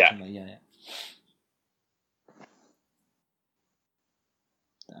that the bit? Yeah. Yeah.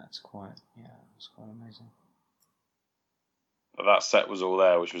 That's quite amazing. But that set was all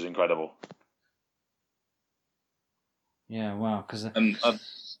there, which was incredible. Yeah, wow. And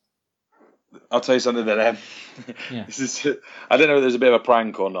I'll tell you something that yeah. this is. I don't know if there's a bit of a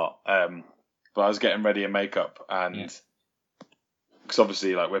prank or not. But I was getting ready in makeup, and because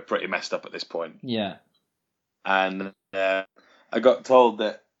obviously, like, we're pretty messed up at this point. Yeah. And I got told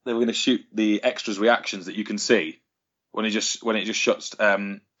that they were going to shoot the extras reactions that you can see when it just shuts.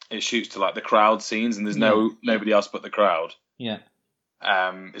 It shoots to like the crowd scenes, and there's nobody else but the crowd. Yeah.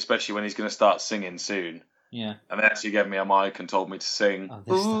 Especially when he's going to start singing soon. Yeah. And they actually gave me a mic and told me to sing.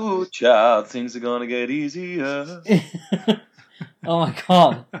 Oh, Ooh, child, things are gonna get easier. Oh my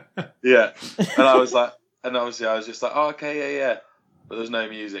god. Yeah. And I was like, and obviously I was just like, oh, okay, yeah. But there's no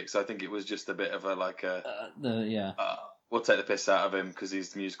music, so I think it was just a bit of a like a. We'll take the piss out of him because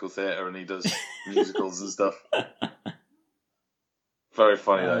he's musical theatre and he does musicals and stuff. Very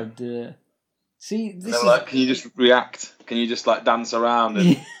funny though. Oh dear. See, this is like, can you just react? Can you just like dance around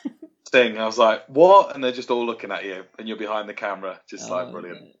and sing? I was like, what? And they're just all looking at you, and you're behind the camera, just like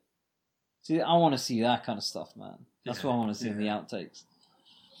brilliant. Yeah. See, I want to see that kind of stuff, man. That's what I want to see in the outtakes.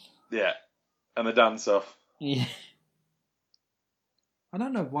 Yeah, and the dance off. Yeah. I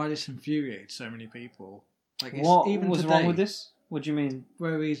don't know why this infuriates so many people. Like, What even was today, wrong with this? What do you mean?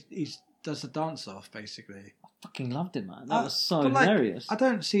 Where he does the dance off, basically. I fucking loved it, man. That was so but, like, hilarious. I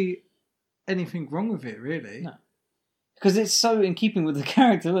don't see anything wrong with it, really. No. Because it's so in keeping with the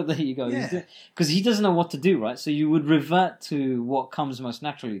character. Look, there you go. Yeah. Because he doesn't know what to do, right? So you would revert to what comes most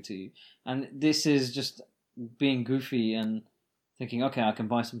naturally to you. And this is just being goofy and thinking, okay, I can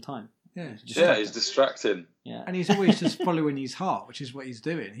buy some time. Yeah. He's distracting. Yeah. And he's always just following his heart, which is what he's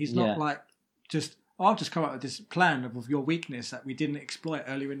doing. He's not like just, I'll just come up with this plan of your weakness that we didn't exploit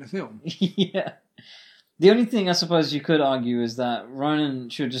earlier in the film. Yeah. The only thing I suppose you could argue is that Ronan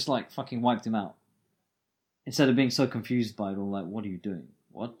should have just like fucking wiped him out. Instead of being so confused by it all, like, what are you doing?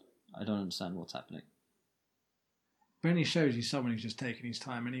 What? I don't understand what's happening. But then he shows you someone who's just taking his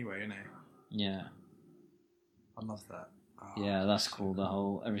time anyway, isn't he? Yeah. I love that. Oh, Yeah, that's cool. The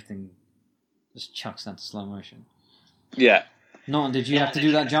whole, everything just chucks down to slow motion. Yeah. Norton, did you have to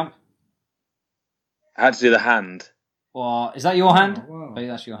do that jump? I had to do the hand. Or is that your hand? Oh, wow. Maybe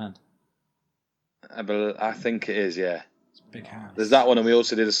that's your hand. I think it is, yeah. It's a big hand. There's that one, and we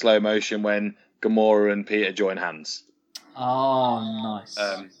also did a slow motion when Gamora and Peter join hands. Oh, nice.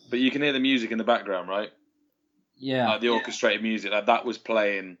 But you can hear the music in the background, right? Yeah. Like the orchestrated music, like that was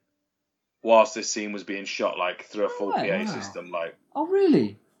playing whilst this scene was being shot, like through a full PA system. Like, oh,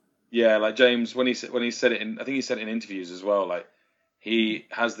 really? yeah, like James when he said it in, I think he said it in interviews as well. Like he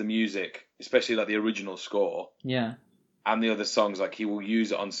has the music, especially like the original score. Yeah. And the other songs, like he will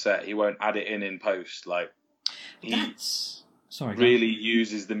use it on set. He won't add it in post. Like he really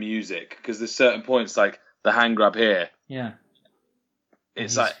uses the music because there's certain points like the hand grab here. Yeah.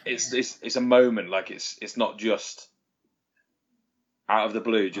 It's like it's a moment. Like it's not just out of the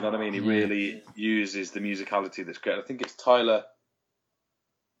blue. Do you know what I mean? He really uses the musicality that's great. I think it's Tyler.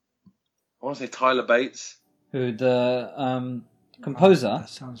 I want to say Tyler Bates. Who, the composer? That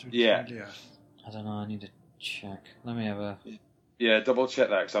sounds really familiar. I don't know. I need to check. Let me have a. Yeah, double check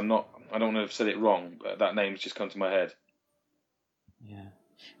that because I don't want to have said it wrong. But that name's just come to my head. Yeah,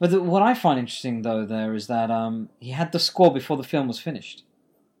 but what I find interesting though there is that he had the score before the film was finished.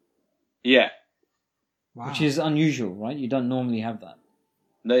 Yeah. Wow. Which is unusual, right? You don't normally have that.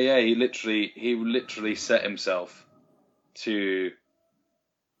 No, yeah, he literally set himself to.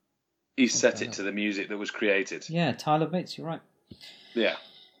 He set it to the music that was created. Yeah, Tyler Bates. You're right. Yeah.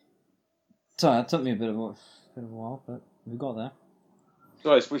 Sorry, that took me a bit of a while, but we got there.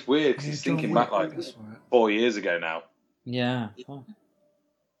 So it's weird because he's thinking back like 4 years ago now. Yeah. Fine.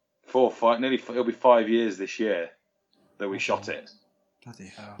 4 or 5, nearly. It'll be 5 years this year that we shot it.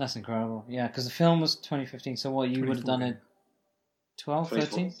 Bloody hell. That's incredible. Yeah, because the film was 2015. So what you would have done it 12,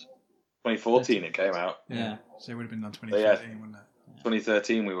 13? 2014 it came out. Yeah. So it would have been done 2013, wouldn't it?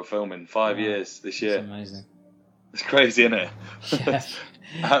 2013 we were filming. 5 Wow. years this It's year. amazing. It's crazy, isn't it? Yeah.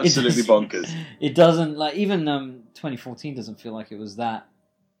 Absolutely bonkers. It doesn't, like, even 2014 doesn't feel like it was that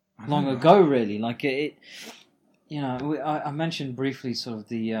long ago, really. Like, it you know, I mentioned briefly sort of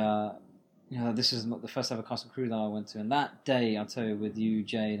the, you know, this is the first ever cast and crew that I went to, and that day, I'll tell you, with you,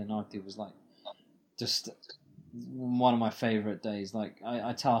 Jade, and Artie, was like just one of my favorite days. Like,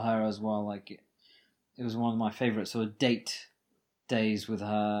 I tell her as well, like, it was one of my favorite sort of date days with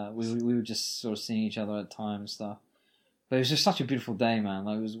her. We were just sort of seeing each other at times and stuff. But it was just such a beautiful day, man.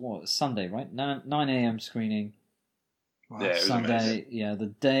 Like, it was Sunday, right? 9 a.m. screening. Wow. Yeah, it was Sunday. amazing. Yeah,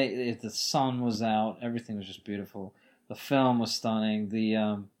 the sun was out. Everything was just beautiful. The film was stunning.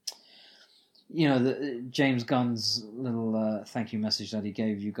 The you know, the James Gunn's little thank you message that he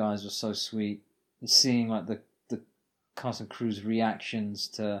gave you guys was so sweet. And seeing like the cast and crew's reactions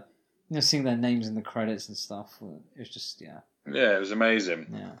to, you know, seeing their names in the credits and stuff. It was just, yeah. Yeah, it was amazing.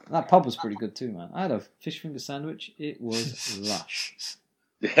 Yeah, that pub was pretty good too, man. I had a fish finger sandwich. It was lush.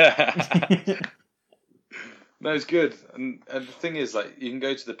 Yeah. No, it's good. And the thing is, like, you can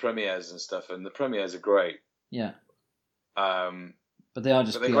go to the premieres and stuff, and the premieres are great. Yeah. But they are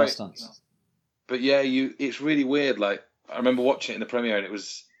just PR stunts. But yeah, it's really weird. Like, I remember watching it in the premiere, and it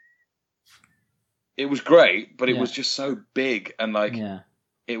was great, but it was just so big, and like,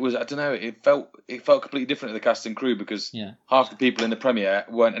 it was, I don't know, it felt completely different to the cast and crew, because half the people in the premiere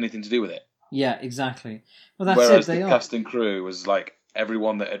weren't anything to do with it. Yeah, exactly. Well, that's Whereas it. the cast and crew was like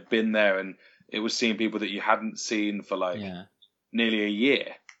everyone that had been there, and it was seeing people that you hadn't seen for like nearly a year.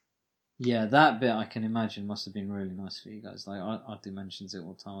 Yeah, that bit I can imagine must have been really nice for you guys. Like, Artie mentions it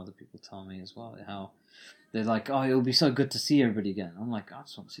all the time. Other people tell me as well how they're like, "Oh, it'll be so good to see everybody again." I'm like, I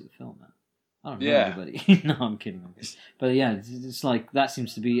just want to see the film, man. I don't know anybody. No, I'm kidding. But yeah, it's like, that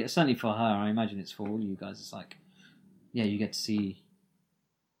seems to be, certainly for her, I imagine it's for all you guys, it's like, yeah, you get to see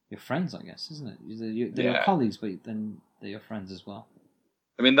your friends, I guess, isn't it? They're your colleagues, but then they're your friends as well.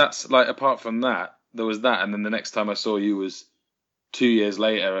 I mean, that's like, apart from that, there was that, and then the next time I saw you was 2 years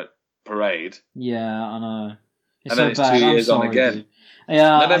later at Parade. Yeah, I know. It's and then so it's bad. 2 years on again. Dude.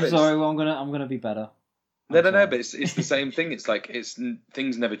 Yeah, I'm sorry. Well, I'm gonna be better. No, but it's the same thing. It's like,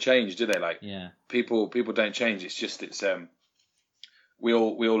 things never change, do they? Like, people don't change. It's just, we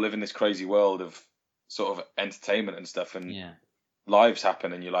all live in this crazy world of sort of entertainment and stuff, and lives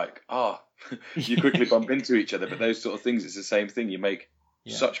happen, and you're like, you quickly bump into each other. But those sort of things, it's the same thing. You make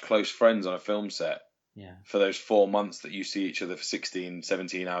such close friends on a film set for those 4 months that you see each other for 16,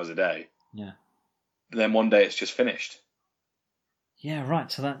 17 hours a day. Yeah. Then one day it's just finished. Yeah,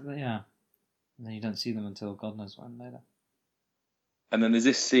 right. So that, and then you don't see them until God knows when later. And then there's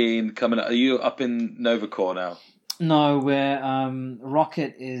this scene coming up. Are you up in Novacore now? No, where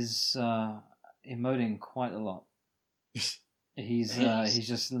Rocket is emoting quite a lot. He's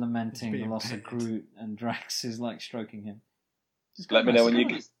just lamenting the loss of Groot, and Drax is like stroking him. Let me know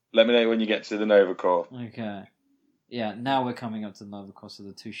when you get to the Novacore. Okay. Yeah, now we're coming up to the Novacore, so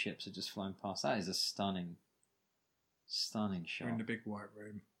the two ships are just flying past. That is a stunning shot. We're in the big white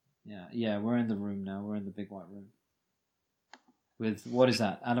room. Yeah, we're in the room now. We're in the big white room. With, what is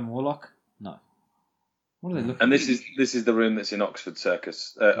that? Adam Warlock? No. What are they looking? And this is the room that's in Oxford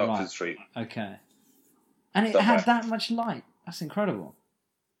Circus, Oxford Street. Okay. And it had that much light. That's incredible.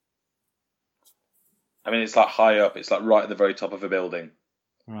 I mean, it's like high up. It's like right at the very top of a building.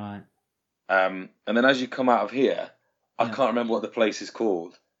 Right. And then as you come out of here, I can't remember what the place is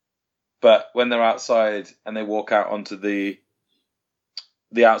called, but when they're outside and they walk out onto the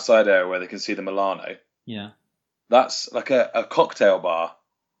outside area where they can see the Milano. Yeah. That's like a cocktail bar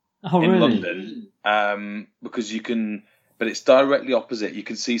in London. Because you can, but it's directly opposite. You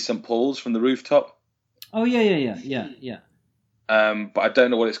can see St. Paul's from the rooftop. Oh, yeah. But I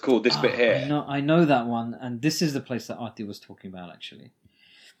don't know what it's called. This bit here. I know that one, and this is the place that Artie was talking about, actually.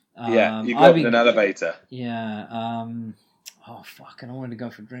 You go up in an elevator. Yeah. Oh, fuck, and I wanted to go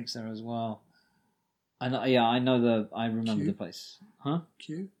for drinks there as well. I remember the place. Huh?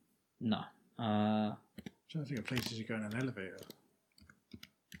 Q? No. I'm trying to think of places you go in an elevator.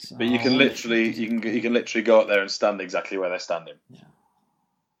 But you can literally go up there and stand exactly where they're standing. Yeah.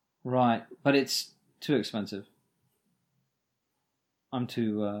 Right, but it's too expensive.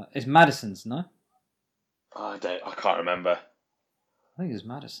 It's Madison's, no? I can't remember. I think it's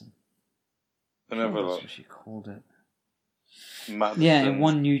Madison. Remember what she called it. Madison. Yeah, in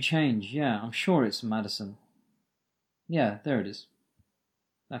One New Change. Yeah, I'm sure it's Madison. Yeah, there it is.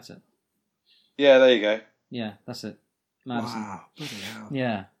 That's it. Yeah, there you go. Yeah, that's it. Madison. Wow, bloody hell.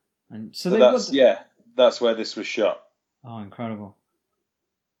 Yeah, and so that's where this was shot. Oh, incredible!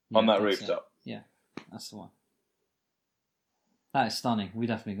 On that rooftop. Yeah, that's the one. That is stunning. We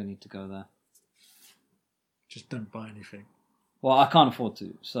definitely need to go there. Just don't buy anything. Well, I can't afford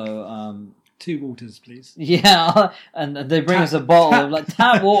to, so 2 waters, please. yeah, and they bring us a bottle of like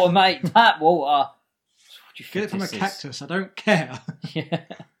tap water, mate, tap water. Get it from a cactus. I don't care. Yeah.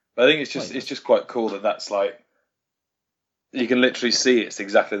 But I think it's just quite cool that that's like you can literally see it's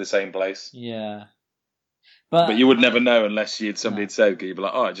exactly the same place. Yeah. But you would never know unless somebody had said, you'd be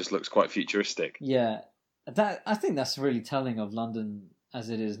like, oh, it just looks quite futuristic. Yeah. I think that's really telling of London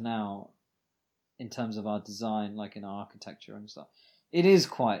as it is now in terms of our design, like in our architecture and stuff. It is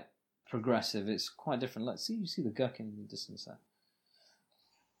quite progressive. It's quite different. Let's see, you see the gherkin in the distance there.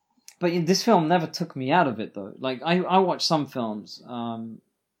 But this film never took me out of it, though. Like, I watch some films, and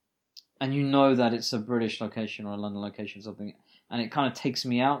you know that it's a British location or a London location or something, and it kind of takes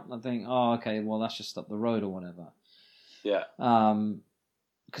me out. I think, oh, okay, well, that's just up the road or whatever. Yeah.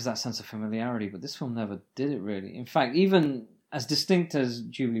 Because that sense of familiarity. But this film never did it, really. In fact, even as distinct as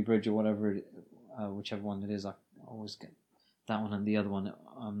Jubilee Bridge or whatever, whichever one it is, I always get that one and the other one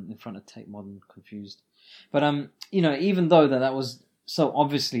in front of Tate Modern confused. But, even though that was so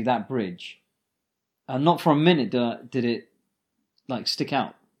obviously that bridge, not for a minute did it, like, stick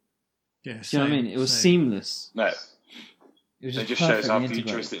out. Yeah, do you know what I mean? It was seamless. No. It just shows how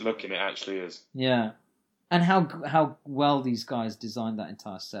futuristic looking it actually is. Yeah. And how well these guys designed that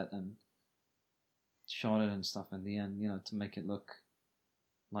entire set and shot it and stuff in the end, to make it look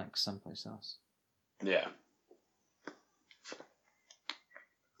like someplace else. Yeah.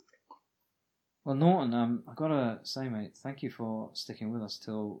 Well, Norton, I've got to say, mate, thank you for sticking with us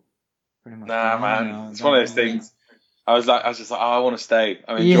till pretty much. Nah, man, now. It's one of those things. I was just like, oh, I want to stay.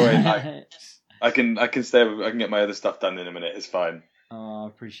 I'm enjoying. I can stay. I can get my other stuff done in a minute. It's fine. Oh, I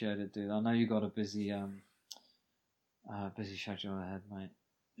appreciate it, dude. I know you got a busy schedule ahead, mate.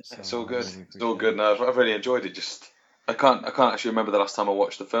 So it's all good. Really it's all good. No, I've really enjoyed it. Just I can't actually remember the last time I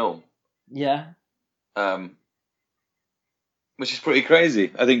watched the film. Yeah. Which is pretty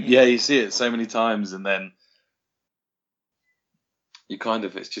crazy. I think you see it so many times, and then you kind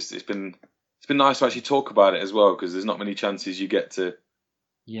of it's been nice to actually talk about it as well, because there's not many chances you get to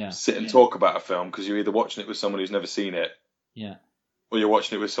sit and talk about a film, because you're either watching it with someone who's never seen it, or you're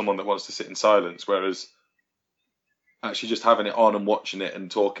watching it with someone that wants to sit in silence. Whereas actually just having it on and watching it and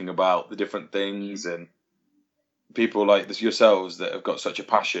talking about the different things and people like this yourselves that have got such a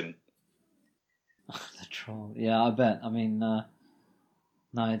passion. The troll, yeah, I bet. I mean, no,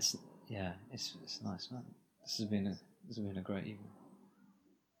 it's nice, man. This has been a great evening.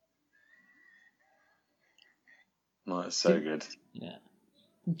 No, it's so good. Yeah,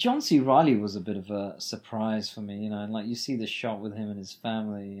 John C. Reilly was a bit of a surprise for me, and like you see the shot with him and his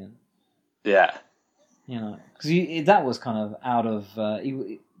family, and because that was kind of out of.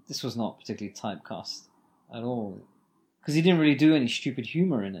 This was not particularly typecast at all, because he didn't really do any stupid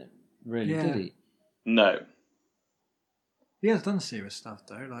humor in it, really, did he? No. He has done serious stuff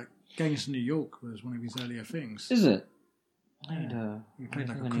though, like Gangs of New York was one of his earlier things. Is it? He played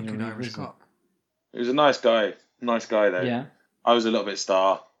like a crooked Irish cop. He was a nice guy. Nice guy though. Yeah. I was a little bit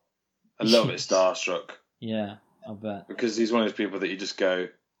starstruck. Yeah, I bet. Because he's one of those people that you just go,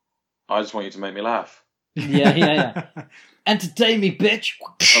 I just want you to make me laugh. Yeah. Entertain me, bitch.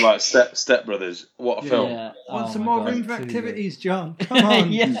 I like Step Brothers. What a film. Yeah. Want some more room for activities, John? Come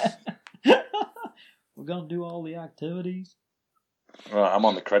on. Yeah. We're going to do all the activities. Right, I'm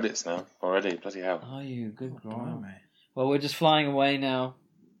on the credits now already. Bloody hell. Are you? Good grind. Well, we're just flying away now.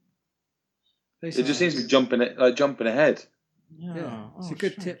 It just seems to be jumping ahead. Yeah. It's a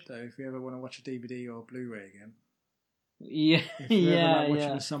good tip, though, if you ever want to watch a DVD or Blu-ray again. Yeah, if you're ever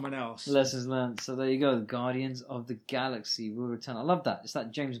watching with someone else. Lessons learned. So there you go. The Guardians of the Galaxy will return. I love that. It's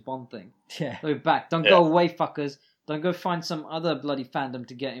that James Bond thing. Yeah. We're back. Don't go away, fuckers. Don't go find some other bloody fandom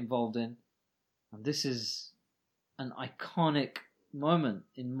to get involved in. And this is an iconic moment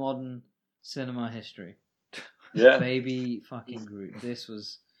in modern cinema history. Yeah. Baby fucking Groot. This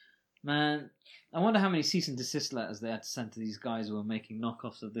was... Man, I wonder how many cease and desist letters they had to send to these guys who were making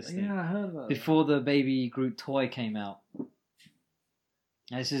knockoffs of this thing. Yeah, I heard about before the Baby Groot toy came out.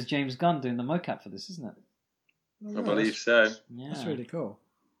 And this is James Gunn doing the mocap for this, isn't it? I believe so. Yeah. That's really cool.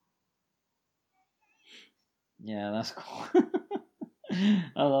 Yeah, that's cool.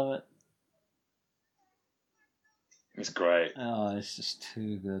 I love it. It's great. Oh, it's just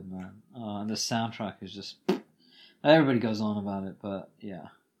too good, man. Oh, and the soundtrack is just... Everybody goes on about it, but yeah.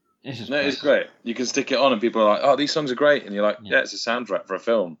 It's just it's great. You can stick it on and people are like, oh, these songs are great. And you're like, yeah, it's a soundtrack for a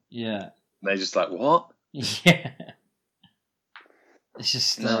film. Yeah. And they're just like, what? Yeah. It's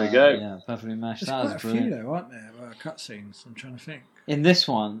just... There we go. Yeah, perfectly mashed. There's quite a few, though, aren't there? Cutscenes, I'm trying to think. In this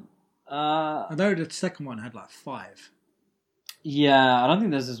one... I know the second one had like 5. Yeah, I don't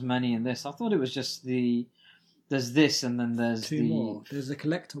think there's as many in this. I thought it was just there's this and then there's Two more. There's the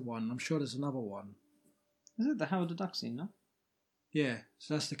collector one. I'm sure there's another one. Is it the Howard the Duck scene, no? Yeah,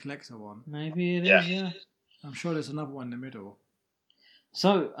 so that's the collector one. Maybe it is, yeah. I'm sure there's another one in the middle.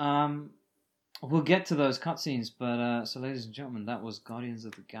 So, we'll get to those cutscenes, but so ladies and gentlemen, that was Guardians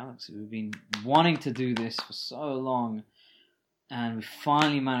of the Galaxy. We've been wanting to do this for so long, and we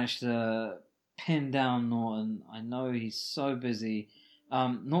finally managed to pin down Norton. I know he's so busy.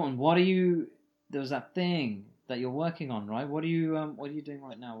 Norton, there was that thing that you're working on, right? What are you doing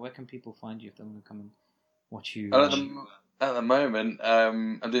right now? Where can people find you if they want to come and watch you? At the moment,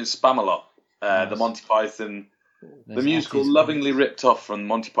 I'm doing Spam-A-Lot, Nice. the Monty Python, There's the musical Otis lovingly ripped off from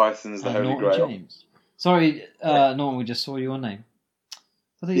Monty Python's The and Holy Norton Grail. James. Sorry, Norton, we just saw your name.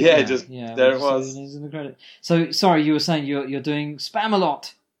 There Yeah, we there just it saw was. your names in the credit. So, sorry, you were saying you're doing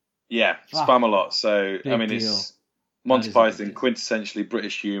Spam-A-Lot. Yeah, Fuck. Spam-A-Lot. So, Big I mean, deal. it's Monty That is a Python, big quintessentially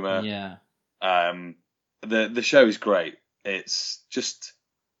British humour. Yeah. The show is great. It's just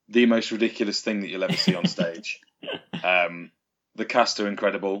the most ridiculous thing that you'll ever see on stage. The cast are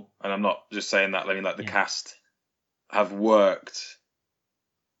incredible, and I'm not just saying that. I mean, like the cast have worked.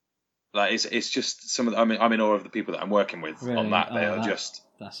 Like it's just some of. I'm in awe of the people that I'm working with Really? on that. They Oh, are just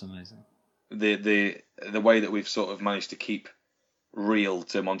That's amazing. the way that we've sort of managed to keep real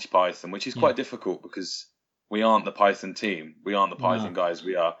to Monty Python, which is quite difficult because we aren't the Python team. We aren't the Python guys.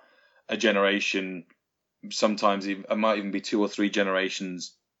 We are a generation. Sometimes it might even be 2 or 3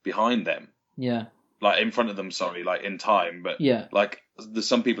 generations behind them. Yeah. Like in front of them, sorry, like in time. But like there's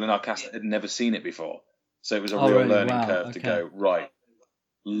some people in our cast that had never seen it before. So it was a real learning curve to go, right,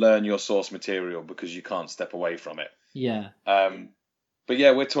 learn your source material because you can't step away from it. Yeah. But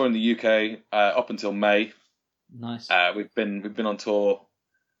yeah, we're touring the UK up until May. Nice. We've been on tour.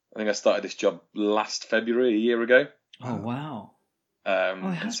 I think I started this job last February, a year ago. Oh wow.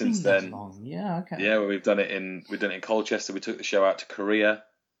 And since then, long. Yeah, okay. Yeah, well, we've done it in Colchester. We took the show out to Korea.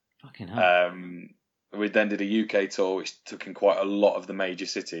 Fucking hell. We then did a UK tour, which took in quite a lot of the major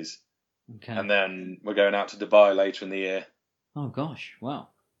cities. Okay. And then we're going out to Dubai later in the year. Oh gosh, wow.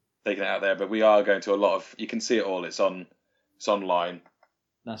 Taking it out there, but we are going to a lot of. You can see it all. It's online.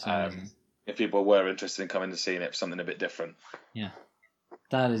 That's amazing. If people were interested in coming and seeing it, something a bit different. Yeah,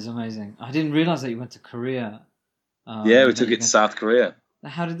 that is amazing. I didn't realize that you went to Korea. Yeah, we took it to South Korea.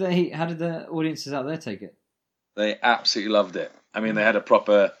 How did the audiences out there take it? They absolutely loved it. I mean, they had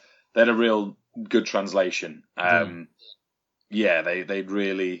a real good translation. Yeah, they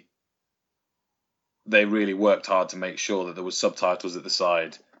really worked hard to make sure that there was subtitles at the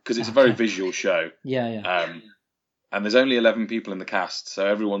side because it's a very visual show. Yeah. And there's only 11 people in the cast, so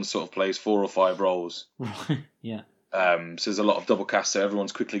everyone sort of plays 4 or 5 roles. Yeah. So there's a lot of double cast, so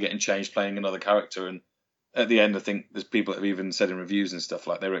everyone's quickly getting changed, playing another character. And at the end, I think there's people that have even said in reviews and stuff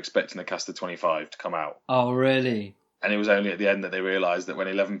like they were expecting a cast of 25 to come out. Oh, really? And it was only at the end that they realised that when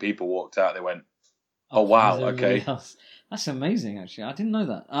 11 people walked out, they went, "Oh wow, okay." That's amazing, actually. I didn't know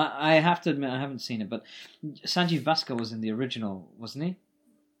that. I have to admit, I haven't seen it, but Sanjeev Bhaskar was in the original, wasn't he?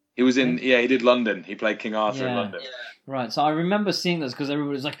 He was in, he did London. He played King Arthur in London. Right, so I remember seeing this because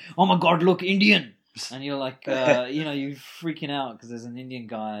everybody's like, "Oh my god, look, Indian!" And you're like, you're freaking out because there's an Indian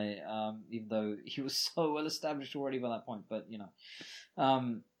guy, even though he was so well established already by that point. But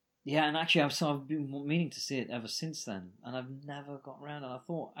yeah, and actually, I've been meaning to see it ever since then, and I've never got around. And I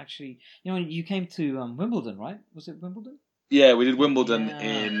thought, actually, you came to Wimbledon, right? Was it Wimbledon? Yeah, we did Wimbledon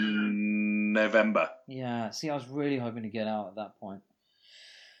in November. Yeah, see, I was really hoping to get out at that point.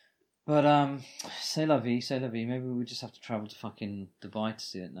 But, c'est la vie. Maybe we just have to travel to fucking Dubai to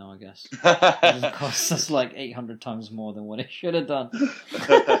see it now, I guess. It costs us like 800 times more than what it should have done.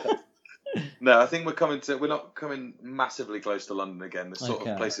 No, I think we're not coming massively close to London again. There's sort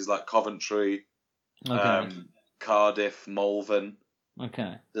of places like Coventry, Cardiff, Malvern,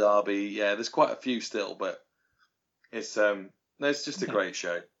 Derby. Yeah, there's quite a few still, but it's just a great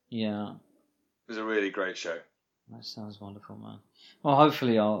show. Yeah. It was a really great show. That sounds wonderful, man. Well,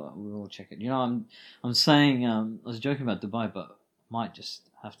 hopefully we'll check it. I'm saying I was joking about Dubai, but I might just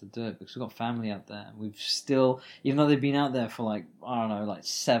have to do it because we've got family out there. We've still, even though they've been out there for like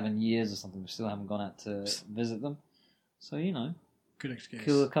 7 years or something, we still haven't gone out to visit them. So good excuse.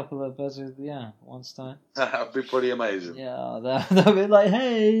 Kill a couple of birds with one stone. That'd be pretty amazing. Yeah, they'll be like,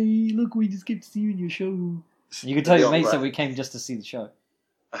 "Hey, look, we just came to see you in your show." You can tell your mates that we came just to see the show.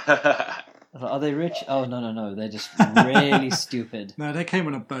 Are they rich? Oh, no. They're just really stupid. No, they came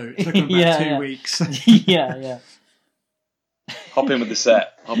on a boat. It took them about 2 weeks. Yeah. Hop in with the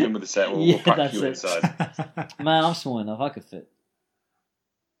set. We'll pack you inside. Man, I'm small enough. I could fit.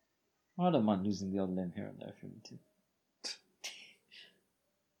 I don't mind losing the odd limb here and there if you need to.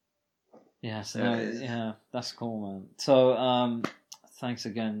 Yeah, so There it is. yeah, that's cool, man. So, thanks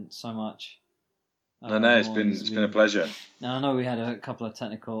again so much. No, it's been a pleasure. Now, I know we had a couple of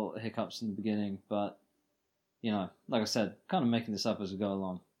technical hiccups in the beginning, but, you know, like I said, kind of making this up as we go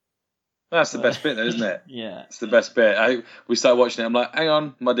along. That's the best bit, though, isn't it? Yeah. It's the best bit. We started watching it. I'm like, hang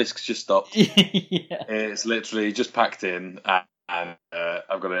on, my disc's just stopped. Yeah. It's literally just packed in, and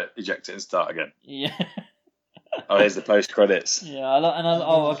I've got to eject it and start again. Yeah. Oh, here's the post credits. Yeah,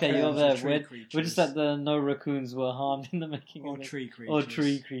 oh, okay, you're there. Tree We're just at the no raccoons were harmed in the making or of it. tree creatures. Or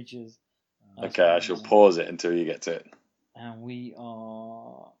tree creatures. Okay, I shall pause it until you get to it. And we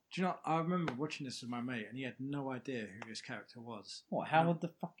are... Do you know? I remember watching this with my mate, and he had no idea who this character was. What, Howard the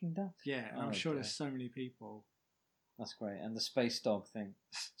fucking Duck? Yeah, and I'm sure Okay. there's so many people. That's great. And the space dog thing.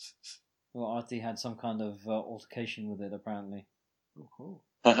 Well, Artie had some kind of altercation with it, apparently. Oh, cool.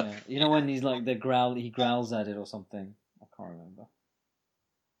 Yeah. You know when he's like, he growls at it or something? I can't remember.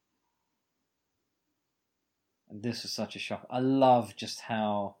 And this was such a shock. I love just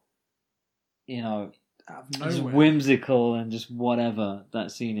how, you know, Out of just nowhere. whimsical and just whatever that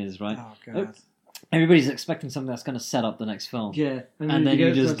scene is, right? Oh, God. Everybody's expecting something that's going to set up the next film. Yeah. And then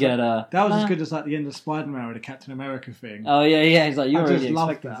you just get a... That was as good as like the end of Spider-Man with the Captain America thing. Oh, yeah, he's like, you're I already just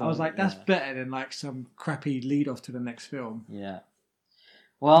loved expecting that. I was like, that's something. better than like some crappy lead off to the next film. Yeah.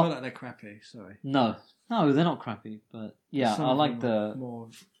 Not Well, that they're crappy, sorry. no, they're not crappy, but yeah, Some I of like them are the... more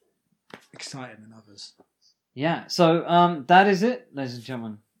exciting than others. Yeah, so that is it, ladies and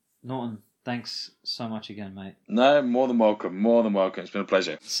gentlemen. Norton, thanks so much again, mate. No, more than welcome. More than welcome. It's been a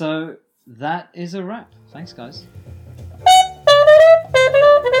pleasure. So that is a wrap. Thanks, guys.